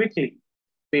and quickly,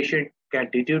 patient can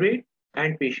deteriorate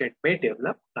and patient may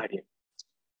develop cardiac arrest.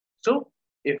 So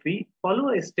if we follow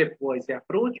a stepwise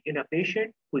approach in a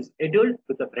patient who is adult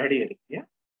with a bradyarrhythmia,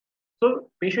 so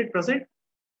patient present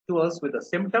to us with the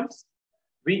symptoms,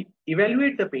 we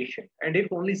evaluate the patient, and if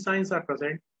only signs are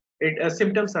present,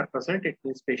 symptoms are present, it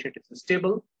means patient is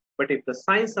stable. But if the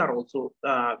signs are also,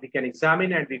 we can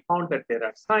examine and we found that there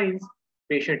are signs,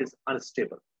 patient is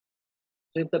unstable.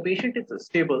 So if the patient is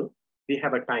stable, we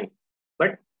have a time.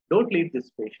 But don't leave this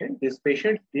patient. This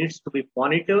patient needs to be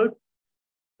monitored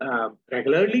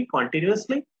regularly,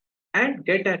 continuously, and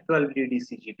get a 12-lead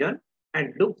ECG done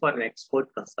and look for an expert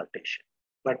consultation.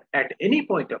 But at any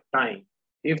point of time,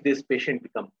 if this patient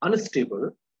becomes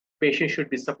unstable patient should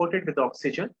be supported with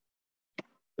oxygen.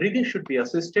 Breathing should be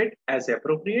assisted as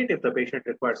appropriate. If the patient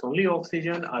requires only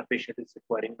oxygen, our patient is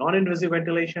requiring non-invasive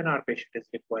ventilation, our patient is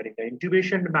requiring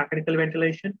intubation, mechanical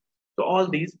ventilation. So all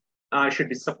these should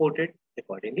be supported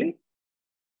accordingly.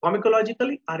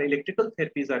 Pharmacologically, our electrical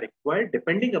therapies are required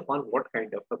depending upon what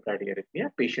kind of a bradyarrhythmia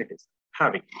patient is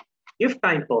having. If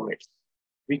time permits,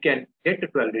 we can get a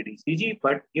 12-lead ECG,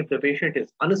 but if the patient is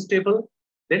unstable,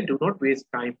 then do not waste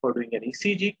time for doing an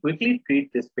ECG. Quickly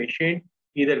treat this patient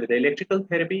either with electrical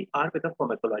therapy or with a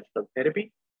pharmacological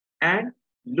therapy, and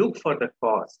look for the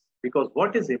cause. Because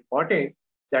what is important,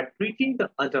 that treating the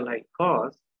underlying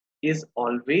cause is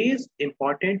always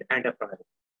important and a priority.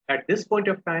 At this point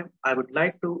of time, I would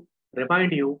like to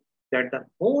remind you that the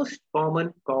most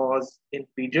common cause in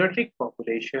pediatric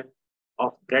population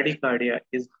of bradycardia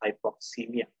is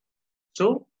hypoxemia.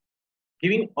 So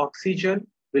giving oxygen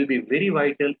will be very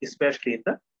vital, especially in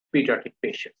the pediatric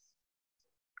patients.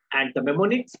 And the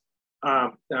mnemonics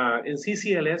in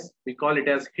CCLS, we call it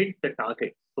as hit the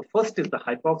target. So first is the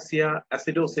hypoxia,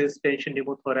 acidosis, tension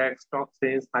pneumothorax,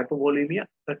 toxins, hypovolemia.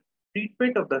 The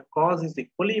treatment of the cause is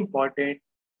equally important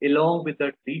along with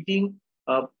the treating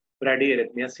a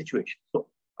bradyarrhythmia situation. So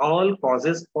all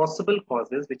causes, possible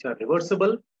causes which are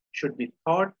reversible should be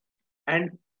thought,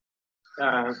 and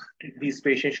these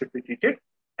patients should be treated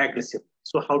aggressively.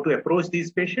 So how to approach these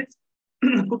patients?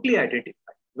 Quickly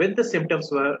identify when the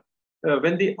symptoms were,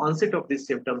 when the onset of these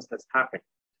symptoms has happened.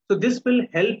 So this will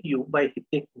help you by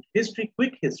taking history,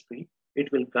 quick history. It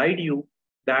will guide you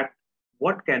that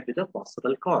what can be the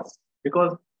possible cause.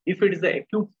 Because if it is the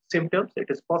acute symptoms, it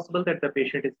is possible that the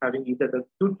patient is having either the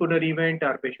acute pulmonary event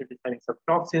or patient is having some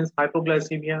toxins,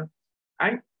 hypoglycemia.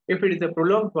 And if it is a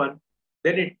prolonged one,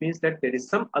 then it means that there is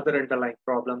some other underlying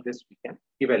problem this we can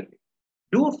evaluate.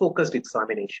 Do a focused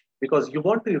examination because you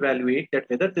want to evaluate that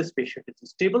whether this patient is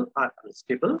stable or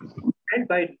unstable. And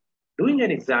by doing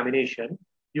an examination,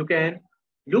 you can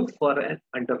look for an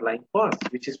underlying cause,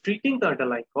 which is treating the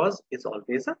underlying cause is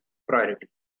always a priority.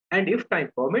 And if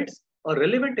time permits, a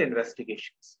relevant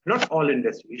investigations, not all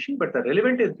investigation, but the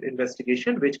relevant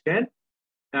investigation which can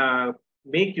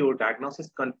make your diagnosis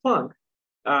confirmed,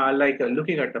 like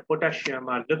looking at the potassium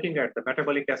or looking at the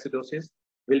metabolic acidosis,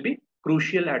 will be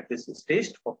crucial at this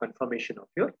stage for confirmation of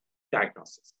your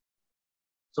diagnosis.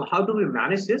 So how do we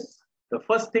manage this? The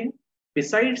first thing,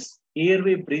 besides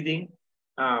airway breathing,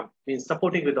 means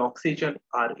supporting with oxygen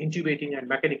or intubating and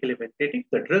mechanically ventilating,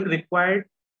 the drug required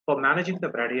for managing the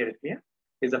bradyarrhythmia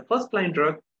is a first-line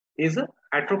drug is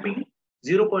atropine,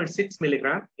 0.6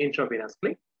 milligram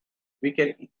intravenously. We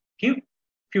can give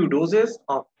few doses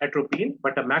of atropine,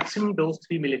 but a maximum dose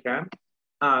 3 milligram.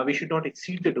 We should not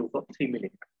exceed the dose of 3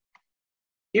 milligram.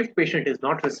 If patient is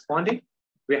not responding,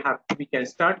 we can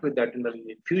start with the adrenaline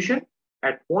infusion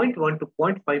at 0.1 to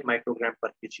 0.5 microgram per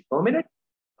kg per minute,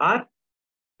 or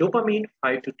dopamine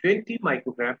 5 to 20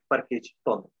 microgram per kg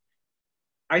per minute.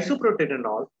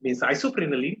 Isoproterenol means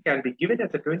isoprenaline can be given as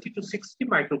a 20 to 60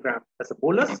 microgram as a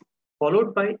bolus,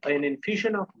 followed by an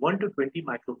infusion of 1 to 20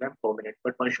 microgram per minute.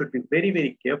 But one should be very,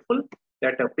 very careful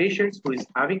that a patient who is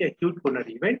having acute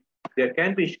pulmonary event, there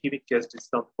can be ischemic chest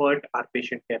discomfort, our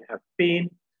patient can have pain,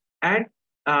 and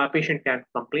patient can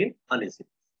complain uneasiness.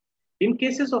 In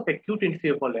cases of acute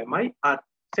inferior MI, our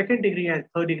second degree and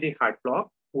third degree heart block,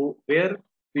 where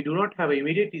we do not have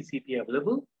immediate ECP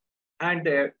available, and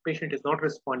the patient is not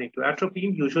responding to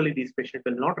atropine, usually these patients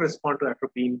will not respond to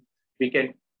atropine. We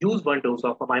can use one dose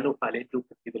of aminophylline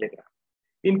 250 milligram.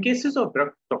 In cases of drug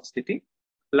toxicity,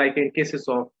 like in cases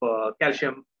of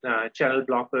calcium channel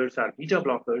blockers or beta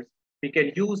blockers, we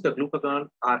can use the glucagon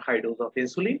or high dose of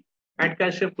insulin and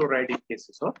calcium chloride in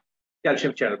cases of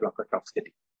calcium channel blocker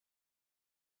toxicity.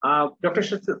 Dr.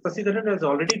 Sasidharan has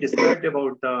already described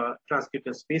about the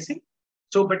transcutaneous spacing.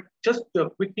 So, but just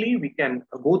quickly, we can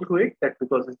go through it that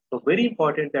because it's so very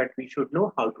important that we should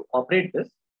know how to operate this.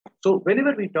 So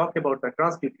whenever we talk about the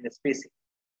transcutaneous spacing,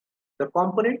 the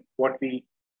component, what we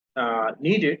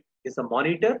needed is a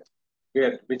monitor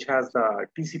which has the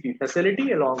TCP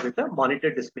facility along with the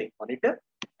monitor display monitor.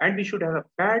 And we should have a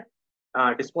pad,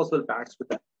 disposable pads with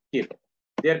a cable.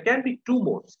 There can be two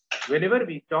modes. Whenever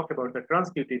we talk about the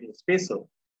transcutaneous spacer,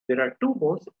 there are two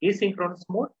modes, asynchronous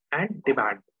mode and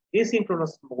demand.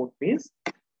 Asynchronous mode means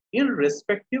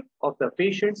irrespective of the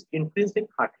patient's intrinsic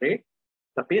heart rate,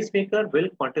 the pacemaker will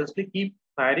continuously keep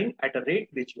firing at a rate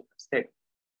which you have set.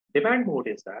 Demand mode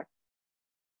is that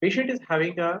patient is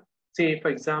having a, say, for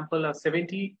example, a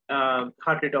 70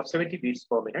 heart rate of 70 beats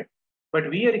per minute, but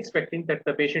we are expecting that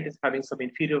the patient is having some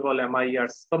inferior wall MI or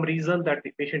some reason that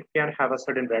the patient can have a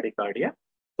sudden bradycardia.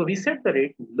 So we set the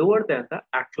rate lower than the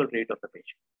actual rate of the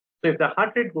patient. So if the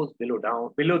heart rate goes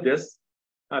below this,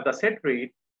 the set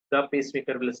rate, the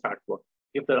pacemaker will start working.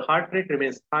 If the heart rate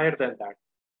remains higher than that,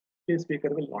 pacemaker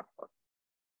will not work.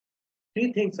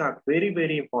 Three things are very,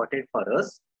 very important for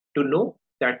us to know.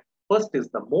 That first is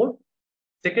the mode,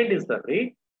 second is the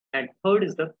rate, and third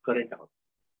is the current out.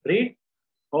 Rate,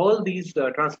 all these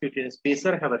transcutaneous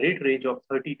spacer have a rate range of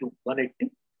 30 to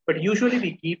 180, but usually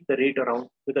we keep the rate around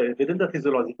within the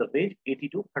physiological range, 80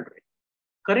 to 100.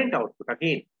 Current output,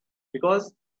 again,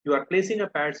 because you are placing a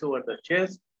pads over the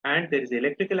chest and there is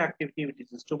electrical activity which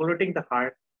is stimulating the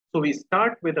heart. So we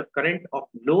start with a current of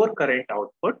lower current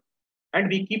output and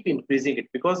we keep increasing it,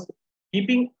 because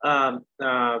keeping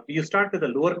you start with a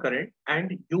lower current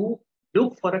and you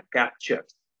look for a capture.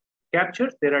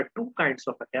 Captures, there are two kinds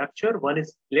of a capture. One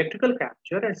is electrical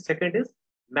capture and second is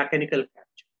mechanical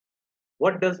capture.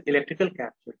 What does electrical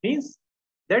capture means?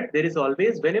 That there is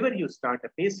always, whenever you start a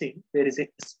pacing, there is a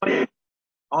spike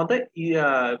on the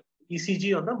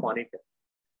ECG on the monitor.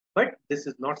 But this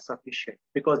is not sufficient,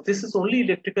 because this is only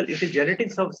electrical. It is generating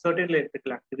some certain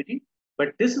electrical activity,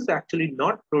 but this is actually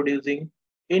not producing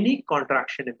any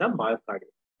contraction in the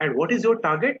myocardium. And what is your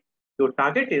target? Your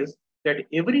target is that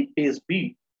every pace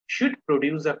beat should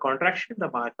produce a contraction in the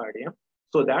myocardium,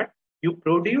 so that you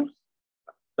produce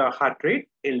the heart rate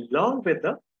along with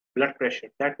the blood pressure.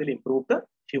 That will improve the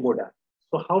hemodynamics.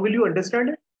 So how will you understand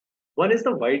it? One is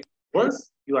the wide.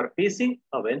 Once you are pacing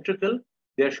a ventricle,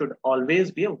 there should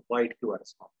always be a wide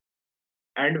QRS complex.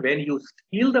 And when you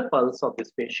feel the pulse of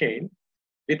this patient,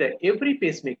 with every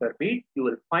pacemaker beat, you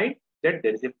will find that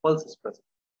there is a pulse is present.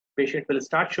 Patient will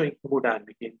start showing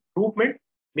hemodynamic improvement,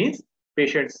 means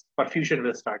patient's perfusion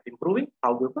will start improving.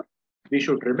 However, we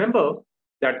should remember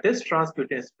that this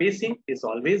transcutaneous pacing is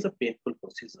always a painful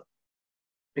procedure,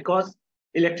 because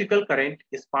electrical current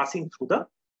is passing through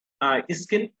the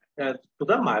skin to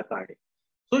the myocardium.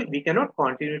 So we cannot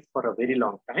continue it for a very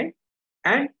long time.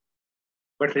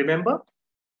 But remember,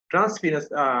 transvenous,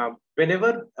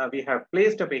 whenever we have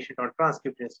placed a patient on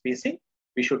transcutaneous pacing,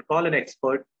 we should call an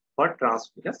expert for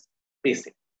transvenous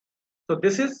pacing. So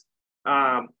this is,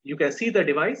 you can see the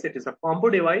device. It is a combo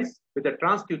device with a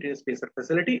transcutaneous pacer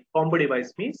facility. Combo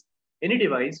device means any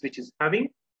device which is having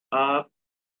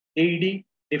AED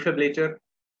defibrillator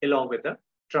along with the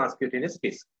transcutaneous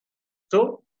pacer.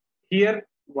 So here,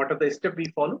 what are the steps we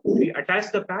follow? We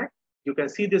attach the pad. You can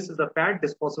see this is the pad,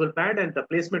 disposable pad, and the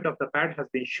placement of the pad has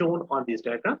been shown on these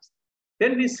diagrams.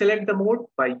 Then we select the mode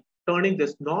by turning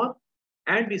this knob,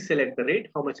 and we select the rate,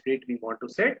 how much rate we want to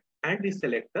set, and we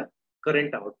select the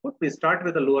current output. We start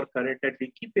with a lower current and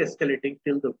we keep escalating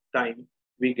till the time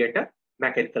we get a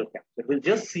mechanical capture. We'll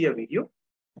just see a video.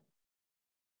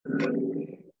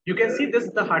 You can see this,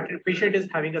 the heart rate patient is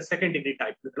having a second degree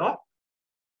type 2 block.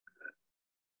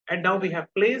 And now we have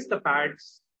placed the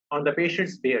pads on the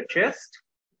patient's bare chest.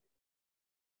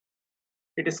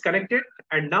 It is connected,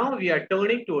 and now we are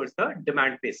turning towards the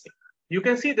demand pacing. You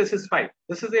can see this is 5.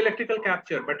 This is the electrical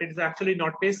capture, but it is actually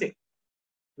not pacing.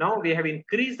 Now we have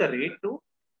increased the rate to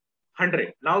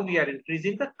 100. Now we are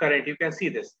increasing the current. You can see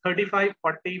this 35,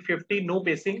 40, 50, no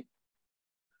pacing.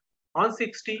 On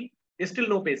 60 is still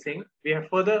no pacing. We have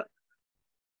further,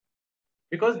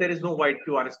 because there is no wide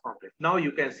QRS complex. Now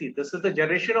you can see this is the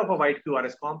generation of a wide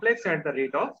QRS complex and the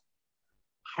rate of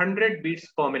 100 beats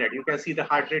per minute. You can see the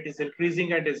heart rate is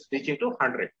increasing and is reaching to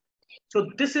 100. So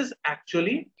this is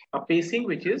actually a pacing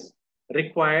which is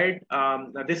required.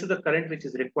 This is the current which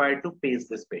is required to pace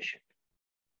this patient.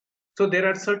 So there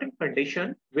are certain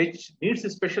conditions which needs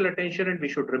special attention, and we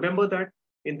should remember that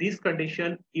in these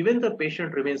conditions, even the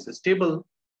patient remains stable,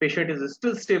 patient is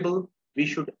still stable, we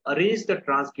should arrange the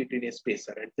transcutaneous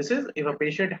pacer. And this is if a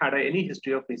patient had any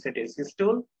history of recent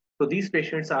asystole. So these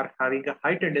patients are having a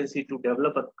high tendency to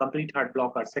develop a complete heart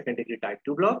block or second degree type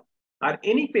 2 block. Are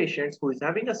any patients who is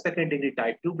having a second degree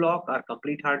type 2 block or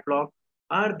complete heart block,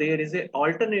 or there is a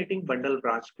alternating bundle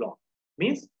branch block.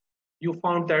 Means you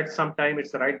found that sometime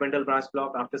it's a right bundle branch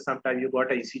block, after some time you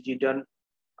got a ECG done,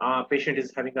 patient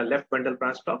is having a left bundle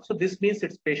branch block. So this means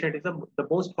its patient is the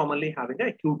most commonly having an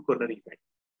acute coronary event.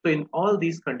 So in all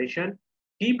these conditions,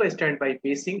 keep a standby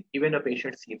pacing even a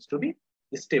patient seems to be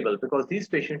stable, because these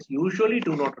patients usually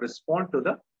do not respond to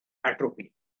the atropine.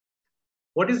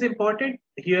 What is important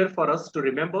here for us to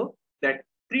remember that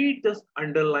treat this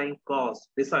underlying cause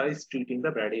besides treating the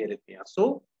bradyarrhythmia.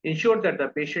 So ensure that the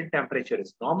patient temperature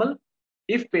is normal.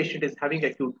 If patient is having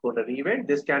acute coronary event,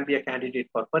 this can be a candidate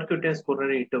for percutaneous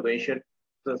coronary intervention.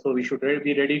 So we should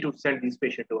be ready to send this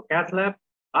patient to a cath lab,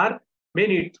 or may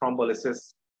need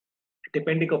thrombolysis.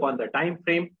 Depending upon the time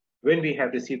frame when we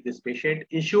have received this patient,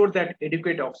 ensure that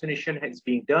adequate oxygenation is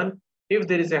being done If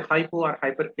there is a hypo or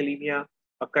hyperkalemia,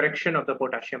 a correction of the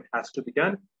potassium has to be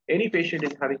done. Any patient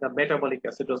is having a metabolic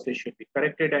acidosis should be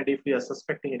corrected. And if we are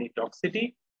suspecting any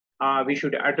toxicity, we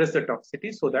should address the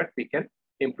toxicity so that we can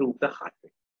improve the heart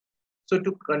rate. So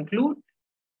to conclude,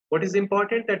 what is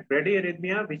important that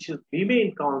bradyarrhythmia, which we may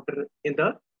encounter in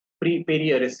the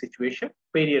peri-arrest situation.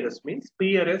 Peri-arrest means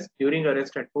pre-arrest, during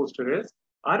arrest, and post-arrest.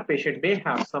 Our patient may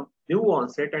have some new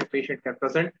onset and patient can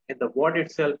present in the ward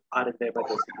itself or in the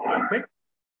emergency department.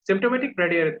 Symptomatic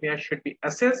bradyarrhythmia should be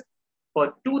assessed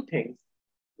for two things.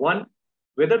 One,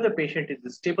 whether the patient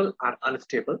is stable or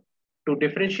unstable. To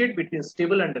differentiate between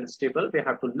stable and unstable, we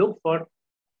have to look for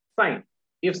signs.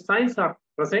 If signs are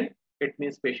present, it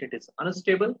means patient is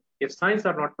unstable. If signs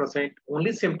are not present,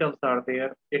 only symptoms are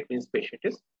there, it means patient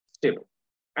is stable.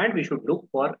 And we should look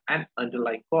for an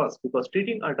underlying cause because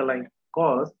treating underlying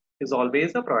cause is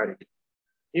always a priority.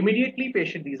 Immediately,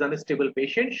 these unstable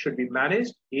patients should be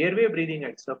managed, airway, breathing,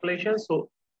 and circulation. So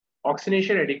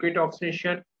oxygenation, adequate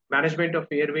oxygenation, management of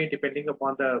airway depending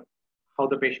upon how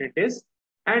the patient is,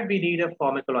 and we need a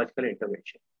pharmacological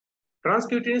intervention.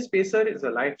 Transcutaneous spacer is a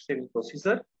life-saving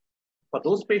procedure for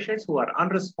those patients who are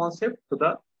unresponsive to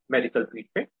the medical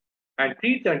treatment and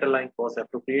treat the underlying cause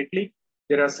appropriately.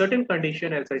 There are certain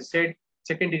conditions, as I said,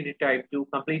 second-degree type 2,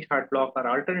 complete heart block, or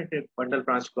alternative bundle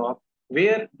branch block,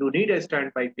 where you need a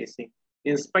standby pacing.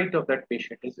 In spite of that,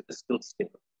 patient is still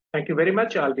stable. Thank you very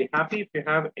much. I'll be happy if you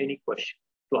have any question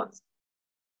to answer.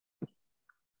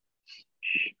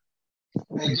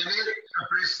 Please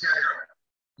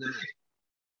carry on.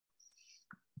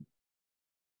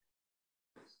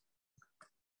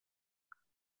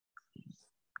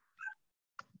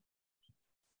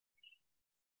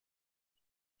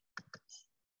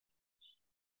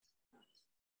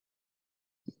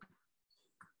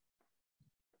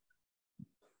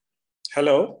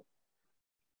 Hello.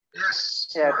 Yes.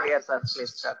 Yeah, clear, sir.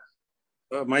 Please, sir.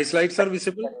 My slides are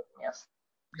visible? Yes.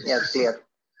 Yes, clear.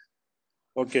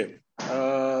 Okay.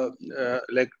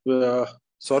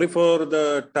 Sorry for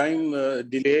the time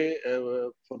delay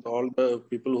for all the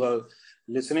people who are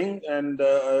listening. And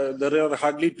there are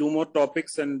hardly 2 more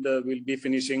topics, and we'll be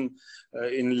finishing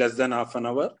in less than half an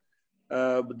hour.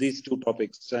 These 2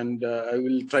 topics, and I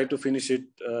will try to finish it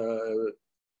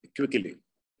quickly.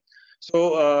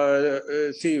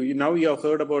 So, see, now you have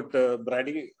heard about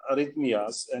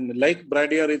bradyarrhythmias, and like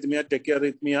bradyarrhythmia,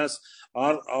 tachyarrhythmias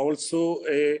are also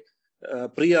a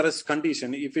pre-arrest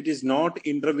condition. If it is not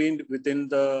intervened within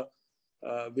the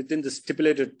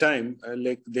stipulated time,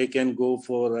 like they can go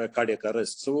for cardiac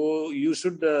arrest. So you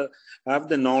should have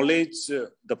the knowledge,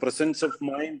 the presence of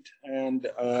mind, and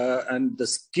the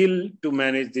skill to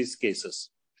manage these cases.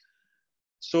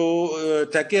 So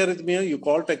tachyarrhythmia, you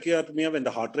call tachyarrhythmia when the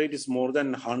heart rate is more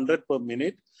than 100 per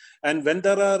minute. And when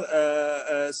there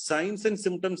are signs and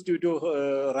symptoms due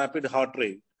to rapid heart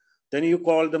rate, then you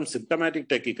call them symptomatic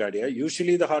tachycardia.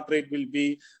 Usually the heart rate will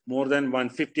be more than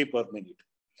 150 per minute.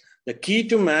 The key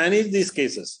to manage these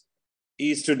cases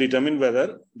is to determine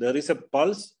whether there is a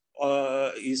pulse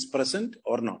is present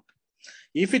or not.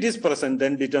 If it is present,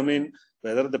 then determine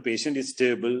whether the patient is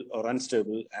stable or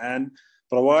unstable and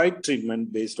provide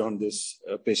treatment based on this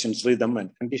patient's rhythm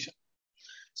and condition.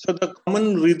 So the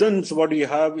common rhythms, what we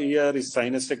have here is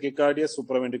sinus tachycardia,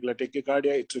 supraventricular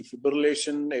tachycardia, atrial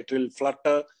fibrillation, atrial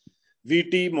flutter,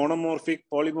 VT, monomorphic,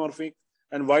 polymorphic,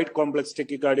 and wide complex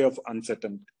tachycardia of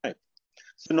uncertain type.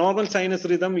 So normal sinus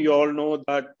rhythm, you all know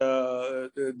that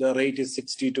the rate is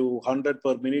 60 to 100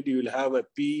 per minute. You will have a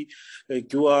P, a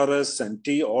QRS, and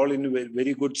T all in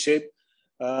very good shape.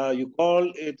 You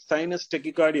call it sinus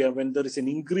tachycardia when there is an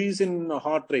increase in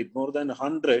heart rate more than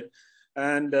 100,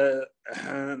 and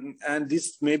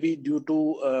this may be due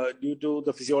to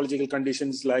the physiological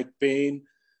conditions like pain,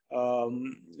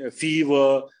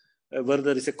 fever, where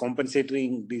there is a compensatory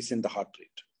increase in the heart rate.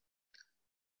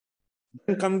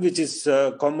 Then come, which is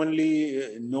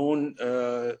commonly known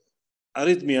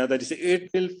arrhythmia, that is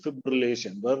atrial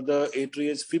fibrillation, where the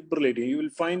atria is fibrillating. You will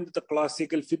find the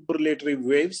classical fibrillatory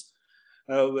waves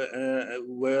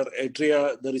where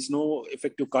atria, there is no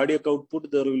effective cardiac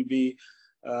output. There will be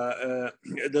the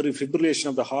fibrillation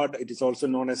of the heart. It is also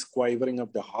known as quivering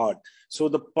of the heart. So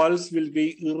the pulse will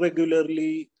be irregular.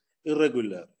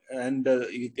 And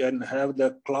you can have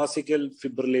the classical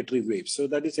fibrillatory waves. So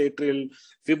that is atrial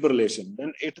fibrillation.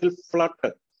 Then atrial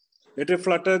flutter. Atrial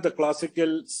flutter, the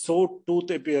classical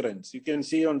sawtooth appearance. You can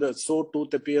see on the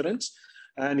sawtooth appearance.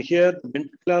 And here the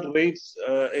ventricular rates,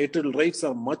 atrial rates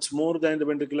are much more than the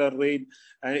ventricular rate.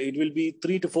 And it will be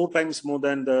 3 to 4 times more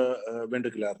than the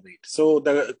ventricular rate. So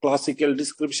the classical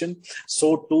description,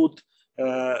 sawtooth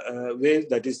wave,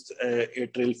 that is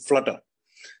atrial flutter.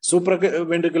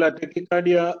 Supraventricular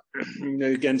tachycardia,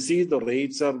 you can see the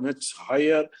rates are much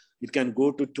higher. It can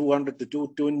go to 200 to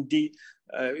 220. You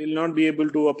will not be able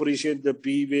to appreciate the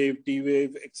P wave, T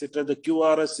wave, etc. The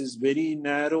QRS is very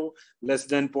narrow, less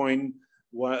than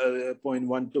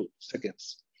 0.12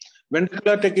 seconds.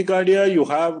 Ventricular tachycardia, you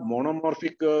have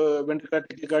monomorphic ventricular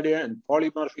tachycardia and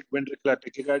polymorphic ventricular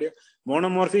tachycardia.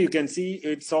 Monomorphic, you can see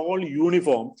it's all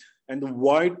uniform and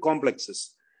wide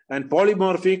complexes. And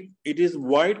polymorphic, it is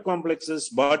wide complexes,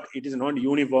 but it is not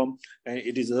uniform and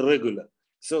it is irregular.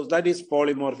 So that is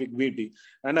polymorphic VT.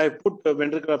 And I put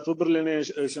ventricular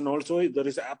fibrillation also. There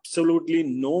is absolutely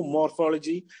no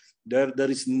morphology. There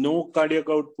is no cardiac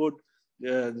output.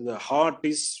 The heart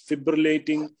is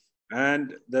fibrillating.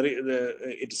 And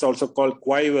it's also called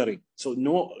quivering. So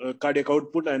no cardiac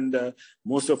output, and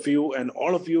most of you and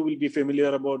all of you will be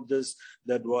familiar about this,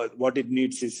 that what it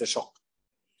needs is a shock.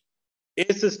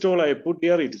 Asystole I put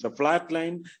here, it is a flat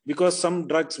line because some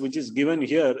drugs which is given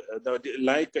here,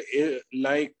 like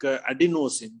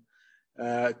adenosine,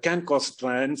 can cause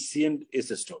transient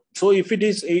asystole. So if it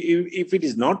is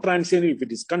not transient, if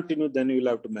it is continued, then you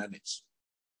will have to manage.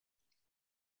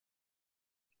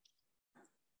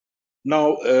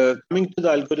 Now, coming to the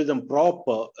algorithm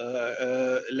proper,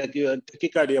 like your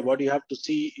tachycardia, what you have to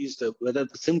see is whether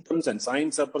the symptoms and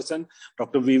signs are present.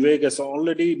 Dr. Vivek has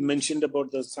already mentioned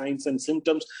about the signs and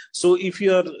symptoms. So if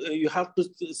you have to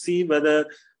see whether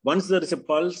once there is a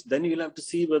pulse, then you will have to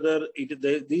see whether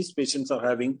these patients are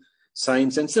having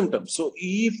signs and symptoms. So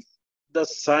if the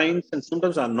signs and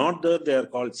symptoms are not there, they are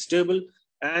called stable.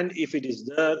 And if it is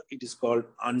there, it is called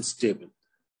unstable.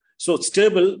 So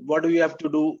stable, what we have to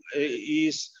do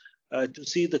is to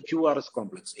see the QRS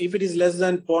complex. If it is less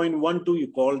than 0.12, you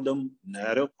call them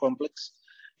narrow complex.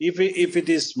 If it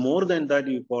is more than that,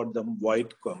 you call them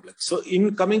wide complex. So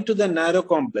in coming to the narrow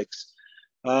complex,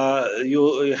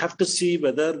 you have to see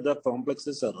whether the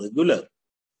complexes are regular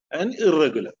and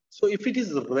irregular. So if it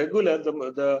is regular,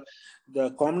 the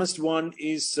commonest one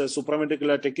is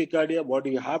supraventricular tachycardia. What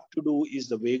you have to do is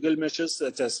the vagal measures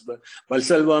such as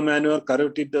Valsalva maneuver,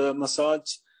 carotid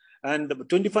massage, and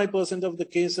 25% of the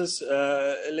cases,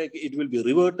 like it will be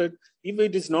reverted. If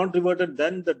it is not reverted,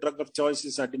 then the drug of choice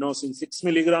is adenosine 6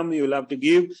 milligram. You will have to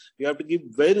give. You have to give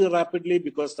very rapidly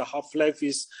because the half-life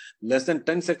is less than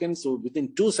 10 seconds. So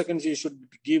within 2 seconds, you should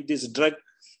give this drug,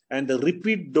 and the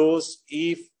repeat dose,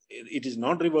 if it is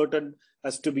not reverted,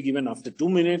 has to be given after 2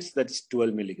 minutes. That's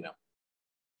 12 milligram.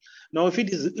 Now, if it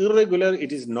is irregular, it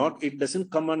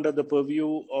doesn't come under the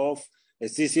purview of a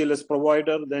Ccls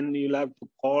provider. Then you'll have to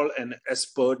call an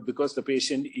expert because the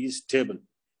patient is stable.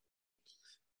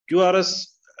 QRS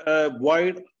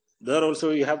wide, there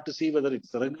also you have to see whether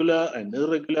it's regular and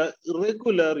irregular.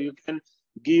 Irregular, you can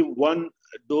give one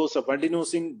dose of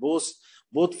adenosine,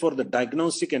 both for the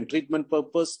diagnostic and treatment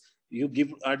purpose. You give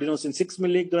adenosine 6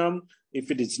 milligram.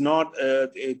 If it is not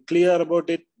clear about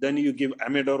it, then you give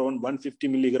amiodarone 150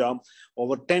 milligram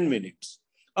over 10 minutes.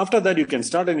 After that, you can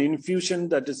start an infusion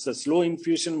that is a slow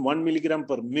infusion, 1 milligram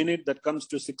per minute. That comes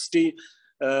to 60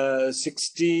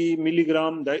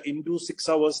 milligram into 6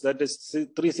 hours. That is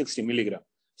 360 milligram.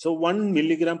 So 1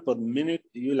 milligram per minute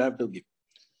you will have to give.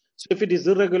 So if it is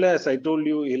irregular, as I told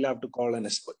you, you'll have to call an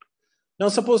expert. Now,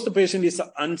 suppose the patient is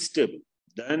unstable,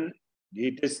 then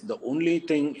it is the only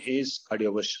thing is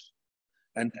cardioversion.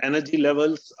 And energy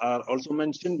levels are also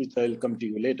mentioned, which I will come to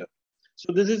you later.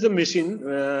 So this is a machine,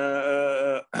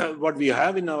 what we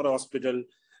have in our hospital.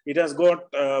 It has got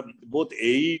both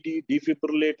AED,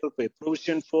 defibrillator, a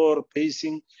provision for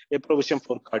pacing, a provision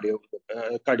for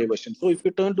cardioversion. So if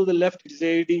you turn to the left, it is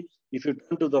AED. If you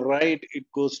turn to the right, it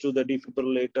goes to the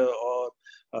defibrillator or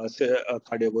say a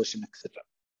cardioversion, etc.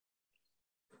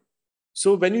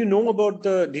 So when you know about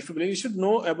the defibrillator, you should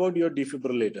know about your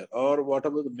defibrillator or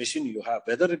whatever the machine you have.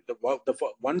 Whether the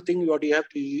one thing what you have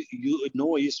to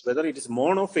know is whether it is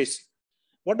monophasic.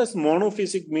 What does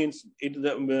monophasic means? It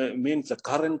means the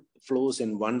current flows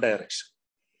in one direction,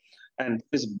 and it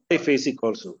is biphasic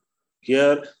also.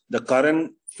 Here the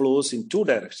current flows in two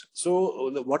directions.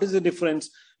 So what is the difference?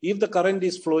 If the current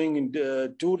is flowing in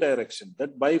two directions,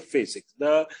 that biphasic,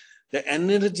 the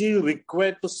energy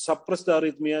required to suppress the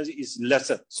arrhythmias is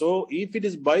lesser. So if it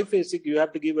is biphasic, you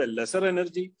have to give a lesser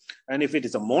energy. And if it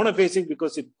is a monophasic,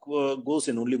 because it goes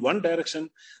in only one direction,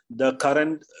 the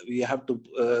current we have to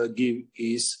give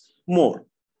is more.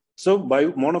 So by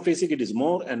monophasic, it is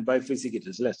more, and biphasic, it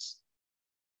is less.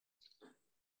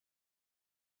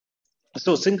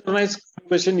 So synchronized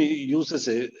compression uses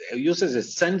a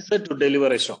sensor to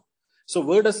deliver a shock. So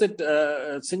where does it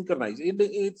synchronize?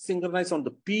 It synchronizes on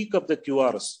the peak of the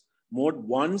QRS mode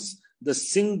once the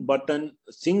sync button,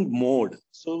 sync mode.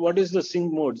 So what is the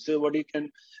sync mode? So what you can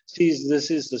see is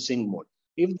this is the sync mode.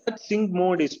 If that sync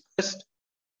mode is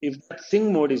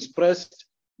pressed,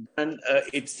 then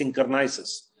it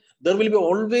synchronizes. There will be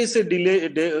always a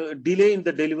delay in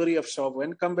the delivery of shock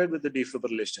when compared with the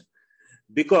defibrillation,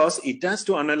 because it has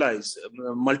to analyze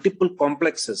multiple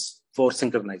complexes for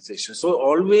synchronization. So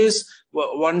always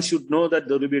one should know that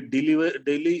there will be a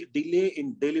delay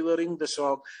in delivering the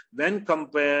shock when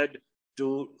compared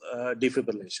to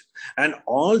defibrillation. And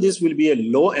all this will be a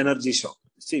low energy shock.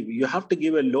 See, you have to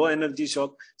give a low energy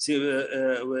shock,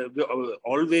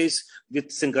 always with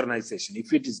synchronization.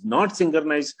 If it is not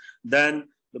synchronized, then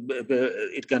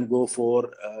it can go for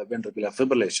ventricular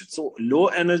fibrillation. So low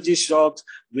energy shocks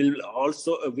will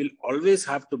always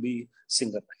have to be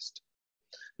synchronized.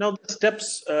 Now the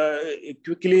steps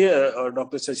quickly,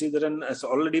 Dr. Shashidharan has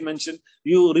already mentioned.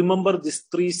 You remember this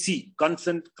 3C: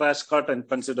 consent, crash cart, and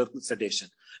consider sedation.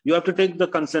 You have to take the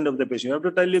consent of the patient. You have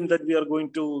to tell him that we are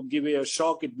going to give a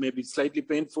shock. It may be slightly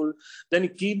painful. Then you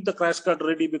keep the crash cart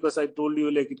ready, because I told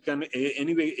you, like, it can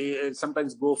anyway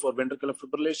sometimes go for ventricular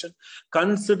fibrillation.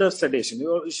 Consider sedation.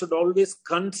 You should always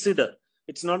consider.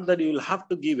 It's not that you will have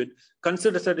to give it.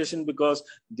 Consider sedation, because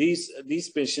these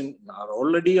patients are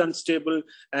already unstable,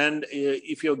 and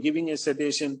if you're giving a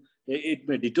sedation, it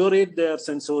may deteriorate their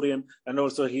sensorium and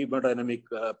also hemodynamic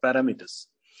parameters.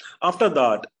 After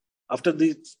that, after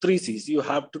these 3 C's, you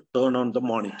have to turn on the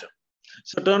monitor.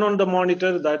 So turn on the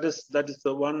monitor, that is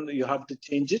the one you have to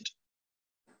change it.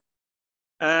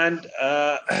 And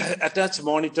attach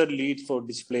monitor lead for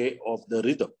display of the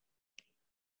rhythm.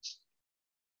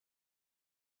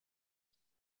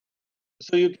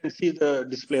 So you can see the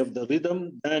display of the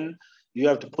rhythm. Then you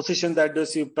have to position the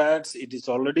adhesive pads. It is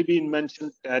already been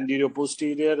mentioned, anterior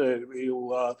posterior.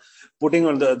 You are putting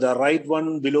on the right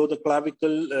one below the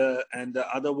clavicle, and the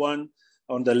other one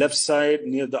on the left side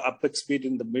near the apex pit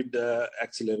in the mid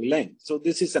axillary line. So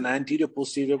this is an anterior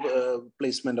posterior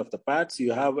placement of the pads.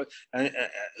 You have,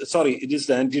 sorry, it is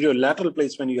the anterior lateral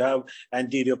placement. You have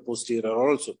anterior posterior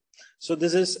also. So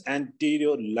this is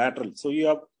anterior lateral. So you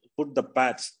have put the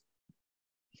pads.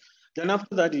 Then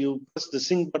after that, you press the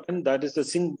sync button. That is the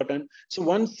sync button. So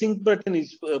once sync button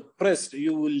is pressed,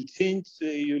 you will change.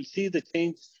 You will see the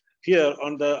change here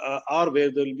on the R,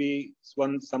 where there will be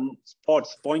some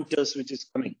spots, pointers, which is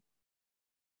coming.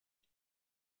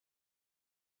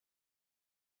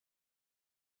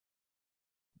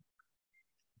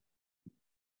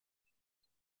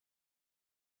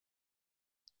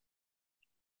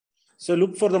 So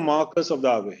look for the markers of the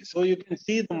R-way. So you can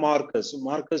see the markers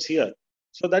here.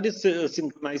 So that is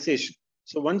synchronization.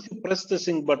 So once you press the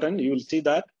sync button, you will see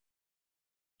that.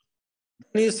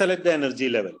 Then you select the energy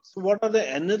level. So what are the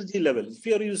energy levels? If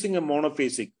you are using a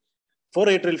monophasic, for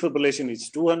atrial fibrillation, it's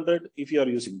 200. If you are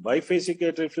using biphasic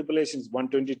atrial fibrillation, it's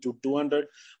 120 to 200.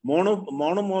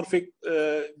 Monomorphic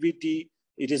VT,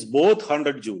 it is both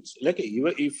 100 joules. Like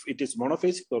even if it is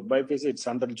monophasic or biphasic, it's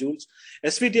 100 joules.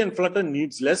 SVT and flutter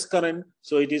needs less current,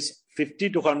 so it is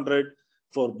 50 to 100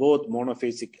 for both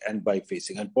monophasic and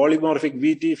biphasic. And polymorphic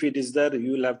VT, if it is there,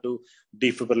 you will have to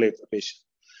defibrillate the patient.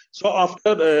 So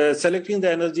after selecting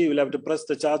the energy, you will have to press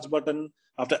the charge button.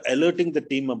 After alerting the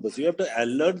team members, you have to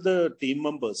alert the team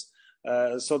members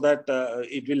so that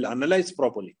it will analyze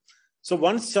properly. So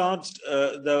once charged,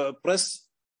 press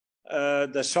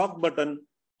the shock button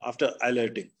after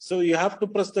alerting. So you have to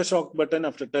press the shock button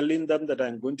after telling them that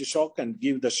I'm going to shock, and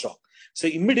give the shock. So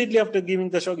immediately after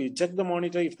giving the shock, you check the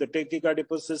monitor. If the tachycardia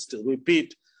persists,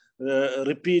 repeat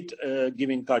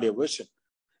giving cardioversion.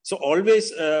 So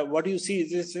always what you see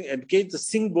is engage the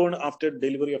sync burn after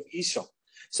delivery of e-shock.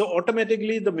 So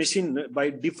automatically the machine, by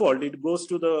default, it goes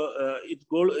to the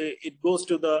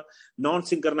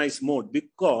non-synchronized mode,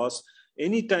 because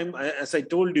anytime, as I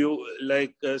told you,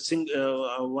 like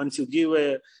once you give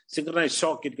a synchronized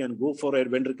shock, it can go for a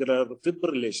ventricular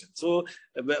fibrillation. So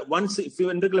once if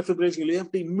ventricular fibrillation, you have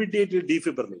to immediately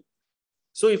defibrillate.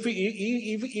 So if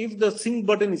the sync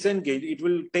button is engaged, it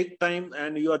will take time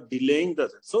and you are delaying the.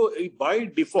 So by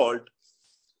default,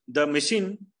 the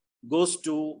machine goes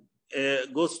to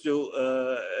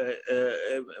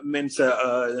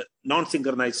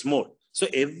non-synchronized mode. So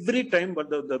every time, but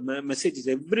the message is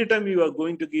every time you are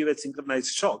going to give a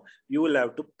synchronized shock, you will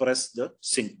have to press the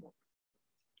sync mode.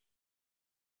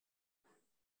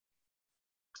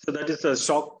 So that is a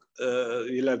shock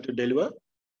you'll have to deliver.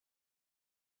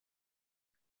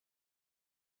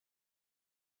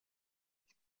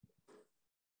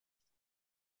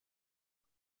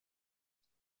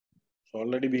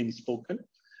 Already been spoken,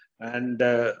 and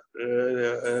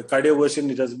cardioversion,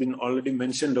 it has been already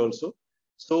mentioned also.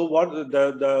 So what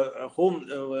the home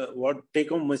what take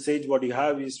home message what you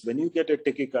have is when you get a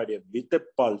tachycardia with a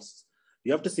pulse,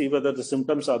 you have to see whether the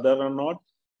symptoms are there or not.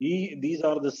 These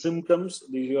are the symptoms.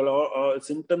 These are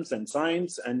symptoms and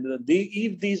signs, and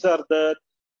if these are there.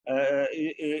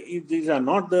 If these are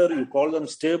not there, you call them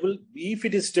stable. If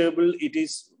it is stable, it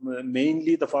is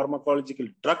mainly the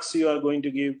pharmacological drugs you are going to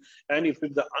give, and if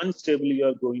it's the unstable, you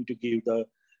are going to give the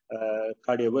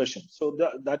cardioversion. So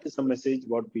that is the message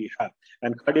what we have.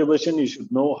 And cardioversion, you should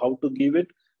know how to give it,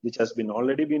 which has been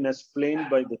already been explained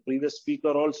by the previous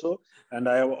speaker also, and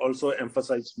I have also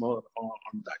emphasized more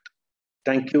on that.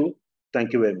 Thank you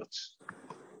very much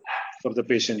for the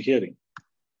patient hearing.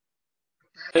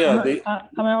 Yeah,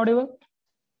 am I audible?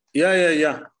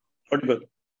 Yeah. Audible.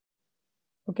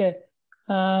 Okay.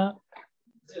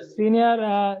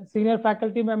 Senior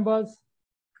faculty members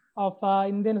of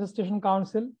Indian Association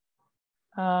Council,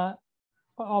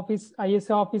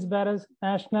 ISA office bearers,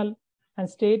 national and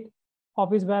state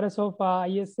office bearers of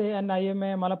ISA and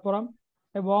IMA Malappuram,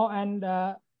 and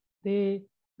the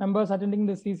members attending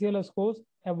the CCLS course,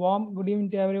 a warm good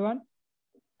evening to everyone.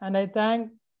 And I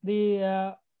thank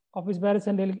the office bearers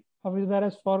and office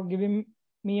bearers for giving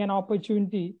me an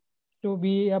opportunity to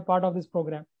be a part of this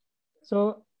program.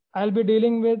 So I'll be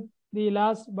dealing with the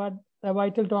last but a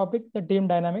vital topic, the team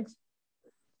dynamics.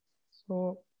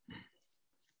 So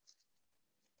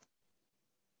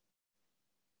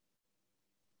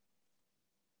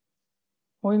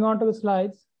moving on to the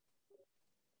slides.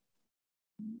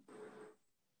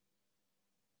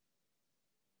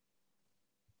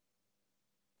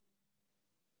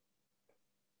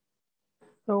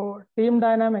 So team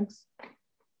dynamics,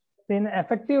 in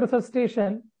effective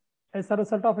resuscitation is a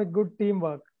result of a good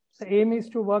teamwork. The aim is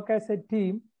to work as a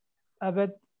team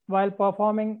while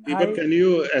performing. Can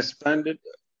you expand it?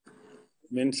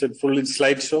 Means it full in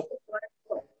slideshow?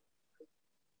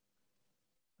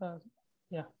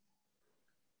 Yeah.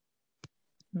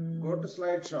 Go to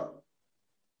slideshow.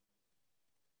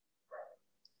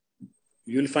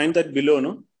 You'll find that below,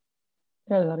 no?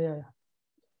 Yeah, sir, yeah.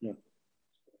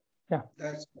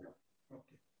 That's okay.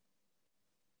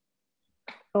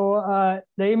 So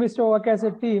the aim is to work as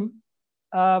a team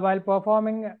while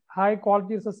performing high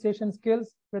quality resuscitation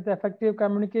skills with effective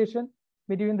communication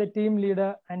between the team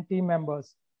leader and team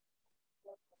members.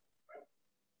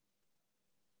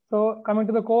 So coming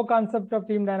to the core concept of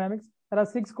team dynamics, there are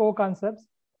 6 core concepts.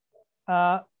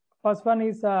 First one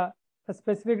is the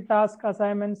specific task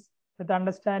assignments with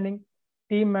understanding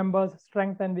team members'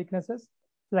 strengths and weaknesses.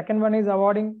 Second one is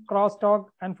avoiding crosstalk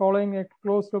and following a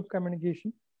closed loop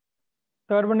communication.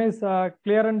 Third one is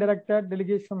clear and directed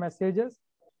delegation of messages.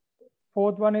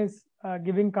 Fourth one is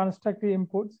giving constructive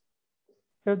inputs.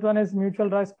 Fifth one is mutual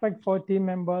respect for team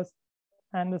members.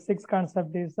 And the 6th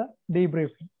concept is the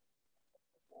debriefing.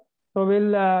 So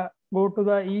we'll go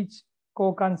to each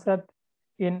core concept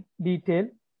in detail.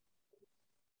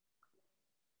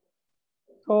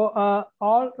 So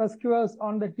all rescuers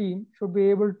on the team should be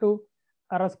able to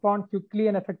respond quickly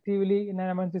and effectively in an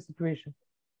emergency situation.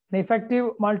 An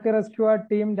effective multi-rescuer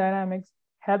team dynamics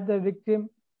help give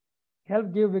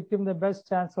victim the best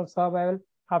chance of survival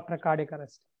after cardiac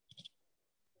arrest.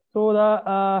 So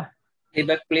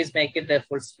Deepak, please make it the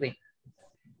full screen.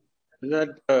 That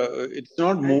it's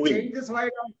not moving. Change the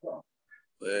slide also.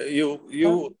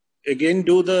 You again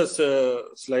do the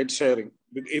slide sharing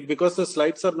because the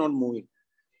slides are not moving,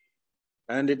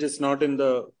 and it is not in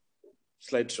the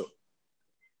slideshow.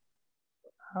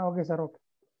 Okay, sir. Okay.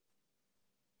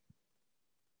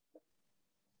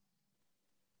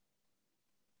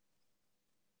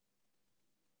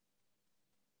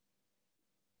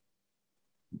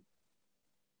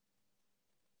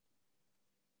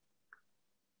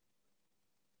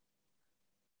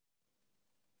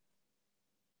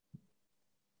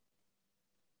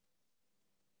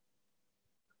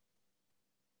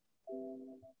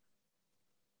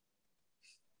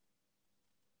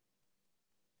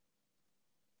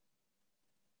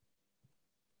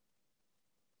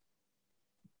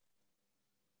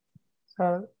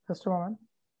 Sir, just a moment.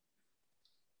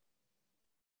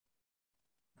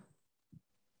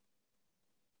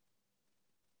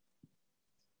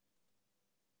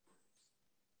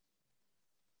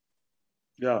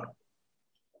 Yeah,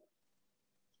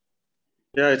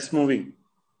 it's moving.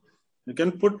 You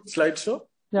can put slideshow.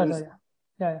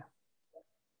 Yeah.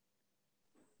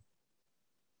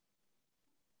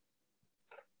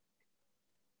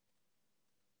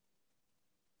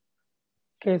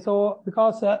 Okay, so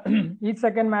because each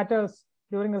second matters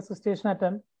during the resuscitation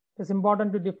attempt, it's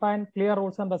important to define clear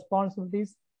roles and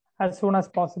responsibilities as soon as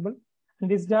possible. And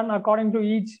this is done according to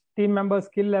each team member's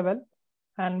skill level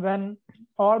And when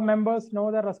all members know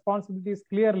their responsibilities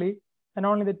clearly, then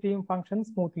only the team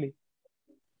functions smoothly.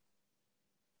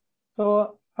 So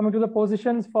coming to the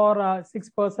positions for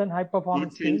 6-person high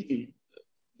performance team.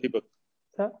 Deepak.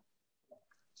 Sir?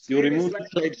 You remove the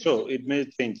slideshow, it may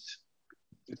change.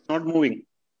 It's not moving.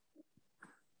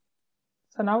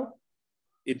 So now?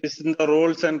 It is in the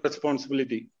roles and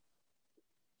responsibility.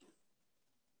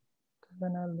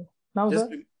 Then I'll do. Now,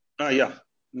 Just, sir? yeah.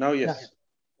 Now, yes. Yeah.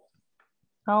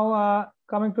 Now,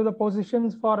 coming to the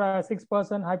positions for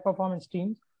 6-person high performance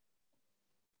teams.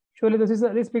 Surely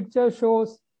this picture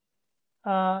shows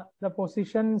the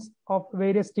positions of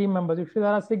various team members. Usually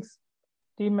there are 6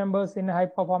 team members in a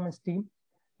high performance team,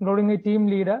 including the team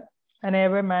leader, an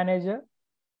airway manager,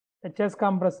 a chest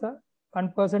compressor,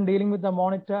 1 person dealing with the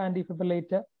monitor and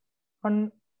defibrillator,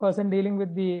 1 person dealing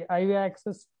with the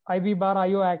IV bar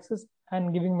IO access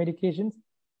and giving medications.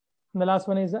 And the last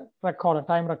one is a recorder,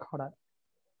 time recorder.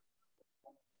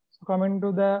 So coming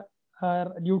to the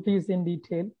duties in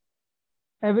detail.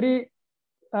 Every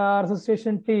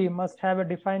resuscitation team must have a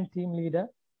defined team leader.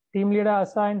 Team leader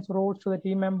assigns roles to the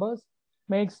team members,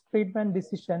 makes treatment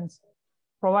decisions,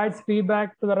 provides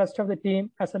feedback to the rest of the team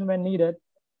as and when needed,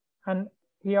 and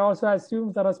he also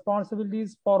assumes the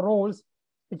responsibilities for roles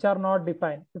which are not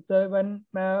defined. If when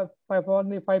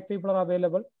only 5 people are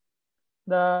available,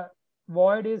 the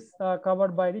void is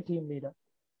covered by the team leader.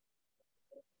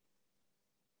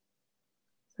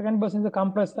 Second person is the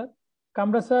compressor.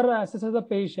 Compressor assesses the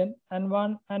patient, and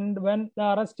when the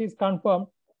arrest is confirmed,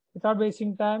 without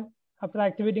wasting time, after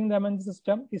activating the emergency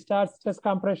system, he starts chest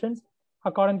compressions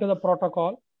according to the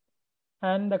protocol.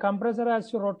 And the compressor has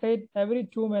to rotate every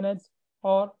 2 minutes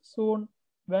or soon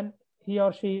when he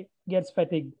or she gets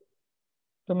fatigued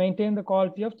to maintain the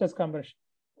quality of chest compression.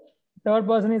 Third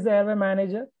person is the airway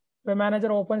manager. The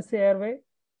manager opens the airway,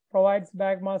 provides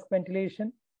bag mask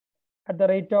ventilation at the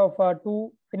rate of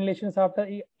 2 inhalations after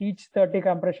each 30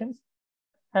 compressions,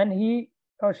 and he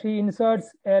or she inserts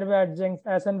airway adjuncts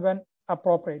as and when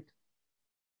appropriate.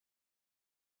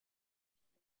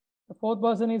 The fourth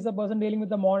person is the person dealing with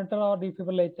the monitor or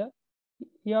defibrillator.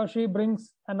 He or she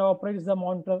brings and operates the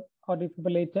monitor or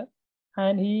defibrillator,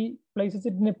 and he places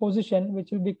it in a position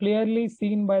which will be clearly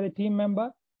seen by the team member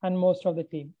and most of the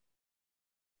team.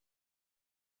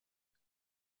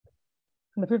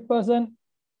 And the fifth person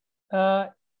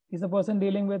is the person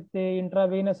dealing with the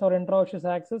intravenous or intraosseous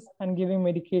access and giving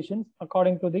medications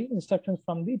according to the instructions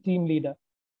from the team leader.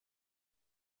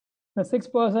 The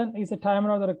sixth person is a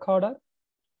timer or the recorder.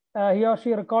 He or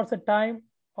she records the time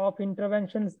of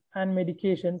interventions and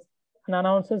medications and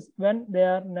announces when they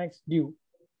are next due.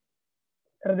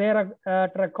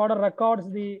 The recorder records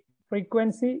the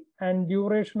frequency and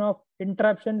duration of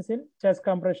interruptions in chest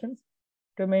compressions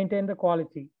to maintain the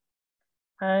quality.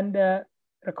 And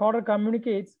recorder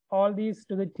communicates all these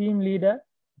to the team leader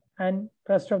and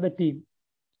rest of the team.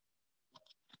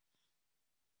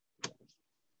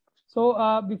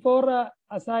 So before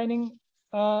assigning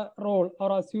a role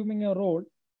or assuming a role,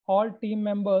 all team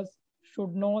members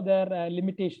should know their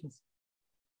limitations.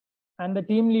 And the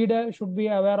team leader should be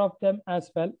aware of them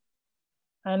as well.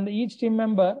 And each team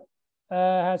member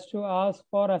has to ask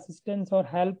for assistance or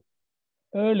help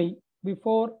early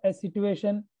before a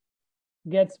situation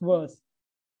gets worse,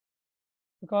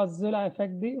 because this will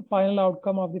affect the final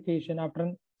outcome of the patient after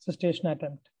a resuscitation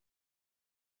attempt.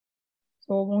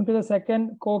 So moving to the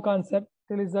second core concept,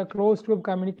 it is the closed loop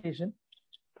communication.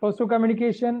 Closed loop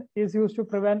communication is used to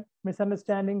prevent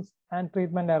misunderstandings and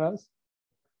treatment errors.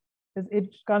 It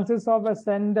consists of a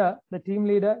sender, the team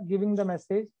leader, giving the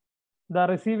message, the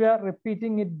receiver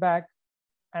repeating it back,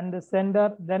 and the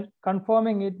sender then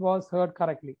confirming it was heard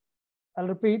correctly. I'll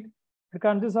repeat. It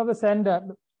consists of the sender,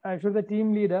 the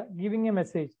team leader, giving a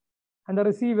message, and the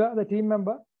receiver, the team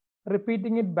member,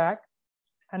 repeating it back,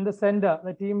 and the sender,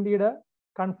 the team leader,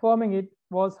 confirming it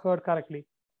was heard correctly.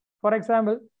 For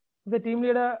example, if the team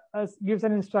leader gives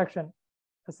an instruction,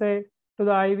 say to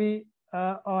the IV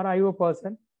or IO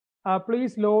person,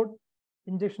 please load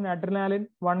injection adrenaline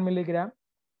 1 milligram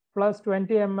plus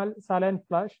 20 ml saline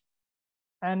flush,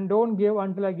 and don't give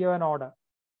until I give an order.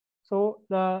 So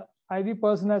the IV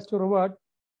person has to revert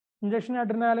injection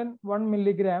adrenaline 1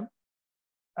 milligram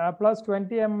plus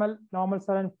 20 ml normal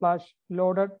saline flush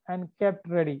loaded and kept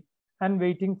ready and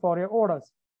waiting for your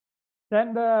orders.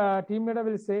 Then the team leader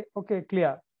will say, okay,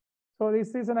 clear. So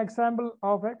this is an example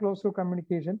of a closed loop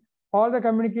communication. All the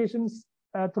communications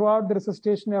throughout the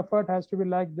resuscitation effort has to be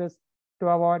like this to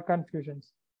avoid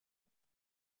confusions.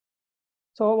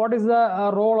 So what is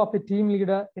the role of a team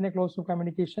leader in a closed loop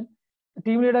communication? The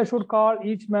team leader should call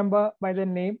each member by their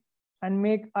name and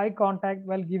make eye contact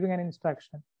while giving an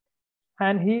instruction.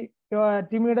 And your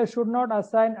team leader should not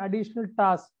assign additional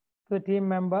tasks to the team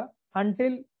member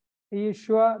until he is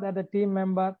sure that the team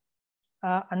member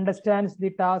understands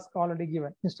the task already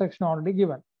given, instruction already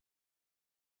given.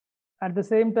 At the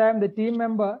same time, the team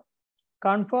member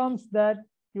confirms that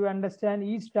you understand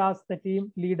each task the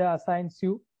team leader assigns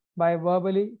you by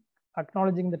verbally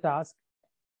acknowledging the task.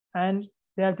 And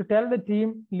they have to tell the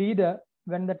team leader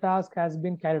when the task has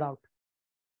been carried out.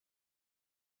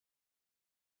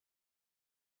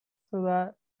 So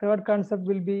the third concept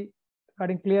will be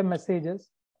regarding clear messages.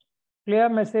 Clear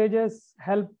messages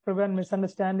help prevent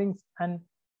misunderstandings and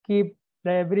keep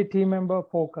every team member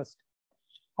focused.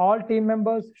 All team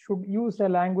members should use a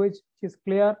language which is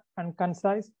clear and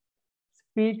concise,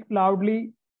 speak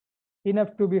loudly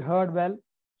enough to be heard well,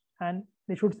 and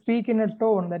they should speak in a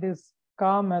tone that is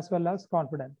calm as well as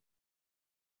confident.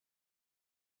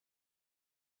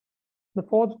 The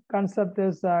fourth concept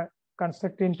is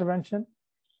constructive intervention.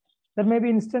 There may be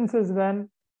instances when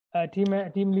a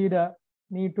team leader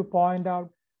need to point out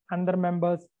other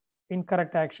members'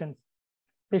 incorrect actions.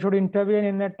 They should intervene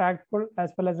in a tactful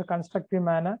as well as a constructive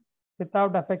manner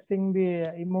without affecting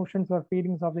the emotions or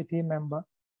feelings of the team member,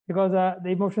 because the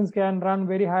emotions can run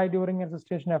very high during a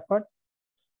resuscitation effort.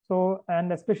 So,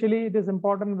 and especially it is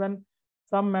important when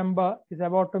some member is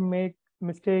about to make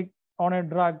mistake on a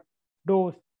drug,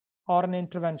 dose, or an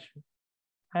intervention.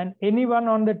 And anyone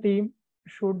on the team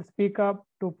should speak up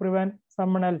to prevent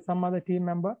someone else, some other team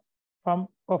member, from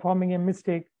performing a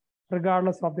mistake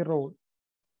regardless of the role.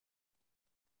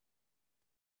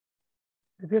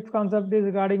 The fifth concept is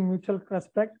regarding mutual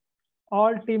respect.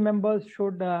 All team members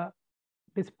should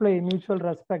display mutual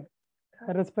respect,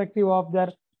 irrespective of their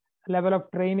level of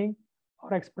training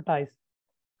or expertise.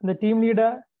 And the team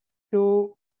leader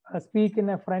to speak in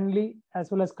a friendly as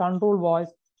well as controlled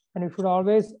voice, and you should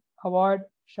always avoid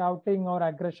shouting or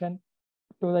aggression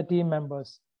to the team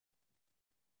members.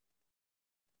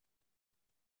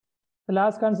 The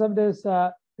last concept is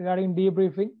regarding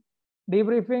debriefing.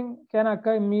 Debriefing can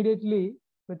occur immediately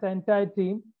with the entire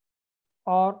team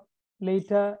or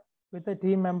later with the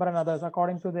team member and others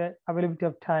according to the availability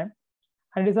of time.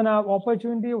 And it is an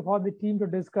opportunity for the team to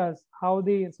discuss how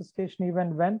the resuscitation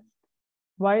event went,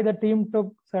 why the team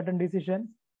took certain decisions,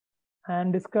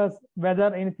 and discuss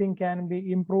whether anything can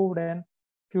be improved in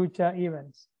future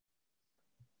events.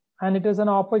 And it is an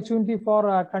opportunity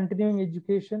for continuing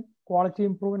education, quality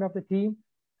improvement of the team,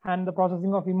 and the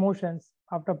processing of emotions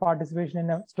after participation in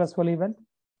a stressful event.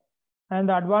 And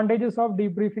the advantages of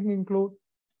debriefing include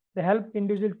they help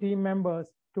individual team members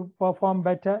to perform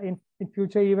better in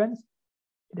future events.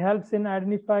 It helps in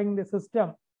identifying the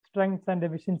system strengths and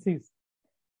deficiencies.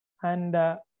 And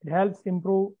it helps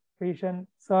improve patient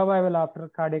survival after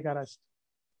cardiac arrest.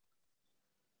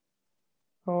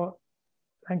 So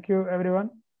thank you, everyone.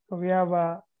 So we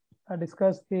have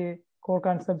discussed the core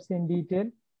concepts in detail.